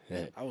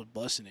 I was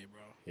busting it,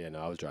 bro. Yeah, no,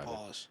 I was driving.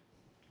 Pause.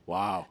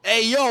 Wow.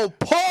 Hey yo,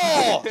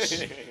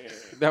 pause.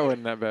 That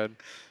wasn't that bad.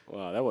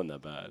 Wow, that wasn't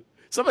that bad.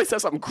 Somebody said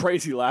something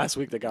crazy last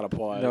week that got a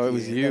pause. No, it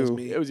was Yeah, that was you.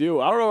 me. It was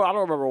you. I don't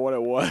remember what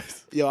it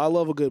was. Yo, I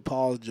love a good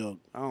pause joke.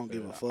 I don't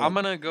give a fuck. I'm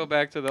gonna go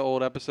back to the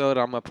old episode.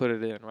 I'm gonna put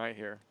it in right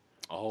here.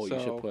 Oh, you So-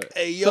 should put.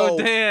 Hey yo, So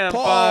damn,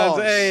 pause.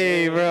 Fonz.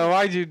 Hey, bro,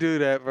 why'd you do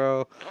that,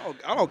 bro?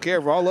 I don't care,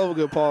 bro. I love a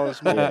good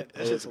pause, man. Yeah, That it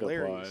shit's was a good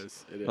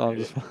hilarious. pause. I'm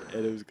just-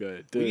 It was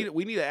good. Dude,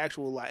 We need an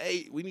actual like,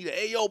 hey, we need a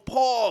hey yo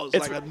pause,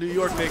 It's- like a New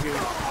York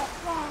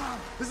nigga.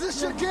 Is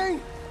this your game?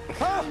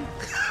 Huh?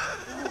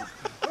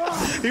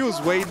 He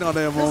was waiting on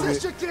that Is moment.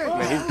 this your game?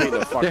 man, he's beating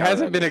the fuck There out of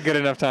hasn't that been a good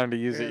enough time to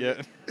use it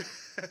yet.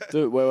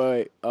 Dude,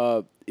 wait.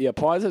 Yeah,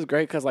 pause is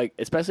great because, like,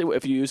 especially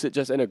if you use it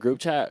just in a group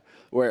chat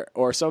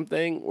or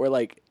something where,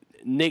 like,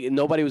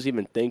 nobody was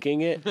even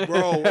thinking it.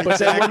 Bro, But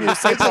then when you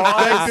say it's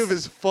pause, effective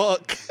as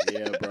fuck.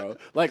 yeah, bro.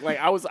 Like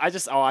I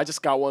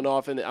just got one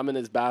off, and I'm in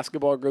this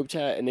basketball group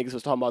chat, and niggas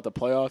was talking about the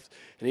playoffs,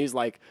 and he's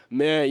like,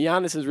 man,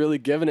 Giannis is really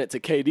giving it to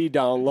KD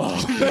down low.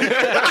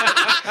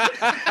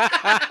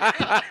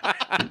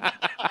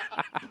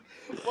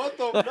 What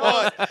the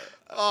fuck?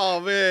 Oh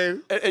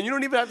man. and you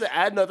don't even have to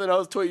add nothing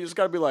else to it. You just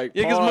gotta be like,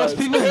 Yeah, because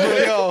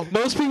pause.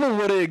 most people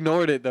would have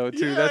ignored it though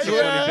too. That's the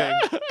funny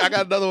thing. I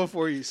got another one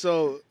for you.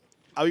 So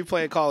I'll be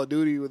playing Call of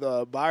Duty with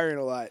Byron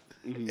a lot,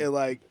 and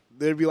like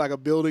there'd be like a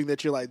building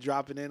that you're like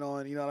dropping in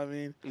on. You know what I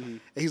mean? And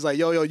he's like,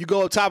 yo, you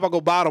go up top, I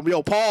go bottom.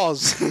 Yo,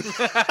 pause.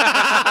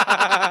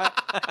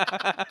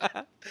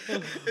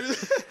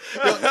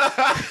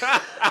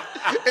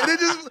 And it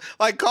just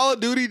like Call of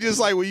Duty, just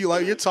like when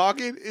you're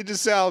talking, it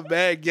just sounds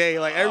mad gay.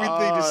 Like everything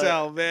just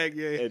sounds mad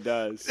gay. It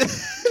does.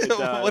 It does.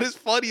 But it's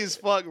funny as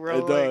fuck, bro.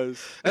 It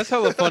does. That's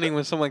hella funny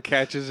when someone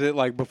catches it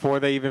like before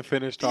they even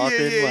finish talking.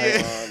 Yeah, like,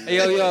 yeah.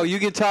 hey, yo, you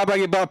get top, I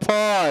get about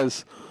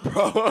pause.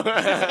 Word.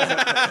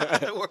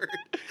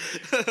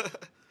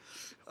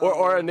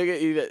 Or a nigga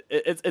either.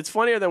 It's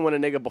funnier than when a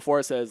nigga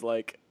before says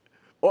like.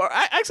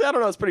 Actually, I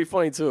don't know. It's pretty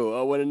funny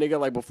too. When a nigga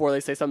like before they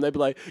say something, they be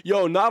like,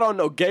 "Yo, not on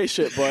no gay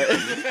shit," but,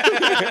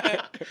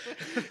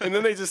 and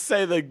then they just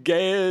say the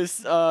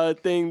gayest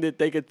thing that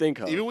they could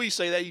think of. Even when you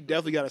say that, you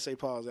definitely gotta say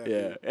pause after.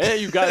 Yeah,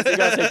 and you gotta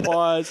say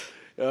pause.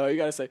 You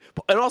gotta say,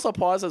 and also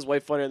pause is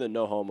way funnier than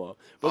no homo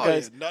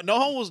because no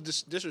homo was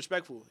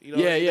disrespectful. You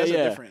know, yeah, that's a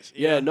difference.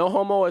 Yeah, You know? no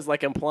homo is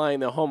like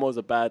implying that homo is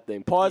a bad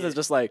thing. Pause is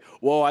just like,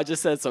 whoa, I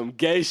just said some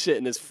gay shit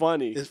and it's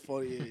funny. It's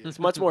funny. Yeah, It's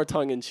much more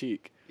tongue in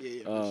cheek.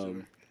 yeah, for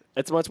sure.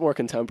 It's much more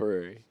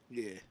contemporary.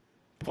 Yeah.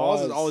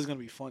 Pause is always gonna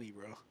be funny,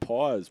 bro.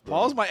 Pause, bro.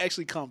 Pause might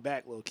actually come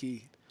back low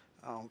key.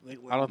 I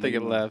don't think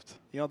it left.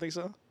 You don't think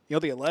so? You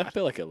don't think it I left?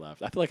 feel like it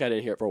left. I feel like I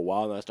didn't hear it for a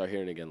while, and I started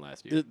hearing it again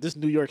last year. This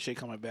New York shit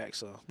coming back,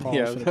 so pause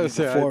Yeah, for the that's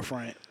it.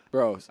 forefront.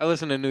 Bro, I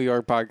listen to New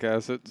York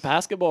podcasts. It's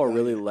basketball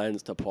really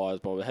lends to pause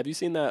moment. Have you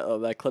seen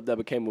that clip that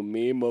became a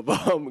meme of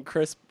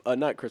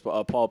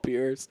Paul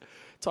Pierce?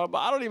 Talking about,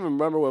 I don't even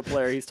remember what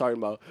player he's talking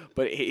about,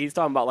 but he's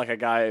talking about like a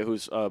guy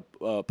whose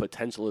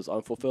potential is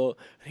unfulfilled.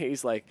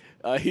 He's like,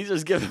 he's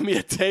just giving me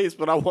a taste,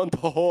 but I want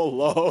the whole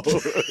load.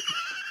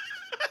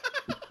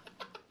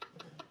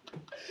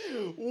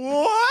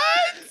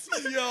 What?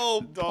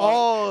 Yo,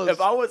 pause.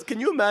 If I was, can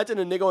you imagine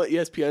a nigga on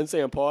ESPN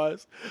saying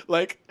pause?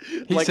 Like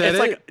said it's it?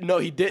 like no,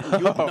 he didn't.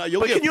 No,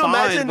 you'll but get can you fined,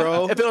 imagine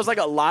bro. if it was like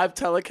a live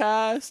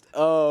telecast,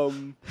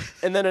 and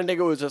then a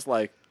nigga was just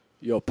like,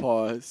 "Yo,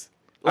 pause."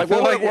 Like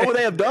feel what would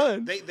they have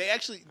done? They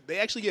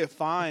actually get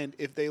fined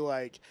if they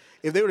were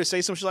to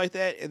say some shit like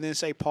that and then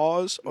say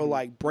pause or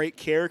like break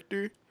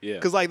character. Yeah.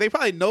 Because like they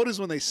probably notice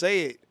when they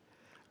say it,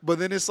 but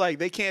then it's like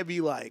they can't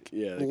be like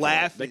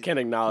laughing. They can't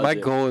acknowledge My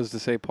it. goal is to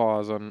say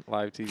pause on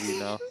live TV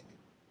now.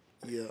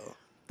 Yo,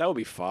 That would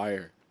be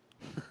fire.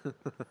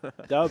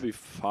 That would be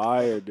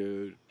fire,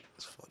 dude.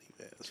 that's funny,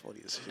 man. That's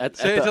funny as shit.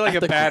 Say it to like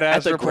a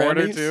badass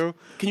reporter Grammys? too.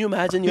 Can you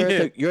imagine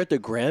you're at the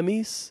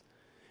Grammys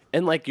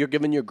and like you're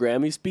giving your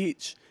Grammy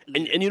speech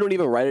and you don't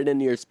even write it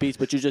into your speech,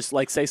 but you just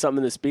like say something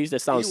in the speech that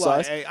sounds You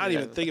like, sus. hey, I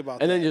didn't even think about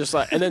that. And then you're just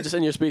like, and then just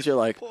in your speech you're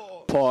like,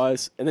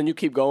 pause, and then you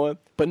keep going,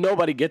 but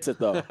nobody gets it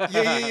though.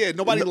 yeah.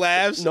 Nobody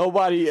laughs.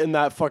 Nobody in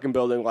that fucking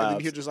building And then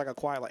laughs. you're just like a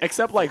quiet like.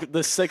 Except like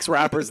the 6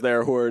 rappers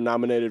there who are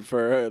nominated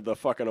for the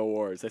fucking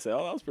awards. They say,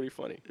 "Oh, that was pretty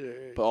funny." Yeah.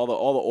 But all the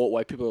old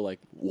white people are like,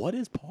 "What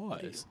is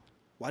pause?"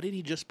 Why didn't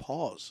he just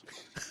pause?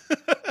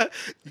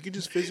 You can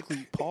just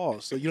physically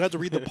pause, so you don't have to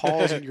read the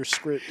pause in your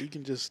script. You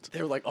can just.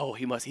 They were like, "Oh,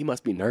 he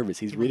must be nervous.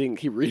 He's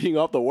reading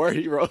off the word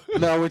he wrote."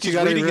 No, what you He's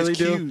got to reading his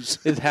really do cues.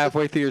 is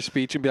halfway through your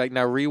speech and be like,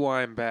 now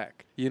rewind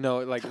back. You know,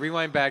 like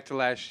rewind back to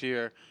last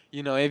year.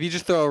 You know, if you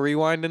just throw a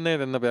rewind in there,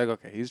 then they'll be like,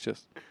 okay, he's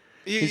just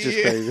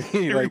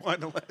crazy. Like,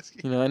 Rewind the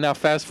last you know, and now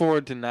fast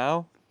forward to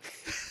now.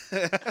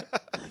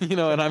 You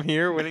know, and I'm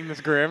here winning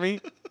this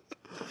Grammy.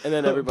 And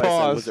then everybody said,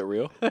 Pause. "Was it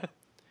real?"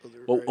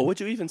 What would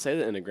you even say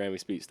that in a Grammy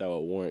speech that would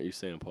warrant you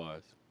saying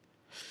pause?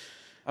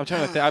 I'm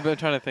trying to. I've been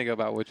trying to think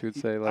about what you would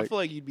say. I Like, feel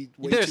like you'd be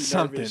way there's too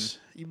something. nervous.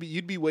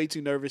 You'd be way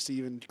too nervous to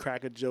even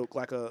crack a joke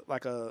like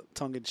a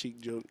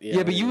tongue-in-cheek joke.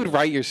 yeah, but you would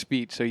write your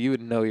speech, so you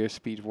would know your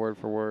speech word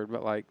for word.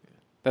 But like,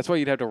 that's why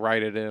you'd have to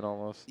write it in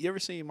almost. You ever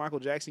seen Michael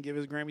Jackson give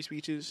his Grammy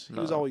speeches? He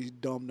was No. always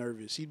dumb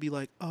nervous. He'd be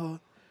like,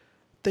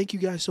 thank you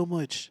guys so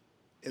much,"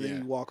 and then Yeah.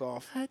 he'd walk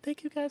off.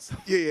 Thank you guys.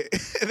 Yeah.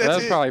 And That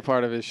was it. probably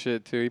part of his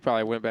shit too. He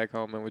probably went back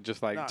home and would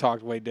just like Nah.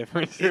 talk way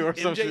different too, or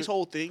some MJ's shit.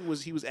 whole thing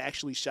was he was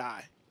actually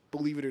shy.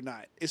 Believe it or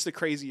not, it's the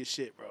craziest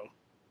shit, bro.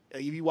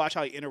 Like, if you watch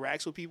how he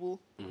interacts with people,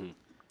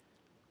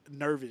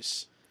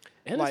 nervous.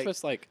 And Like- it's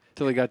just like,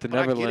 Till he got to But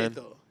I get it Neverland.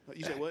 though.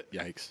 You said what?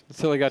 yikes.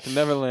 Until he got to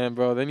Neverland,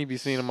 bro. Then you be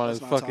seeing him on Let's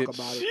his not fucking. talk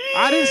about it.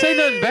 I didn't say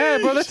nothing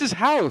bad, bro. That's his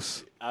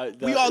house.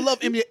 We all love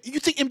MJ. You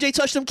think MJ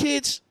touched them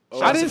kids?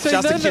 I didn't say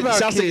nothing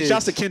about kids.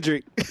 Shouts to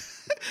Kendrick.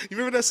 You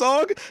remember that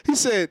song? He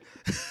said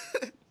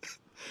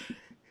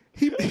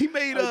he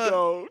made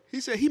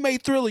he said he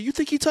made Thriller. You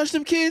think he touched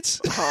them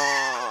kids?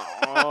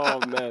 Oh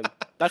man,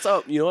 that's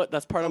you know what?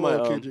 That's part of my.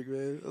 Kendrick,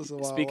 man. That's a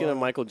wild, Speaking of wild.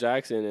 Michael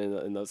Jackson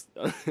and those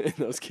and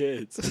those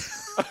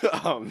kids.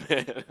 Oh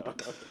man.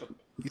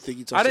 You think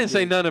he touched I didn't them say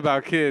kids? nothing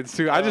about kids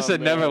too. I just Oh,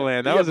 said man.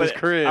 Neverland. That Yeah, was his but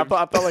crib.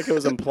 I felt like it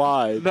was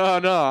implied. No,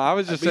 I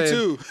was just Me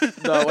saying. too.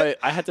 No, wait.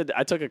 I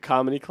took a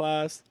comedy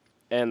class,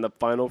 and the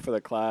final for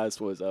the class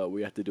was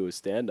we had to do a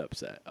stand-up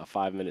set, a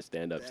 5-minute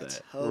stand-up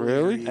set.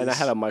 Really? And I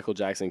had a Michael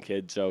Jackson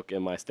kid joke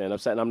in my stand-up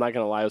set, and I'm not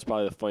gonna lie, it was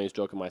probably the funniest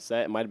joke in my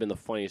set. It might have been the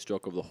funniest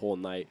joke of the whole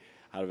night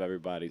out of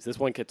everybody's. This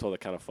one kid told a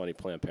kind of funny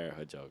Planned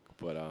Parenthood joke,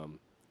 but All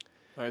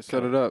right,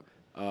 set it up.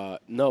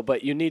 no,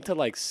 but you need to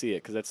like see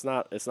it because it's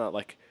not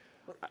like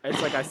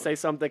it's like I say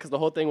something because the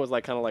whole thing was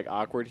like kind of like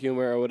awkward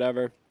humor or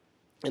whatever,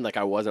 and like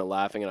I wasn't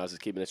laughing and I was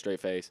just keeping a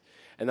straight face,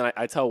 and then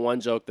I tell one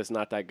joke that's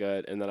not that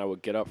good, and then I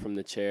would get up from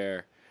the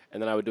chair,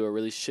 and then I would do a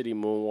really shitty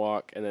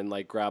moonwalk, and then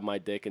like grab my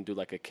dick and do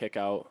like a kick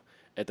out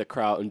at the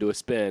crowd and do a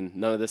spin.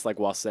 None of this like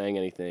while saying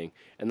anything,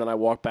 and then I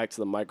walk back to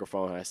the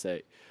microphone and I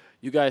say,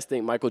 "You guys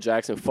think Michael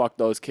Jackson fucked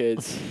those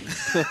kids?"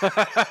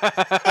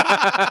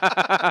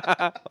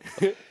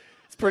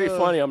 It's pretty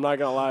funny. I'm not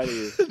gonna lie to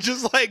you.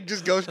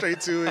 just go straight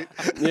to it.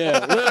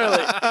 Yeah,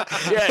 literally.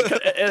 Yeah,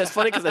 and it's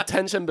funny because the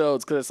tension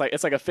builds because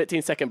it's like a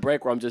 15-second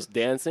break where I'm just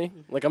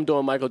dancing, like I'm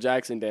doing Michael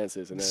Jackson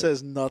dances. And It then,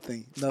 says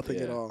nothing at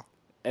Yeah. all.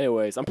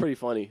 anyways, I'm pretty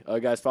funny.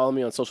 Guys, follow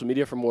me on social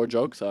media for more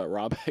jokes.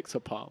 Rob X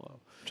Apollo.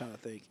 I'm trying to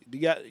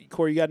think.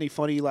 Corey? You got any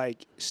funny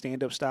like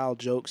stand-up style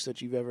jokes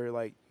that you've ever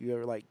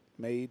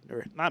made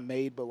or not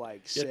made but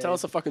like Yeah, said tell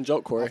us a fucking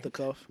joke, Corey. off the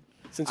cuff?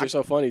 Since you're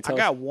so funny, tell I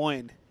got us.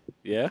 one.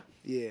 Yeah.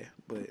 Yeah,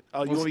 but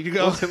you want me to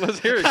go? Let's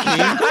hear it,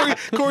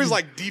 King. Corey's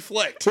like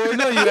deflect. Well,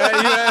 no, you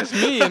asked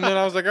me, and then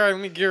I was like, all right, let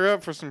me gear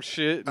up for some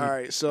shit. All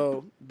right,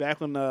 so back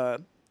when I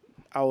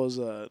was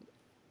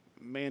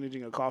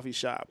managing a coffee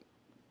shop,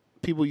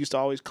 people used to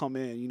always come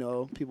in. You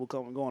know, people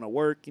come going to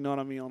work. You know what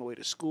I mean, on the way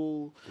to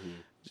school,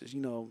 just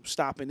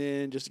stopping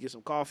in just to get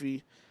some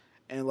coffee,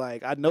 and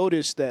like I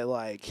noticed that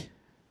like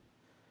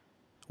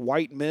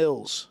white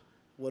males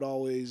would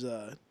always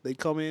they'd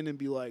come in and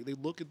be like they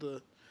look at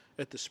the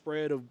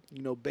spread of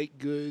baked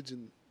goods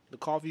and the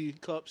coffee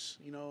cups,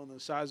 and the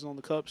sizes on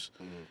the cups.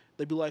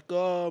 They'd be like,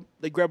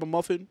 they grab a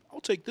muffin.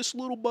 I'll take this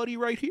little buddy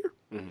right here.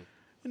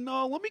 And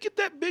let me get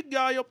that big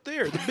guy up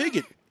there, the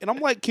bigot. And I'm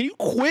like, can you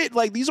quit?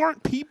 Like, these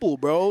aren't people,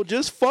 bro.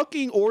 Just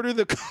fucking order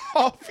the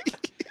coffee.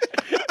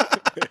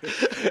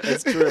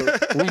 It's true.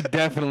 We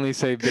definitely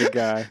say big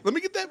guy. Let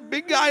me get that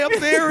big guy up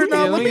there, and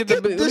Yeah, let me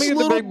get this the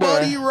little big boy.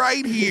 buddy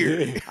right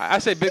here. I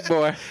say big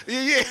boy.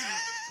 Yeah.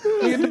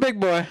 Let me get the big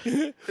boy.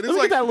 And it's Look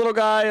like at that little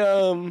guy.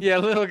 Yeah,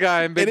 little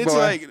guy and big and it's boy.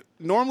 like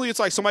normally it's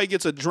like somebody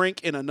gets a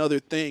drink and another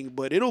thing,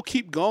 but it'll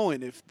keep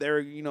going if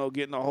they're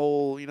getting a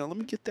whole let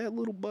me get that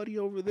little buddy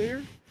over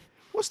there.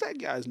 What's that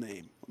guy's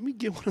name? Let me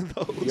get one of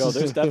those. Yo,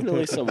 there's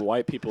definitely some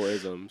white people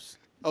isms.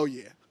 Oh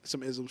yeah,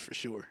 some isms for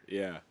sure.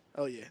 Yeah.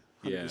 Oh yeah,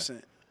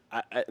 100%.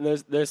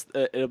 And there's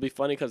it'll be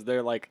funny because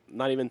they're like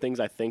not even things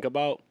I think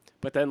about.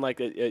 But then like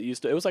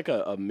it was like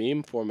a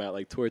meme format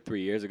like 2 or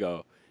 3 years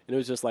ago, and it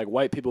was just like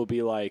white people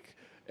be like,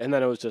 and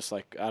then it was just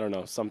like I don't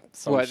know some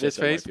What, shit this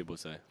that face? white people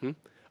say.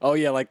 Oh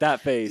yeah, like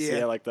that face. Yeah.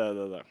 Yeah, like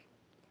the.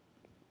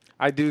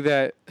 I do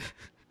that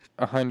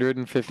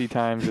 150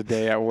 times a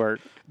day at work.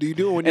 Do you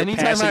do it when you're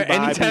passing by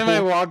anytime I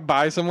people? walk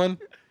by someone,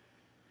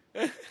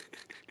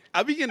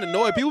 I be getting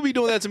annoyed. People be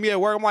doing that to me at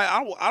work. I'm like,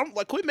 I don't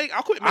like quit making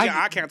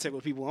eye contact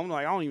with people. I'm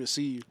like, I don't even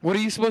see you. what are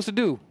you supposed to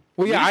do?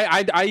 Well,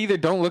 yeah, I either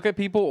don't look at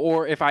people,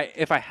 or if I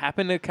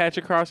happen to catch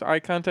across eye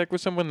contact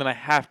with someone, then I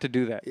have to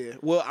do that. Yeah.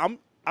 Well,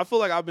 I feel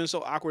like I've been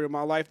so awkward in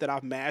my life that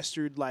I've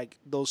mastered like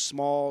those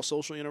small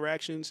social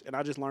interactions, and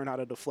I just learned how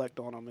to deflect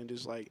on them and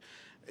just like,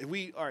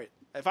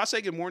 if I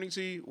say good morning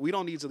to you, we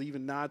don't need to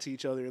even nod to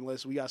each other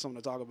unless we got something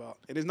to talk about.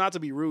 And it's not to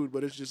be rude,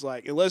 but it's just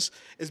like unless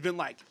it's been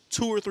like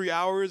 2 or 3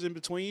 hours in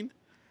between.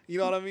 You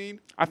know what I mean?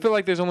 I feel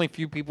like there's only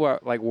few people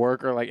at like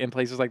work or like in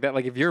places like that.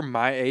 Like if you're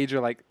my age or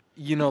like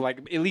like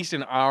at least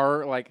in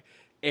our like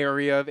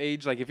area of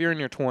age, like if you're in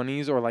your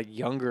 20s or like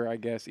younger, I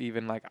guess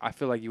even like I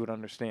feel like you would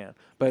understand.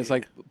 But it's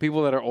like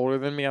people that are older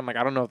than me, I'm like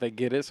I don't know if they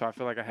get it, so I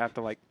feel like I have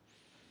to like,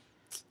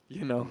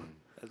 Well,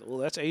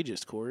 that's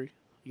ageist, Corey.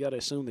 You gotta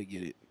assume they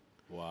get it.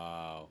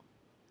 Wow.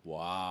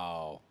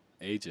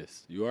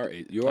 Ageist. You're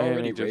I am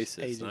already ageist.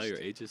 racist. Now Ageist. you're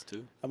ageist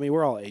too. I mean,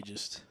 we're all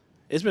ageist.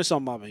 It's been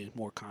something I've been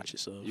more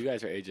conscious of. You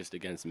guys are ageist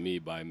against me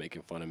by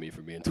making fun of me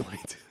for being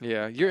 22.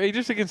 Yeah, you're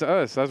ageist against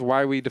us. That's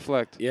why we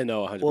deflect. Yeah,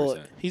 no, 100%. Well,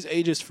 he's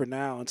ageist for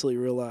now until he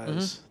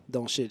realizes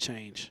don't shit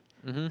change.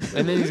 And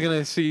then he's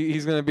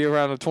gonna be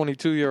around a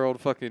 22-year-old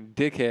fucking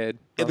dickhead.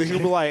 And then he'll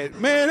be like,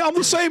 man, I'm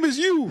the same as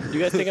you. You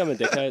guys think I'm a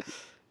dickhead?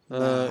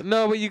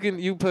 No, but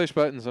you push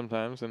buttons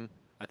sometimes, and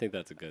I think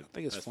that's a good. I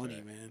think it's that's funny,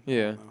 fair. man.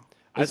 Yeah.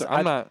 I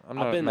don't know. I'm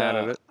not mad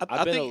at it. I've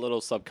been a think-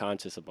 little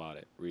subconscious about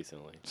it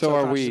recently. So are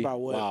Subconscious we. about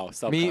what? Wow, Me,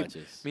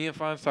 subconscious. me and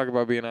Fonz talk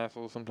about being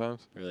assholes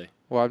sometimes. Really?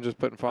 Well, I'm just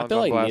putting I Fonz feel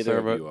on like blast neither there,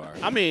 of but you are.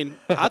 I mean,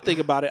 I think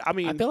about it. I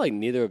mean, I feel like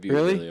neither of you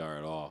Really? really are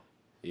at all.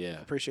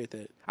 Yeah. appreciate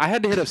that. I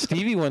had to hit up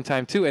Stevie one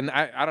time too, and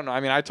I don't know. I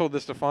mean, I told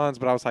this to Fonz,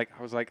 but I was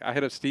like, I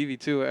hit up Stevie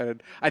too,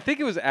 and I think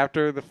it was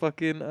after the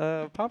fucking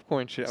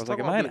popcorn shit. I was like,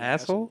 am I an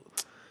asshole?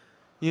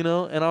 And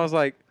I was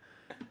like,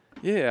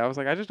 yeah,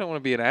 I just don't want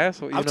to be an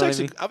asshole. You know what I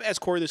mean? I've asked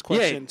Corey this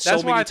question that's so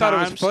many why I thought it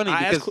times. was funny,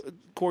 I ask because-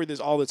 Corey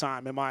this all the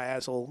time. Am I an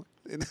asshole?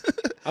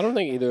 I don't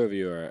think either of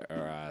you are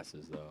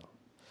asses though.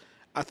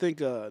 I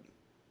think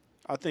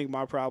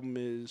my problem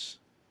is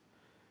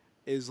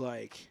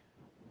like,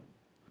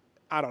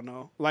 I don't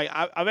know. Like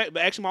I've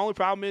actually my only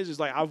problem is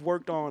like I've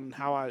worked on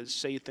how I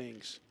say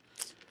things.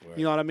 Word.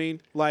 You know what I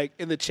mean? Like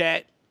in the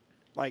chat,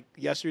 like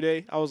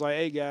yesterday, I was like,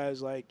 hey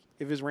guys, like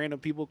if it's random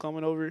people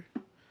coming over,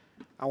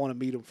 I want to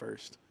meet them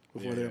first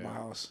before they're in my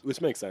house.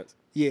 Which makes sense.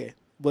 Yeah,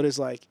 but it's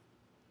like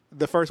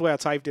the first way I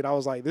typed it, I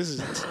was like, this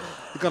is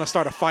gonna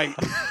start a fight.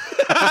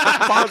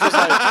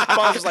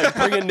 Fonz was like,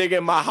 bring a nigga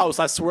in my house.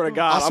 I swear to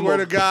God. I swear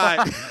to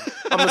God.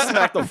 I'm gonna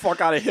smack the fuck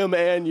out of him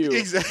and you.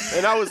 Exactly.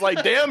 And I was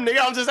like, damn, nigga,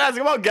 I'm just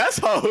asking about guest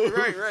host.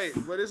 Right.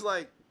 But it's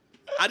like,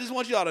 I just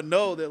want y'all to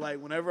know that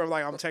like whenever I'm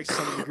texting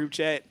someone in the group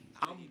chat,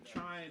 I'm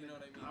trying.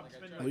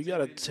 Well, you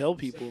gotta tell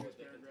people.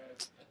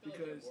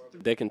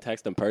 They can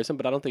text in person,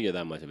 but I don't think you're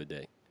that much of a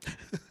dick.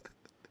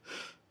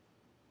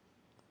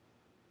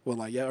 Well,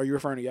 like, yeah, are you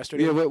referring to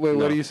yesterday? Yeah, wait, No.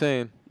 what are you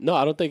saying? No,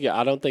 I don't think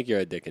you're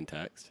a dick in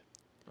text.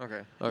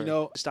 Okay. You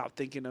know, stop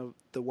thinking of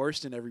the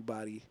worst in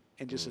everybody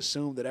and just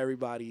assume that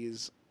everybody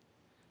is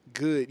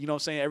good. You know what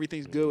I'm saying?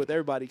 Everything's good with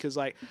everybody because,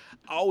 like,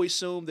 I always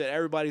assume that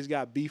everybody's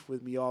got beef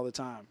with me all the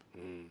time.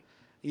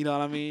 You know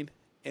what I mean?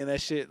 And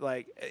that shit,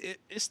 like,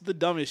 it's the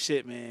dumbest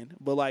shit, man.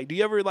 But, like, do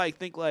you ever, like,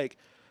 think, like,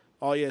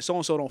 oh, yeah,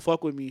 so-and-so don't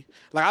fuck with me?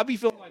 Like, I be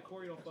feeling like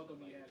Corey don't fuck with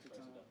me half the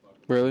time.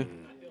 Really?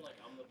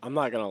 I'm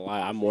not gonna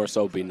lie. I'm more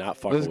so be not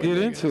fucking Let's with get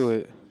niggas. into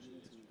it.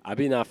 I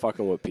be not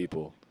fucking with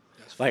people.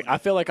 Like I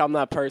feel like I'm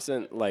that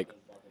person. Like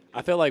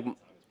I feel like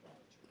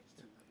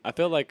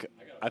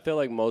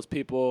most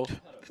people.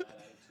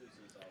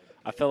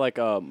 I feel like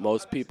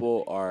most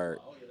people are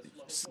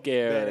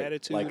scared. Bad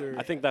attitude Like or-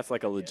 I think that's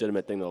like a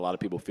legitimate thing that a lot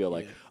of people feel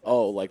like.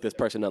 Oh, like this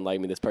person doesn't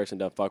like me. This person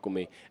doesn't fuck with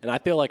me. And I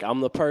feel like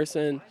I'm the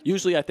person.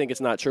 Usually I think it's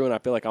not true, and I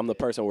feel like I'm the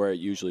person where it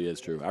usually is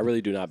true. I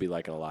really do not be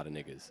liking a lot of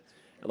niggas.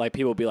 Like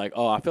people be like,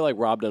 oh, I feel like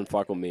Rob doesn't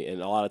fuck with me,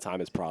 and a lot of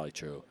time it's probably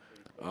true.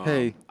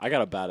 Hey. I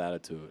got a bad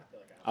attitude.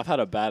 I've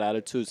had a bad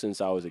attitude since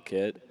I was a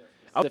kid.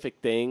 Specific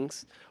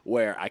things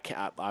where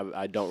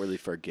I don't really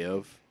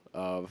forgive.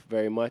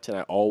 very much, and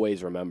I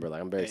always remember.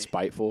 Like, I'm very Hey.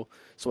 spiteful.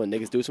 So when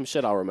niggas do some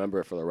shit, I'll remember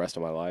it for the rest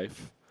of my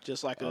life.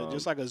 Just like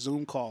a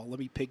Zoom call. Let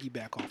me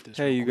piggyback off this.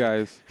 Hey, real you quick.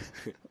 guys.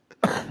 We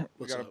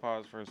What's gotta up?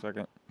 pause for a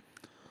second.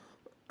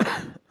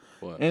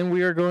 What? And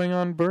we are going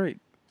on break.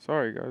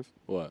 Sorry, guys.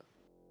 What?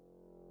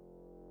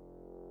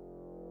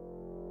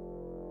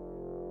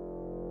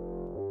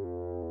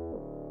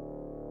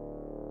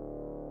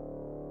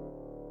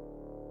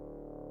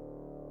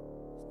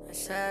 I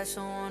said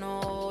someone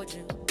hold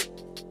you.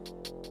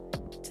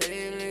 Tell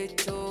you they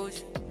told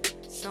you.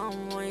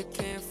 Someone you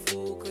can't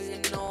fool cause you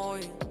know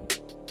you.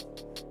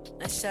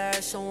 I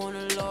said someone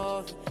to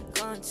love you.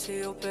 Come to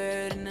your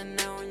bed in the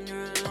night when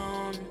you're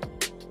alone.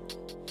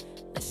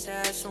 I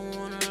said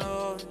someone to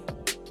love you.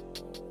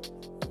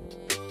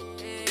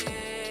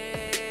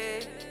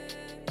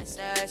 I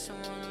said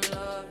someone to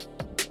love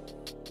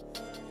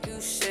you.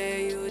 You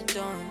say you were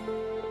done,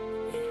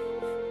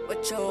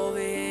 but you're over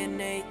here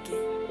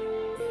naked.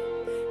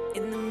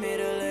 In the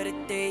middle of the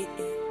day,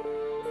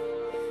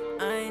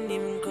 I ain't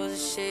even close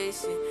to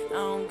chasing. I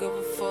don't give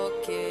a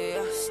fuck,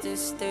 yeah, I still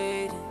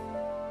stayed.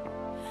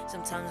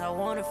 Sometimes I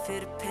wanna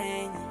feel the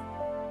pain,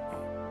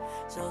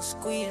 so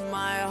squeeze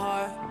my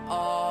heart,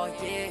 oh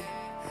yeah.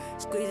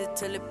 Squeeze it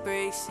till it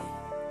breaks it.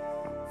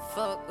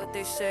 Fuck what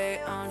they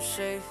say, I'm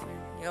safe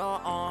in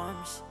your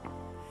arms.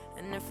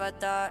 And if I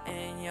die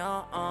in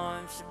your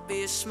arms, there'll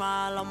be a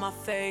smile on my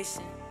face.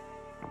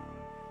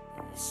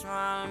 A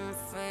smile on my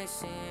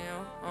face in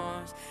your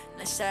arms.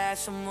 And I should have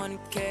someone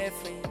to care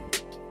for you.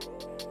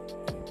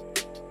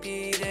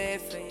 Be there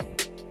for you.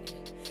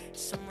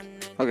 Someone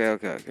that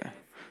Okay.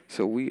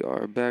 So we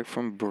are back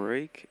from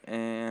break,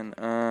 and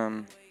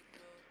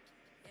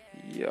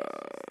yeah.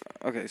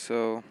 Okay,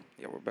 so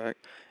yeah, we're back,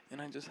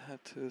 and I just had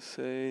to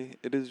say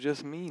it is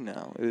just me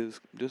now. It is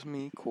just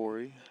me,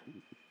 Corey.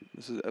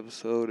 This is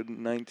episode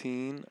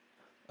 19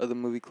 of the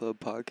Movie Club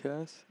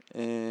podcast,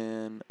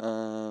 and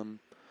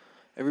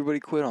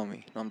everybody quit on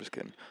me. No, I'm just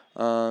kidding.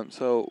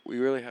 So we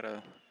really had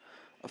a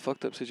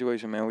fucked up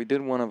situation, man. We did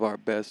one of our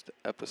best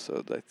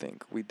episodes, I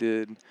think. We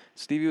did.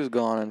 Stevie was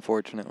gone,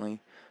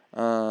 unfortunately.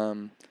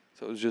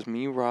 So it was just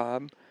me,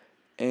 Rob,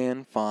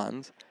 and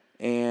Fonz,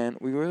 and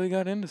we really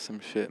got into some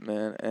shit,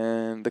 man.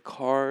 And the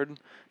card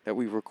that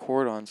we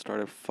record on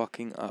started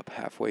fucking up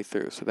halfway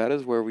through. So that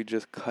is where we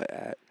just cut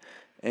at,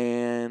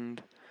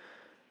 and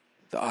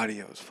the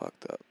audio is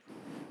fucked up.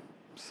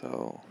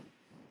 So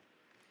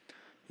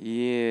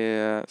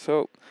yeah.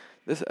 So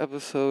this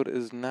episode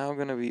is now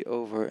gonna be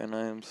over, and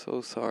I am so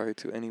sorry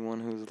to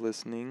anyone who's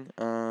listening.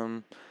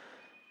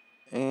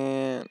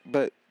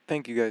 But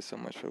thank you guys so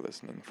much for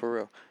listening. For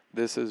real,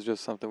 this is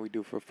just something we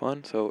do for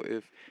fun. So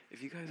if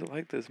you guys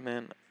like this,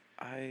 man,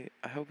 I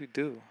hope you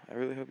do. I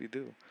really hope you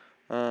do.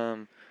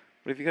 But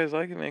if you guys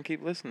like it, man,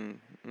 keep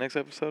listening. Next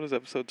episode is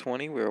episode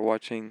 20. We're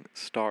watching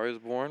Star is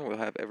Born. We'll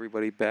have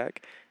everybody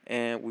back,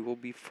 and we will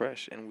be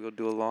fresh, and we'll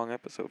do a long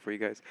episode for you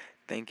guys.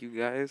 Thank you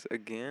guys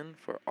again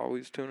for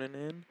always tuning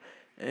in,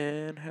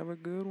 and have a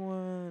good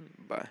one.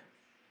 Bye.